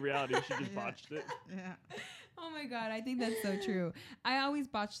where in reality she just botched it. Yeah. Oh my god, I think that's so true. I always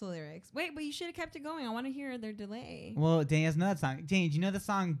botch the lyrics. Wait, but you should have kept it going. I want to hear their delay. Well, Danny has another song. Danny, do you know the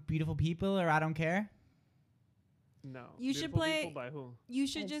song "Beautiful People" or "I Don't Care"? No. You should Beautiful play. People by who? You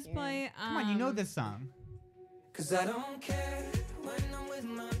should just play. Come on, you know this song. Cause I don't care when I'm with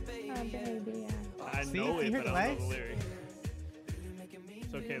my baby. Oh, baby. I See? know See it, her but I don't know the delay? lyrics.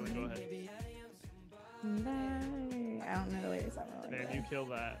 So Caitlin, go ahead. I don't know the lyrics. I don't know. Man, you kill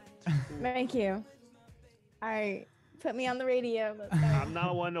that. Thank you. All right, put me on the radio. Let's go. I'm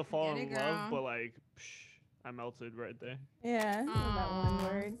not one to fall Get in it, love, girl. but like, I melted right there. Yeah, that one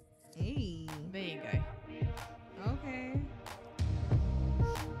word. Hey, There you go. okay.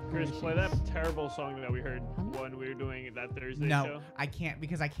 Chris, play that terrible song that we heard when we were doing that Thursday No, show. I can't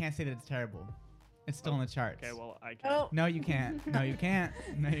because I can't say that it's terrible. It's still in the charts. Okay, well, I can't. Oh, No, you can't. No, you can't.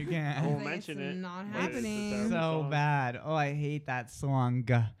 No, you I can't. won't It's mention it. not but it's a happening. terrible So song. bad. Oh, I hate that song.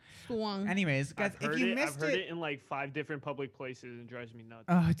 Swung. Anyways, guys, I've heard if you it, missed I've heard it in like 5 different public places and it drives me nuts.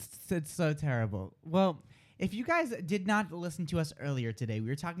 Oh, it's so terrible. Well, if you guys did not listen to us earlier today, we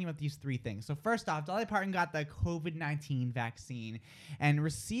were talking about these 3 things. So first off, Dolly Parton got the COVID-19 vaccine and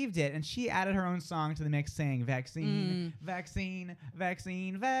received it, and she added her own song to the mix saying vaccine, vaccine,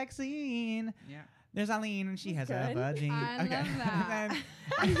 vaccine, vaccine. Yeah. There's Eileen, and she has a good. vagina. I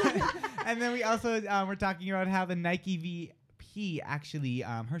love that. And then we also were talking about how the Nike VP actually,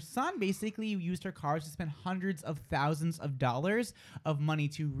 her son basically used her cars to spend hundreds of thousands of dollars of money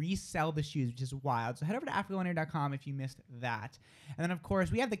to resell the shoes, which is wild. So head over to AfricaOneAir.com if you missed that. And then, of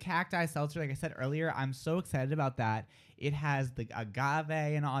course, we have the cacti seltzer, like I said earlier. I'm so excited about that. It has the agave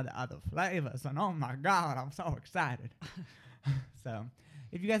and all the other flavors. And oh my God, I'm so excited. So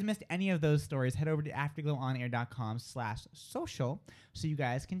if you guys missed any of those stories, head over to afterglowonair.com/social so you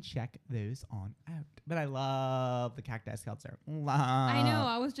guys can check those on out. But I love the cacti seltzer. I know.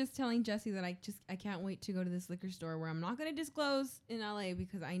 I was just telling Jesse that I can't wait to go to this liquor store where I'm not going to disclose in LA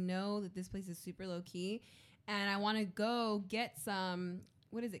because I know that this place is super low key, and I want to go get some,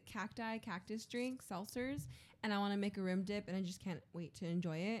 what is it, cactus drink, seltzers, and I want to make a rim dip, and I just can't wait to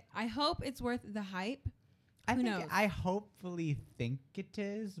enjoy it. I hope it's worth the hype. Who knows? I hopefully think it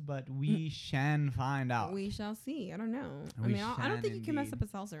is, but we shan find out. We shall see. I don't know. We I don't think you can mess indeed. up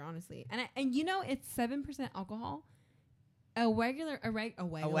a seltzer, honestly. And you know, it's 7% alcohol. A regular White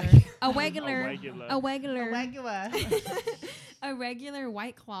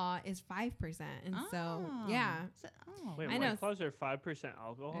Claw is 5%, and so yeah. Wait, I know. White Claws are 5%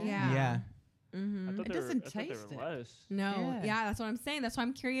 alcohol. Yeah. Yeah. Mm-hmm. I thought It they were- doesn't I thought they taste were it. less. No, yeah, that's what I'm saying. That's why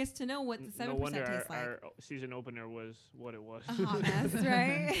I'm curious to know what the 7% No wonder tastes like. our season opener was what it was. A hot mess,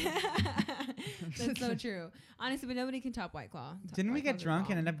 right? That's so true. Honestly, but nobody can top White Claw. Didn't we get drunk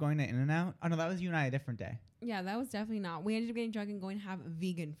and end up going to In-N-Out? Oh no, that was you and I a different day. Yeah, that was definitely not. We ended up getting drunk and going to have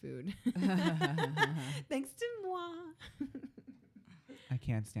vegan food. Thanks to moi. I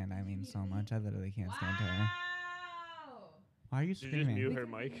can't stand Eileen so much. I literally can't stand her. Why are you You screaming? just mute her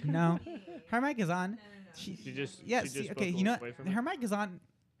mic. No, her mic is on. She just Yeah, she see, just okay, spoke you know away from her it. mic is on.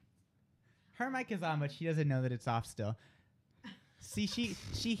 Her mic is on, but she doesn't know that it's off still. See, she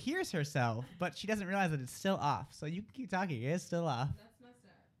hears herself, but she doesn't realize that it's still off. So you can keep talking. It is still off. That's messed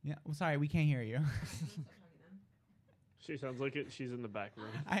up. Yeah, well, sorry, we can't hear you. She sounds like she's in the back room.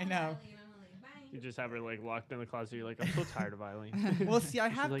 I know. You just have her like locked in the closet. You're like, I'm so tired of Eileen. Well, see, I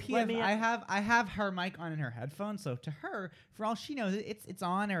She's have like, PF, "Let me I have her mic on in her headphones, so to her, for all she knows, it's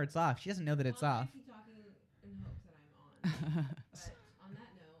on or it's off. She doesn't know that it's off. I keep talking in hopes that I'm on. But on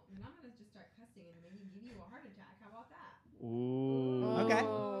that note, then I'm gonna just start cussing and maybe give you a heart attack. How about that? Ooh. Okay.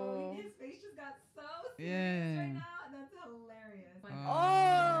 Oh, his face just got so serious Yeah. right now. That's hilarious.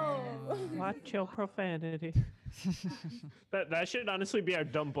 Watch your profanity. that should honestly be our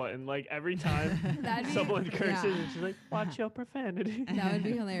dump button. Like every time That'd be- someone curses, yeah. and she's like, "Watch your profanity." That would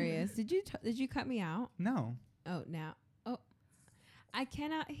be hilarious. Did you cut me out? No. Oh, now. Oh, I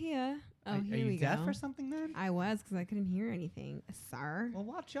cannot hear. Oh, Are here you we go. deaf or something then? I was because I couldn't hear anything, sir. Well,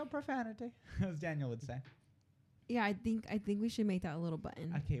 watch your profanity, as Daniel would say. Yeah, I think we should make that a little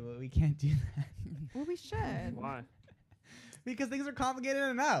button. Okay, well, we can't do that. Well, we should. Why? Because things are complicated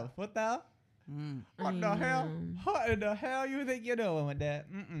enough. What the hell? What the hell? What in the hell you think you're doing with that?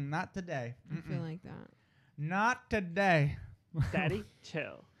 Not today. I feel like that. Not today. Daddy,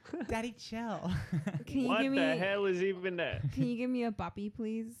 chill. Daddy, chill. Can you What give the me? hell is even that? Can you give me a boppy,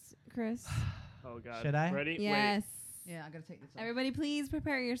 please, Chris? Oh God. Should I? Ready? Yes. Yeah, I gotta take this off. Everybody, please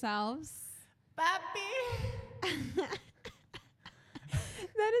prepare yourselves. Papi.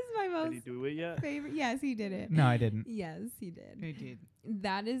 That is my Wait. Did he most do it yet? favorite. Yes, he did it. No, I didn't. Yes, he did. Who did?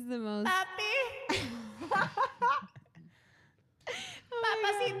 That is the most.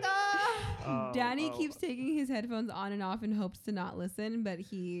 Oh, Danny oh. keeps taking his headphones on and off in hopes to not listen, but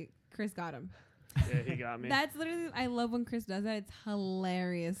Chris got him. Yeah, he got me. That's literally, I love when Chris does that. It's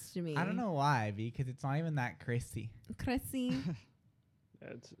hilarious to me. I don't know why, because it's not even that crazy. Chrissy. Yeah,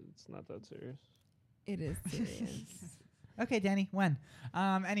 it's not that serious. It is serious. Okay, Danny, when?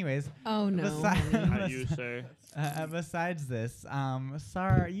 Anyways. Oh, no. Not you, sir. Besides this,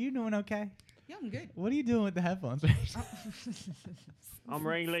 Sarah, are you doing okay? Yeah, I'm good. What are you doing with the headphones right now? I'm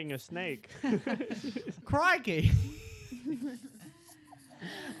wrangling a snake. Crikey.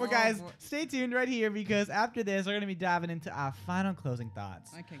 Well, guys, stay tuned right here because after this, we're going to be diving into our final closing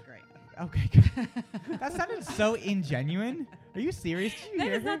thoughts. Okay, great. Okay, good. That sounded so ingenuine. Are you serious? Did you That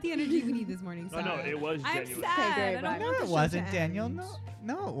hear is her? not the energy we need this morning. Oh, no, Sorry. it was I'm genuine. sad. Okay, I great, don't No, want the it show wasn't, to Daniel. end.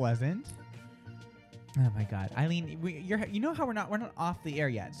 No, it wasn't. Oh my God, Eileen, you know how we're not off the air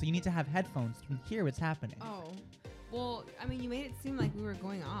yet, so you need to have headphones to hear what's happening. Oh. Well, I mean, you made it seem like we were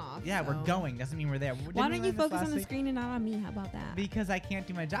going off. Yeah, we're so- going. Doesn't mean we're there. Why don't you focus on the screen and not on me? How about that? Because I can't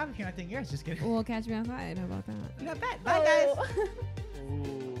do my job if you're not doing yours. Just kidding. Well, catch me outside. How about that? No, bet. Bye, guys.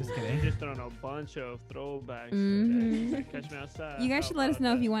 Ooh, Just kidding. You're just throwing a bunch of throwbacks. Mhm. today. Catch me outside. You guys How should let us about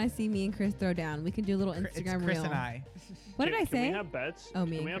know if that? you want to see me and Chris throw down. We can do a little It's Instagram Chris reel. and I. What did I Can say? we have bets? Oh,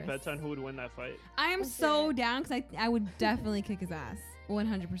 me Can we and have Chris. bets on who would win that fight? I am so down because I would definitely kick his ass.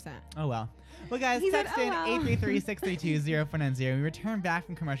 100%. Oh, well. Well, guys, He said, text "Oh, in well." 833-632-0490. We return back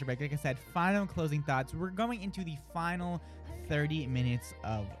from commercial break. Like I said, final closing thoughts. We're going into the final 30 minutes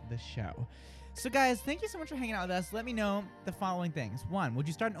of the show. So, guys, thank you so much for hanging out with us. Let me know the following things. 1, would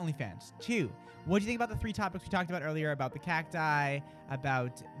you start an OnlyFans? 2, what do you think about the 3 topics we talked about earlier about the cacti,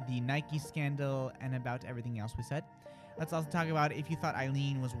 about the Nike scandal, and about everything else we said? Let's also talk about if you thought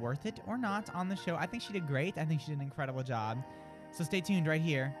Eileen was worth it or not on the show. I think she did great. I think she did an incredible job. So stay tuned right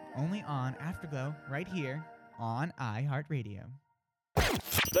here, only on Afterglow, right here on iHeartRadio.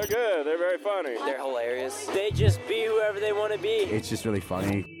 They're good. They're very funny. They're hilarious. They just be whoever they want to be. It's just really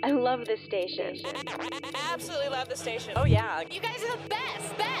funny. I love this station. Absolutely love the station. Oh, yeah. You guys are the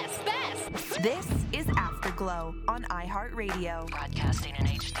best, best, best. This is Afterglow on iHeartRadio. Broadcasting in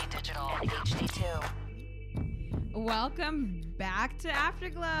HD digital and HD2. Welcome back to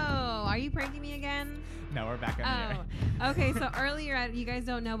Afterglow. Are you pranking me again? No, we're back on here. Okay. So earlier, you guys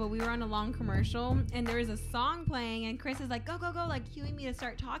don't know, but we were on a long commercial, and there was a song playing, and Chris is like, go, go, go, like cueing me to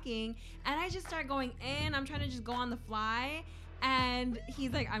start talking, and I just start going in. I'm trying to just go on the fly, and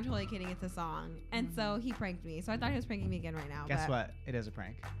he's like, I'm totally kidding. It's a song. And so he pranked me. So I thought he was pranking me again right now. Guess what? It is a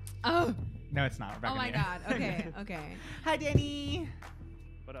prank. Oh. No, it's not. We're back Oh on my here. God. Okay. Okay. Hi, Danny.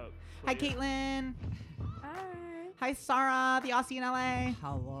 What up? Hi, Caitlin. Hi. Hi, Sarah, the Aussie in LA.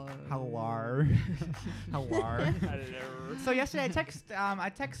 Hello. Hello. Hello. Hello. So yesterday I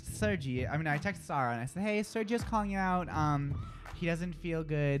text Sergi. I text Sarah and I said, hey, Sergio's calling you out. He doesn't feel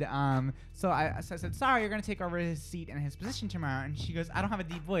good. So I said, Sarah, you're gonna take over his seat and his position tomorrow. And she goes, I don't have a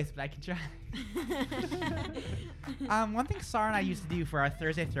deep voice, but I can try. One thing Sarah and I used to do for our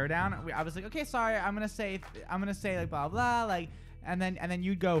Thursday Throwdown, I was like, okay, sorry, I'm gonna say like blah blah like, and then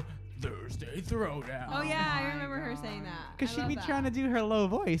you'd go, Thursday Throwdown. Oh yeah, I remember her saying that. Because she'd I be love trying to do her low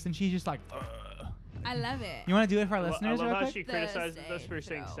voice, and she's just like, I love it. You want to do it for our listeners I love real how quick? she criticizes us for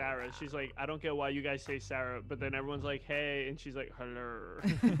saying Sarah. She's like, I don't get why you guys say Sarah, but then everyone's like, hey, and she's like, hello.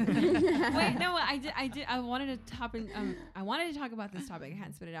 Wait, no, I wanted to I wanted to talk about this topic. I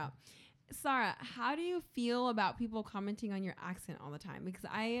hadn't spit it out. Sarah, how do you feel about people commenting on your accent all the time? Because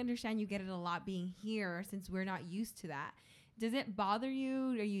I understand you get it a lot being here since we're not used to that. Does it bother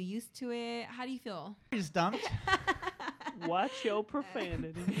you? Are you used to it? How do you feel? Just dumped. Watch your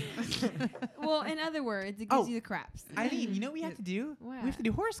profanity. Well, in other words, it gives you the craps. Eileen, you know what we have to do? What? We have to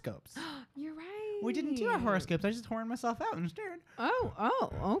do horoscopes. You're right. We didn't do our horoscopes. I just horned myself out instead. Oh,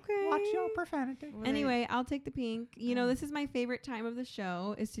 okay. Watch your profanity. Anyway, I'll take the pink. You know, this is my favorite time of the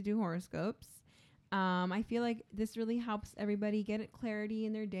show is to do horoscopes. I feel like this really helps everybody get clarity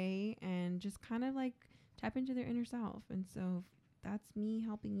in their day and just kind of like tap into their inner self. And so if that's me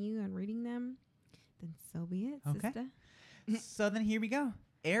helping you and reading them, then so be it, sister. So then here we go.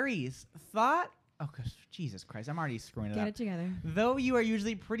 Aries, thought. Oh, Jesus Christ, I'm already screwing it up. Get it together. Though you are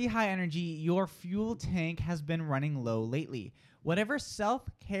usually pretty high energy, your fuel tank has been running low lately. Whatever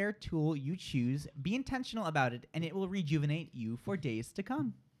self-care tool you choose, be intentional about it, and it will rejuvenate you for days to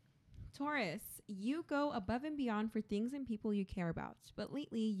come. Taurus, you go above and beyond for things and people you care about. But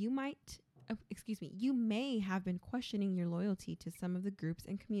lately, you may have been questioning your loyalty to some of the groups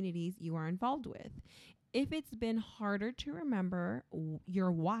and communities you are involved with. If it's been harder to remember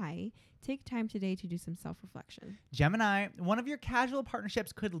your why, take time today to do some self-reflection. Gemini, one of your casual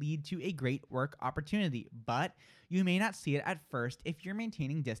partnerships could lead to a great work opportunity, but you may not see it at first if you're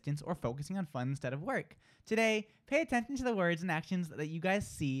maintaining distance or focusing on fun instead of work. Today, pay attention to the words and actions that you guys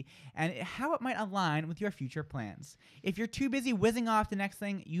see and how it might align with your future plans. If you're too busy whizzing off the next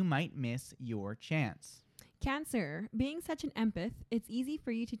thing, you might miss your chance. Cancer, being such an empath, it's easy for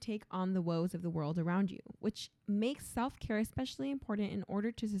you to take on the woes of the world around you, which makes self-care especially important in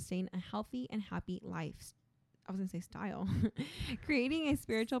order to sustain a healthy and happy life. I was going to say style. Creating a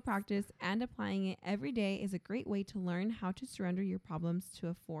spiritual practice and applying it every day is a great way to learn how to surrender your problems to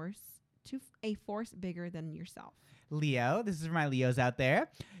a force bigger than yourself. Leo, this is for my Leos out there.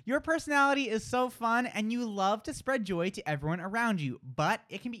 Your personality is so fun and you love to spread joy to everyone around you, but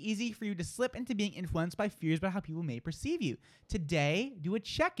it can be easy for you to slip into being influenced by fears about how people may perceive you. Today, do a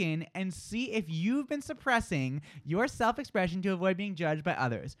check-in and see if you've been suppressing your self-expression to avoid being judged by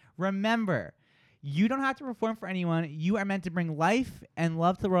others. Remember, you don't have to perform for anyone. You are meant to bring life and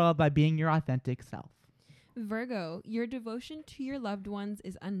love to the world by being your authentic self. Virgo, your devotion to your loved ones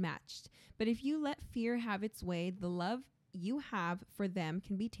is unmatched. But if you let fear have its way, the love you have for them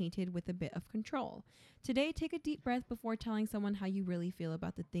can be tainted with a bit of control. Today, take a deep breath before telling someone how you really feel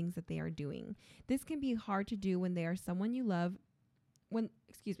about the things that they are doing. This can be hard to do when they are someone you love.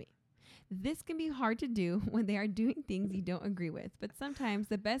 This can be hard to do when they are doing things you don't agree with. But sometimes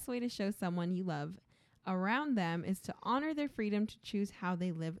the best way to show someone you love around them is to honor their freedom to choose how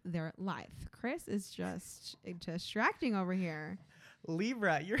they live their life. Chris is just distracting over here.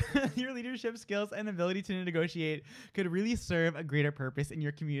 Libra, your leadership skills and ability to negotiate could really serve a greater purpose in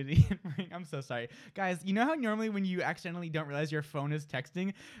your community. I'm so sorry. Guys, you know how normally when you accidentally don't realize your phone is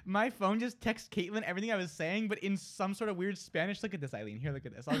texting? My phone just texts Caitlin everything I was saying, but in some sort of weird Spanish. Look at this, Eileen. Here, look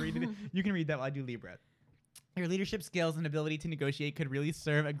at this. I'll read it. You can read that while I do Libra. Your leadership skills and ability to negotiate could really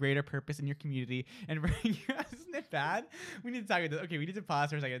serve a greater purpose in your community. And isn't it bad? We need to talk about this. Okay, we need to pause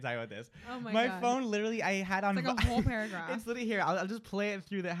for a second to talk about this. Oh my God. phone literally, I had on. It's like a whole paragraph. It's literally here. I'll just play it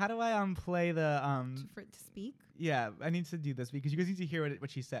through the. How do I play the For it to speak? Yeah, I need to do this because you guys need to hear what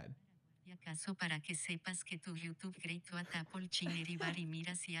she said. Caso para que sepas que tu YouTube grito a Apple Chineribar y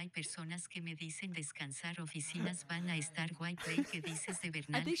mira si hay personas que me dicen descansar oficinas van a estar guay play que dices de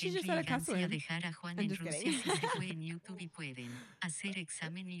Bernal think she just Henry said a cuss Gancia word. dejar a Juan I'm en just Rusia kidding. si se fue en YouTube y pueden hacer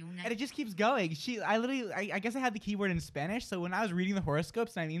examen y una. And it just keeps going. I guess I had the keyword in Spanish, so when I was reading the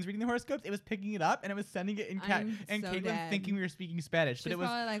horoscopes and Eileen's reading the horoscopes, it was picking it up and it was sending it in cat. I'm And so Caitlin dead. thinking we were speaking Spanish, She's but it was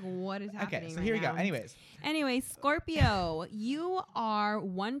probably like, what is happening? okay. So right here we go. now? Anyways, Scorpio, you are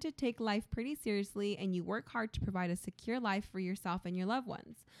one to take life pretty seriously and you work hard to provide a secure life for yourself and your loved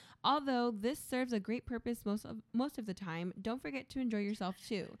ones. Although this serves a great purpose most of the time, don't forget to enjoy yourself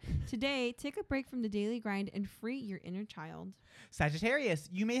too. Today, take a break from the daily grind and free your inner child. Sagittarius,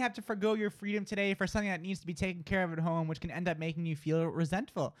 you may have to forgo your freedom today for something that needs to be taken care of at home, which can end up making you feel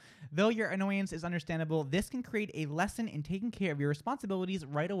resentful. Though your annoyance is understandable, this can create a lesson in taking care of your responsibilities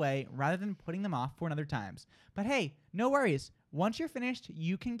right away rather than putting them off for another times. But hey, no worries. Once you're finished,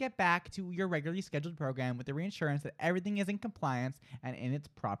 you can get back to your regularly scheduled program with the reassurance that everything is in compliance and in its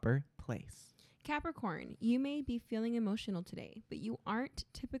proper place. Capricorn, you may be feeling emotional today, but you aren't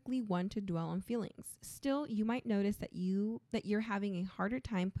typically one to dwell on feelings. Still, you might notice that you're having a harder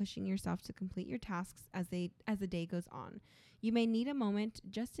time pushing yourself to complete your tasks as the day goes on. You may need a moment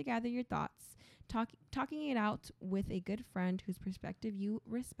just to gather your thoughts. Talking it out with a good friend whose perspective you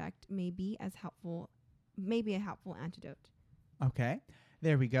respect may be a helpful antidote. Okay,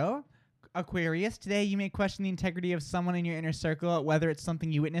 there we go. Aquarius, today you may question the integrity of someone in your inner circle, whether it's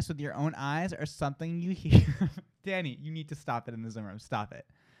something you witness with your own eyes or something you hear. Danny, you need to stop it in the Zoom room. Stop it.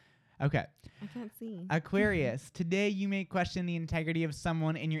 Okay. I can't see. Aquarius, today you may question the integrity of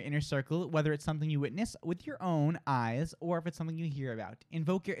someone in your inner circle, whether it's something you witness with your own eyes or if it's something you hear about.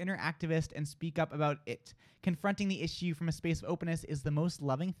 Invoke your inner activist and speak up about it. Confronting the issue from a space of openness is the most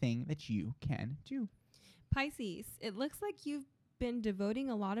loving thing that you can do. Pisces, it looks like you've been devoting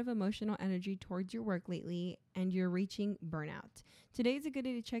a lot of emotional energy towards your work lately and you're reaching burnout. Today is a good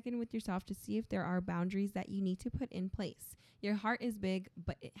day to check in with yourself to see if there are boundaries that you need to put in place. Your heart is big,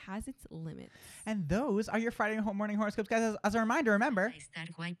 but it has its limits. And those are your Friday morning horoscopes, guys. As a reminder, remember. Thank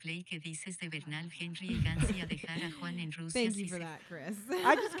you for that, Chris.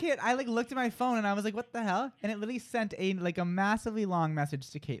 I just can't. I looked at my phone and I was like, what the hell? And it literally sent a massively long message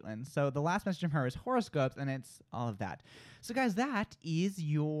to Caitlin. So the last message from her is horoscopes and it's all of that. So guys, that is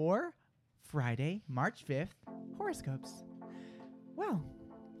your Friday, March 5th horoscopes. Well,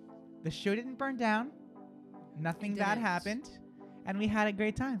 the show didn't burn down. Nothing bad happened. And we had a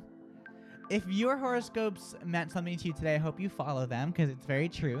great time. If your horoscopes meant something to you today, I hope you follow them because it's very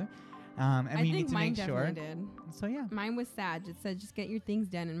true. And I we think need to mine make sure. definitely did. So yeah. Mine was sad. It said just get your things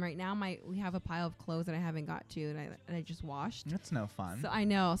done. And right now we have a pile of clothes that I haven't got to and I just washed. That's no fun. So I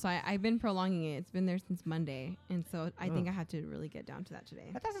know. So I've been prolonging it. It's been there since Monday. And so I think I have to really get down to that today.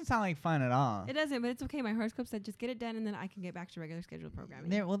 That doesn't sound like fun at all. It doesn't, but it's okay. My horoscope said just get it done and then I can get back to regular scheduled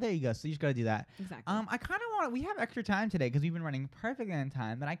programming. There you go. So you just got to do that. Exactly. I kind of we have extra time today because we've been running perfectly on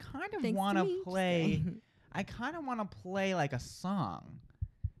time, but I kind of want to to me. play. I kind of want to play like a song.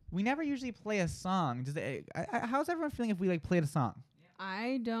 We never usually play a song. How's everyone feeling if we played a song?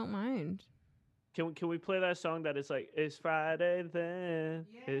 I don't mind. Can we play that song that is like, it's Friday then,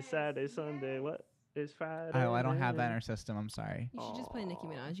 it's Saturday, Sunday, what? It's Friday. Oh, I don't have that in our system. I'm sorry. You should just play Nicki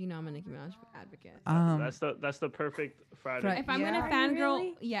Minaj. You know I'm a Nicki Minaj advocate. That's the perfect Friday. If I'm gonna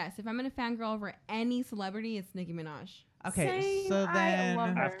fangirl, yes. If I'm gonna fangirl over any celebrity, it's Nicki Minaj. Okay, Same. so I then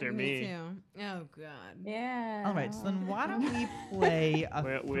love her. After me. too. Oh God. Yeah. All right, so then why don't we play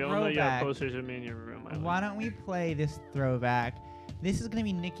a we all know you have throwback? posters of me in your room. Eileen. Why don't we play this throwback? This is gonna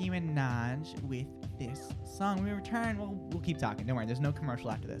be Nicki Minaj with this song. When we return, we'll keep talking. Don't worry, there's no commercial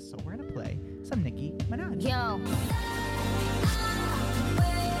after this, so we're gonna play some Nicki Minaj. Yo.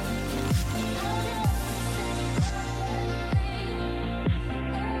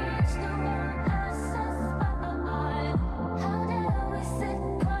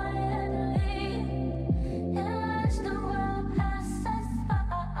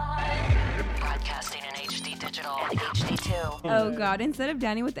 Broadcasting in HD digital and HD2. Oh God. Instead of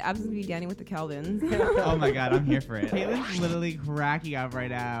Danny with the abs, it's gonna be Danny with the Calvins. Oh my God, I'm here for it. Caitlin's literally cracking up right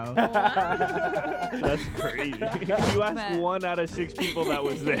now. That's crazy. You asked 1 out of 6 people that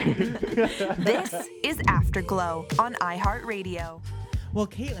was there. This is Afterglow on iHeartRadio. Well,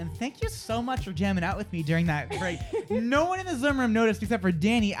 Caitlin, thank you so much for jamming out with me during that break. No one in the Zoom room noticed except for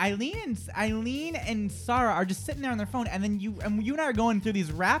Danny. Eileen and Sarah are just sitting there on their phone, and then you and I are going through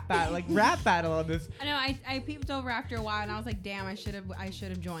these rap battle of this. I know. I peeped over after a while, and I was like, "Damn, I should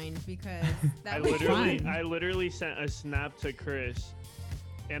have joined because that was fun." I literally sent a snap to Chris,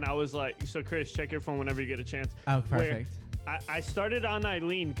 and I was like, "So Chris, check your phone whenever you get a chance." Oh, perfect. I started on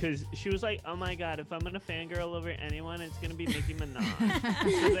Eileen because she was like, "Oh my god, if I'm gonna fangirl over anyone, it's gonna be Nicki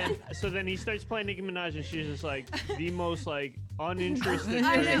Minaj." so then he starts playing Nicki Minaj, and she's just like the most like uninterested.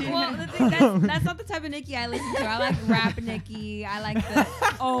 Well, the thing, that's not the type of Nicki I listen to. I like rap Nicki. I like the.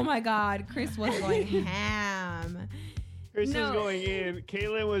 Oh my god, Chris was going ham. Chris was going in.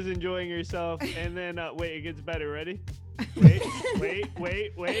 Caitlin was enjoying herself, and then wait, it gets better. Ready? Wait.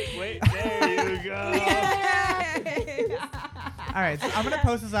 There you go. All right, so I'm gonna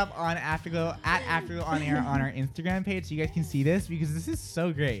post this up on Afterglow on air on our Instagram page, so you guys can see this because this is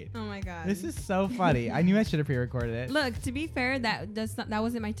so great. Oh my god, this is so funny. I knew I should have pre-recorded it. Look, to be fair, that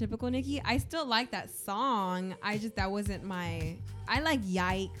wasn't my typical Nicki. I still like that song. that wasn't my. I like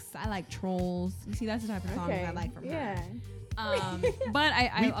Yikes. I like Trolls. You see, that's the type of song I like from her. But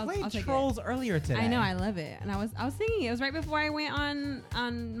I'll take Trolls earlier today. I know, I love it, and I was singing. It was right before I went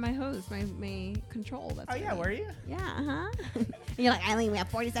on my host, my control. That's were you? Yeah, and you're like, Eileen, we have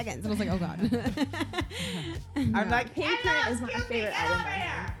 40 seconds, and I was like, oh god. I'm like, Pink Print is my favorite album by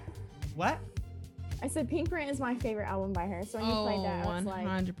her. What? I said Pink Print is my favorite album by her. So when you played that, I was like,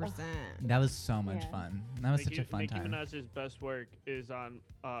 100%. That was so much fun. That was such a fun time. Nicki Minaj's best work is on,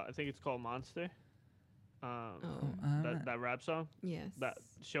 I think it's called Monster. That rap song. Yes. That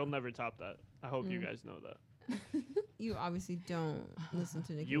she'll never top that. I hope you guys know that. You obviously don't listen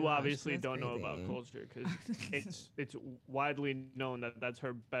to Nicki You Minaj. obviously That's don't know crazy. about culture because it's widely known that that's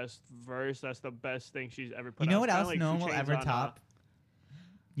her best verse. That's the best thing she's ever put out. You know what else like no one 2 will Chainz ever on, top?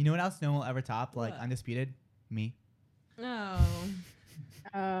 You know what else no one will ever top? Like What? Undisputed? Me. No.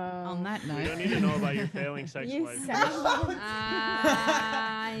 On that note, We don't need to know about your failing sex life.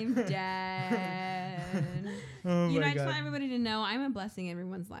 I'm dead. Oh I my just want god. everybody to know I'm a blessing in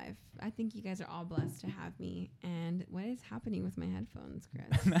everyone's life. I think you guys are all blessed to have me. And what is happening with my headphones, Chris?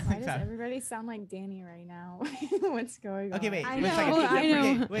 why does everybody sound like Danny right now? What's going on? Okay, wait. I wait a know, second. I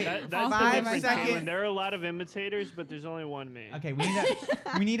know. Wait, That's the 5 difference, seconds. Caitlin. There are a lot of imitators, but there's only one me. Okay, we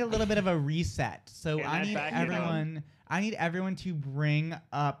need a little bit of a reset. So Can I I need back it up? everyone to bring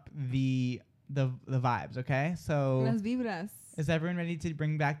up the vibes, okay? So Las vibras. is everyone ready to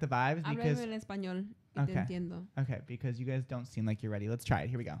bring back the vibes? Because Háblame en español y te entiendo. Okay, because you guys don't seem like you're ready. Let's try it.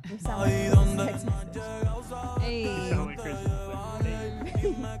 Here we go. You sound like text message. Hey. You sound like Chris. All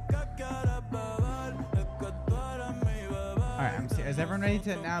right, is everyone ready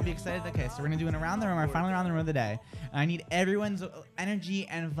to now be excited? Okay, so we're gonna do an around the room, our final around the room of the day. I need everyone's energy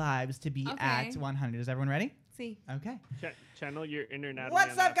and vibes to be at 100. Is everyone ready? See. Okay. Channel your inner Natalie.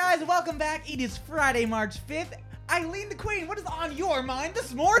 What's up, guys? Welcome back. It is Friday, March 5th. Eileen the Queen, what is on your mind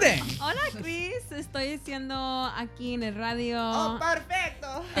this morning? Hola, Chris. Estoy diciendo aquí en el radio. Oh,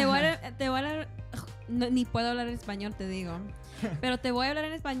 perfecto. Te voy a hablar. No, ni puedo hablar en español, te digo. Pero te voy a hablar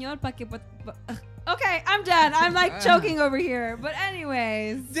en español para que. Okay, I'm done. I'm like choking over here. But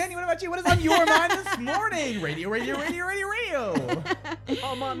anyways. Danny, what about you? What is on your mind this morning? Radio.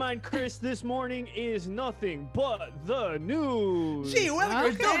 On my mind, Chris, this morning is nothing but the news. Gee, well,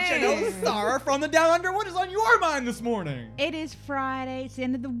 don't you know, Sarah from the Down Under, what is on your mind this morning? it is Friday. It's the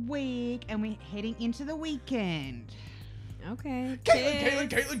end of the week, and we're heading into the weekend. Okay.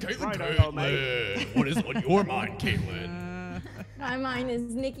 Caitlin. What is on your mind, Caitlin? My mind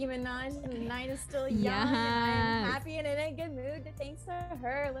is Nicki Minaj, and the night is still young, and I am happy and in a good mood. Thanks to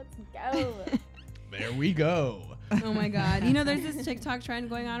her. Let's go. There we go. Oh my God. You know, there's this TikTok trend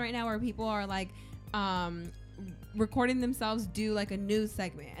going on right now where people are like recording themselves do like a news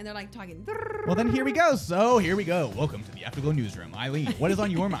segment, and they're like talking. Well, then here we go. Welcome to the Afterglow Newsroom. Eileen, what is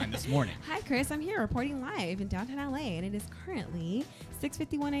on your mind this morning? Hi, Chris. I'm here reporting live in downtown LA, and it is currently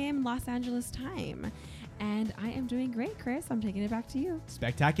 6:51 a.m. Los Angeles time. And I am doing great, Chris. I'm taking it back to you.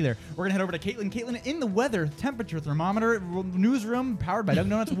 Spectacular. We're going to head over to Caitlin. Caitlin, in the weather temperature thermometer newsroom powered by Doug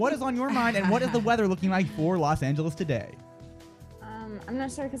Donuts, what is on your mind, and what is the weather looking like for Los Angeles today? I'm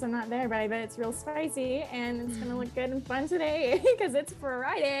not sure because I'm not there, but I bet it's real spicy, and it's going to look good and fun today because it's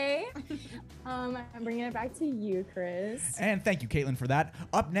Friday. I'm bringing it back to you, Chris. And thank you, Caitlin, for that.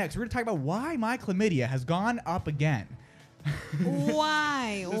 Up next, we're going to talk about why my chlamydia has gone up again.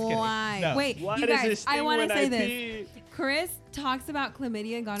 Why? Just kidding. Why? No. Wait, Why you does guys, this I sting want to when say I this. pee? Chris talks about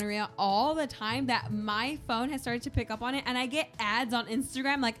chlamydia and gonorrhea all the time that my phone has started to pick up on it, and I get ads on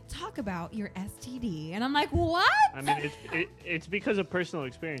Instagram like, talk about your STD. And I'm like, what? I mean, it's because of personal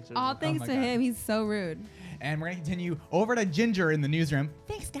experiences. All thanks to him. He's so rude. And we're going to continue over to Ginger in the newsroom.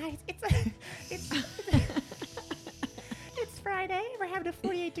 Thanks, guys. It's Friday. We're having a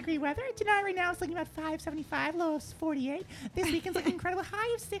 48-degree weather. Tonight, right now, it's looking about 575, low of 48. This weekend's looking incredible,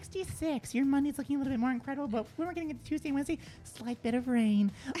 high of 66. Your Monday's looking a little bit more incredible, but when we're getting into Tuesday and Wednesday, slight bit of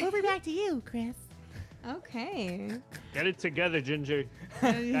rain. Over back to you, Chris. Okay. Get it together, Ginger.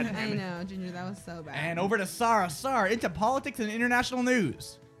 I know, Ginger, that was so bad. And over to Sarah. Sarah, into politics and international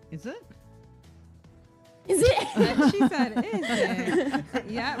news. Is it? Is it? She said, is it?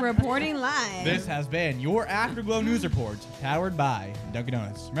 Yeah, reporting live. This has been your Afterglow News Report, powered by Dunkin'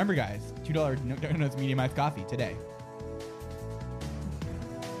 Donuts. Remember, guys, $2 Dunkin' Donuts medium iced coffee today.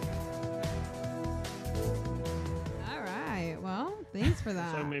 All right. Well, thanks for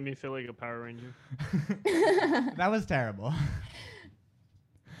that. So it made me feel like a Power Ranger. That was terrible.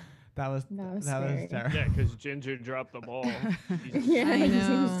 That was terrible. Yeah, because Ginger dropped the ball. Yeah, I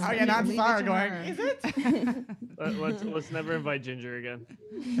know. Oh, yeah, not Leave Sarah it to going, her. is it? Let's never invite Ginger again.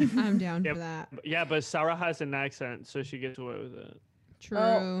 I'm down for that. Yeah, but Sarah has an accent, so she gets away with it.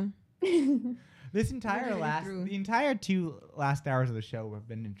 True. The entire 2 last hours of the show have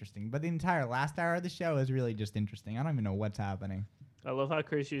been interesting, but the entire last hour of the show is really just interesting. I don't even know what's happening. I love how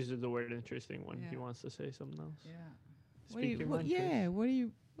Chris uses the word interesting when he wants to say something else. Yeah. Speak your mind,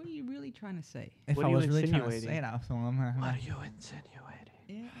 What are you really trying to say? If What I are you was really trying to insinuating? say it, so I'm gonna. What are you insinuating?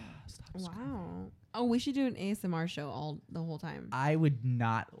 Yeah. Wow. Oh, we should do an ASMR show the whole time. I would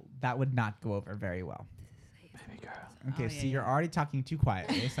not. That would not go over very well. Baby girl. Okay, Oh, see, yeah, you're already talking too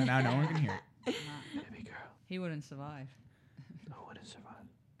quietly, so now no one can hear it. Baby girl. He wouldn't survive. Who wouldn't survive?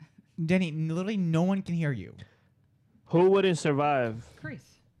 Denny, literally no one can hear you. Who wouldn't survive? Chris.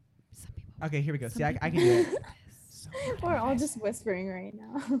 Okay, here we go. See, I can do it. We're all just whispering right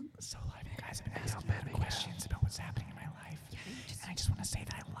now. So a lot of you guys have been asking me questions about what's happening in my life. And I just want to say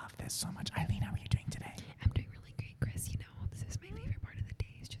that I love this so much. Eileen, how are you doing today? I'm doing really great, Chris. You know, this is my favorite part of the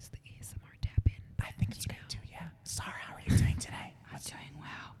day. It's just the ASMR tap in. I think it's great too, yeah. Sarah, how are you doing today? I'm doing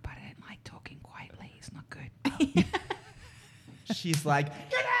well, but I didn't like talking quietly. It's not good. She's like,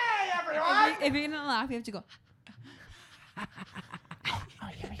 good day, everyone. If you're gonna laugh, you have to go. Oh,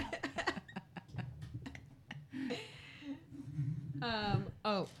 here we go.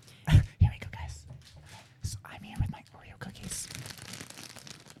 Oh. Here we go, guys. So I'm here with my Oreo cookies.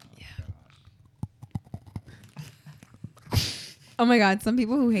 Oh my God! Some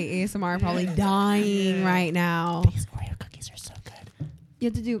people who hate ASMR are probably dying right now. These Oreo cookies are so good. You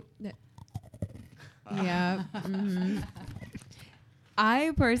have to do. Yeah. Mhm.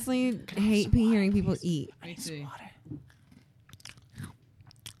 I personally hate hearing people eat. Me too.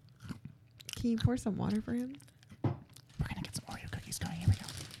 Can you pour some water for him? We're gonna get some Oreo cookies going. Here we go.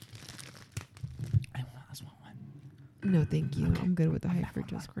 I just want one. No, thank you. I'm good with the high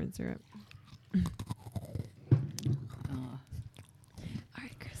fructose corn syrup. All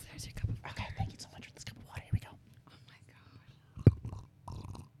right, Chris, there's your cup of water. Okay, thank you so much for this cup of water. Here we go.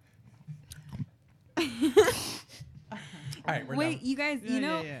 All right, we're Wait, done. you guys,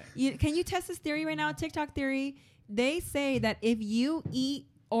 Yeah, you know, can you test this theory right now? TikTok theory. They say that if you eat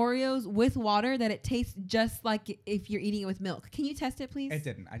Oreos with water, that it tastes just like if you're eating it with milk. Can you test it, please? It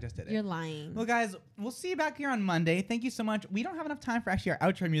didn't. I just did it. You're lying. Well, guys, we'll see you back here on Monday. Thank you so much. We don't have enough time for actually our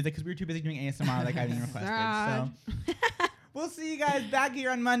outro music because we were too busy doing ASMR like Eileen requested. So we'll see you guys back here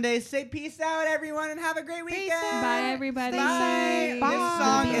on Monday. Say peace out, everyone, and have a great weekend. Bye, everybody. Bye. Bye. This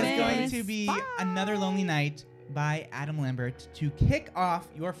song is Bye. going to be Another Lonely Night by Adam Lambert to kick off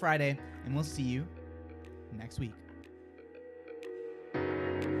your Friday, and we'll see you next week.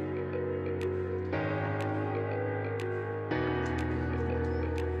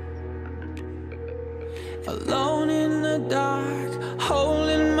 Alone in the dark,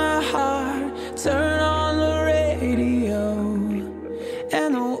 holding my heart. Turn on the radio,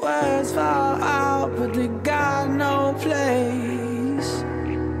 and the words fall out, but they got no place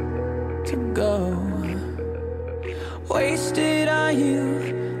to go. Wasted on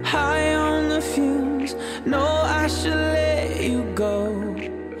you, high on the fumes. No, I should let you go,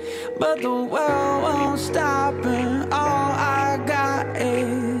 but the world won't stop, and all I got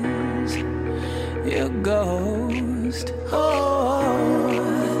is your ghost.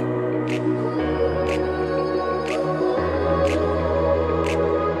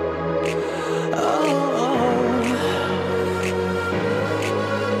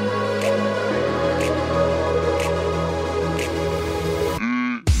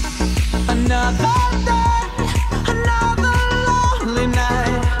 Another day, another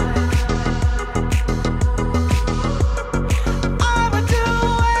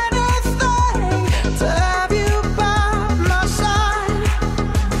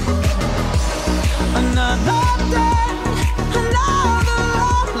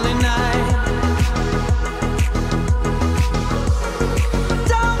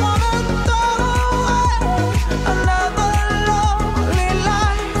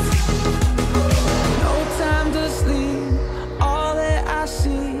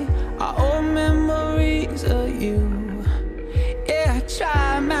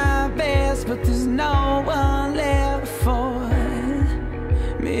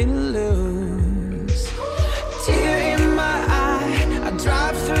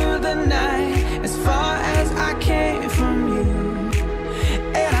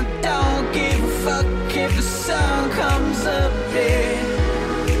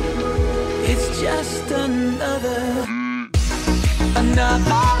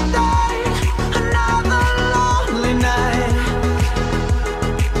Another day, another lonely night.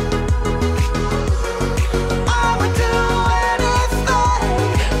 I would do anything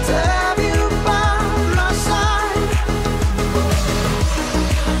to have you by my side.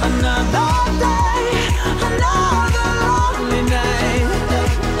 Another day, another lonely night.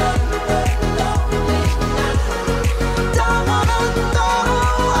 Don't wanna throw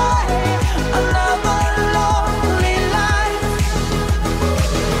away another lonely life.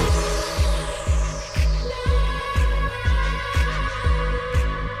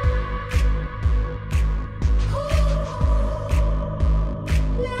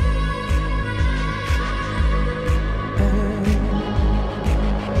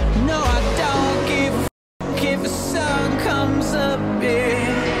 No, I don't give a f- if the sun comes up here.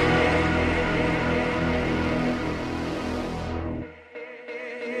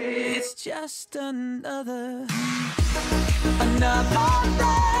 It's just another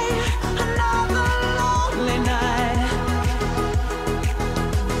day, another lonely night.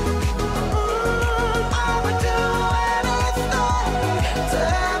 I would do anything to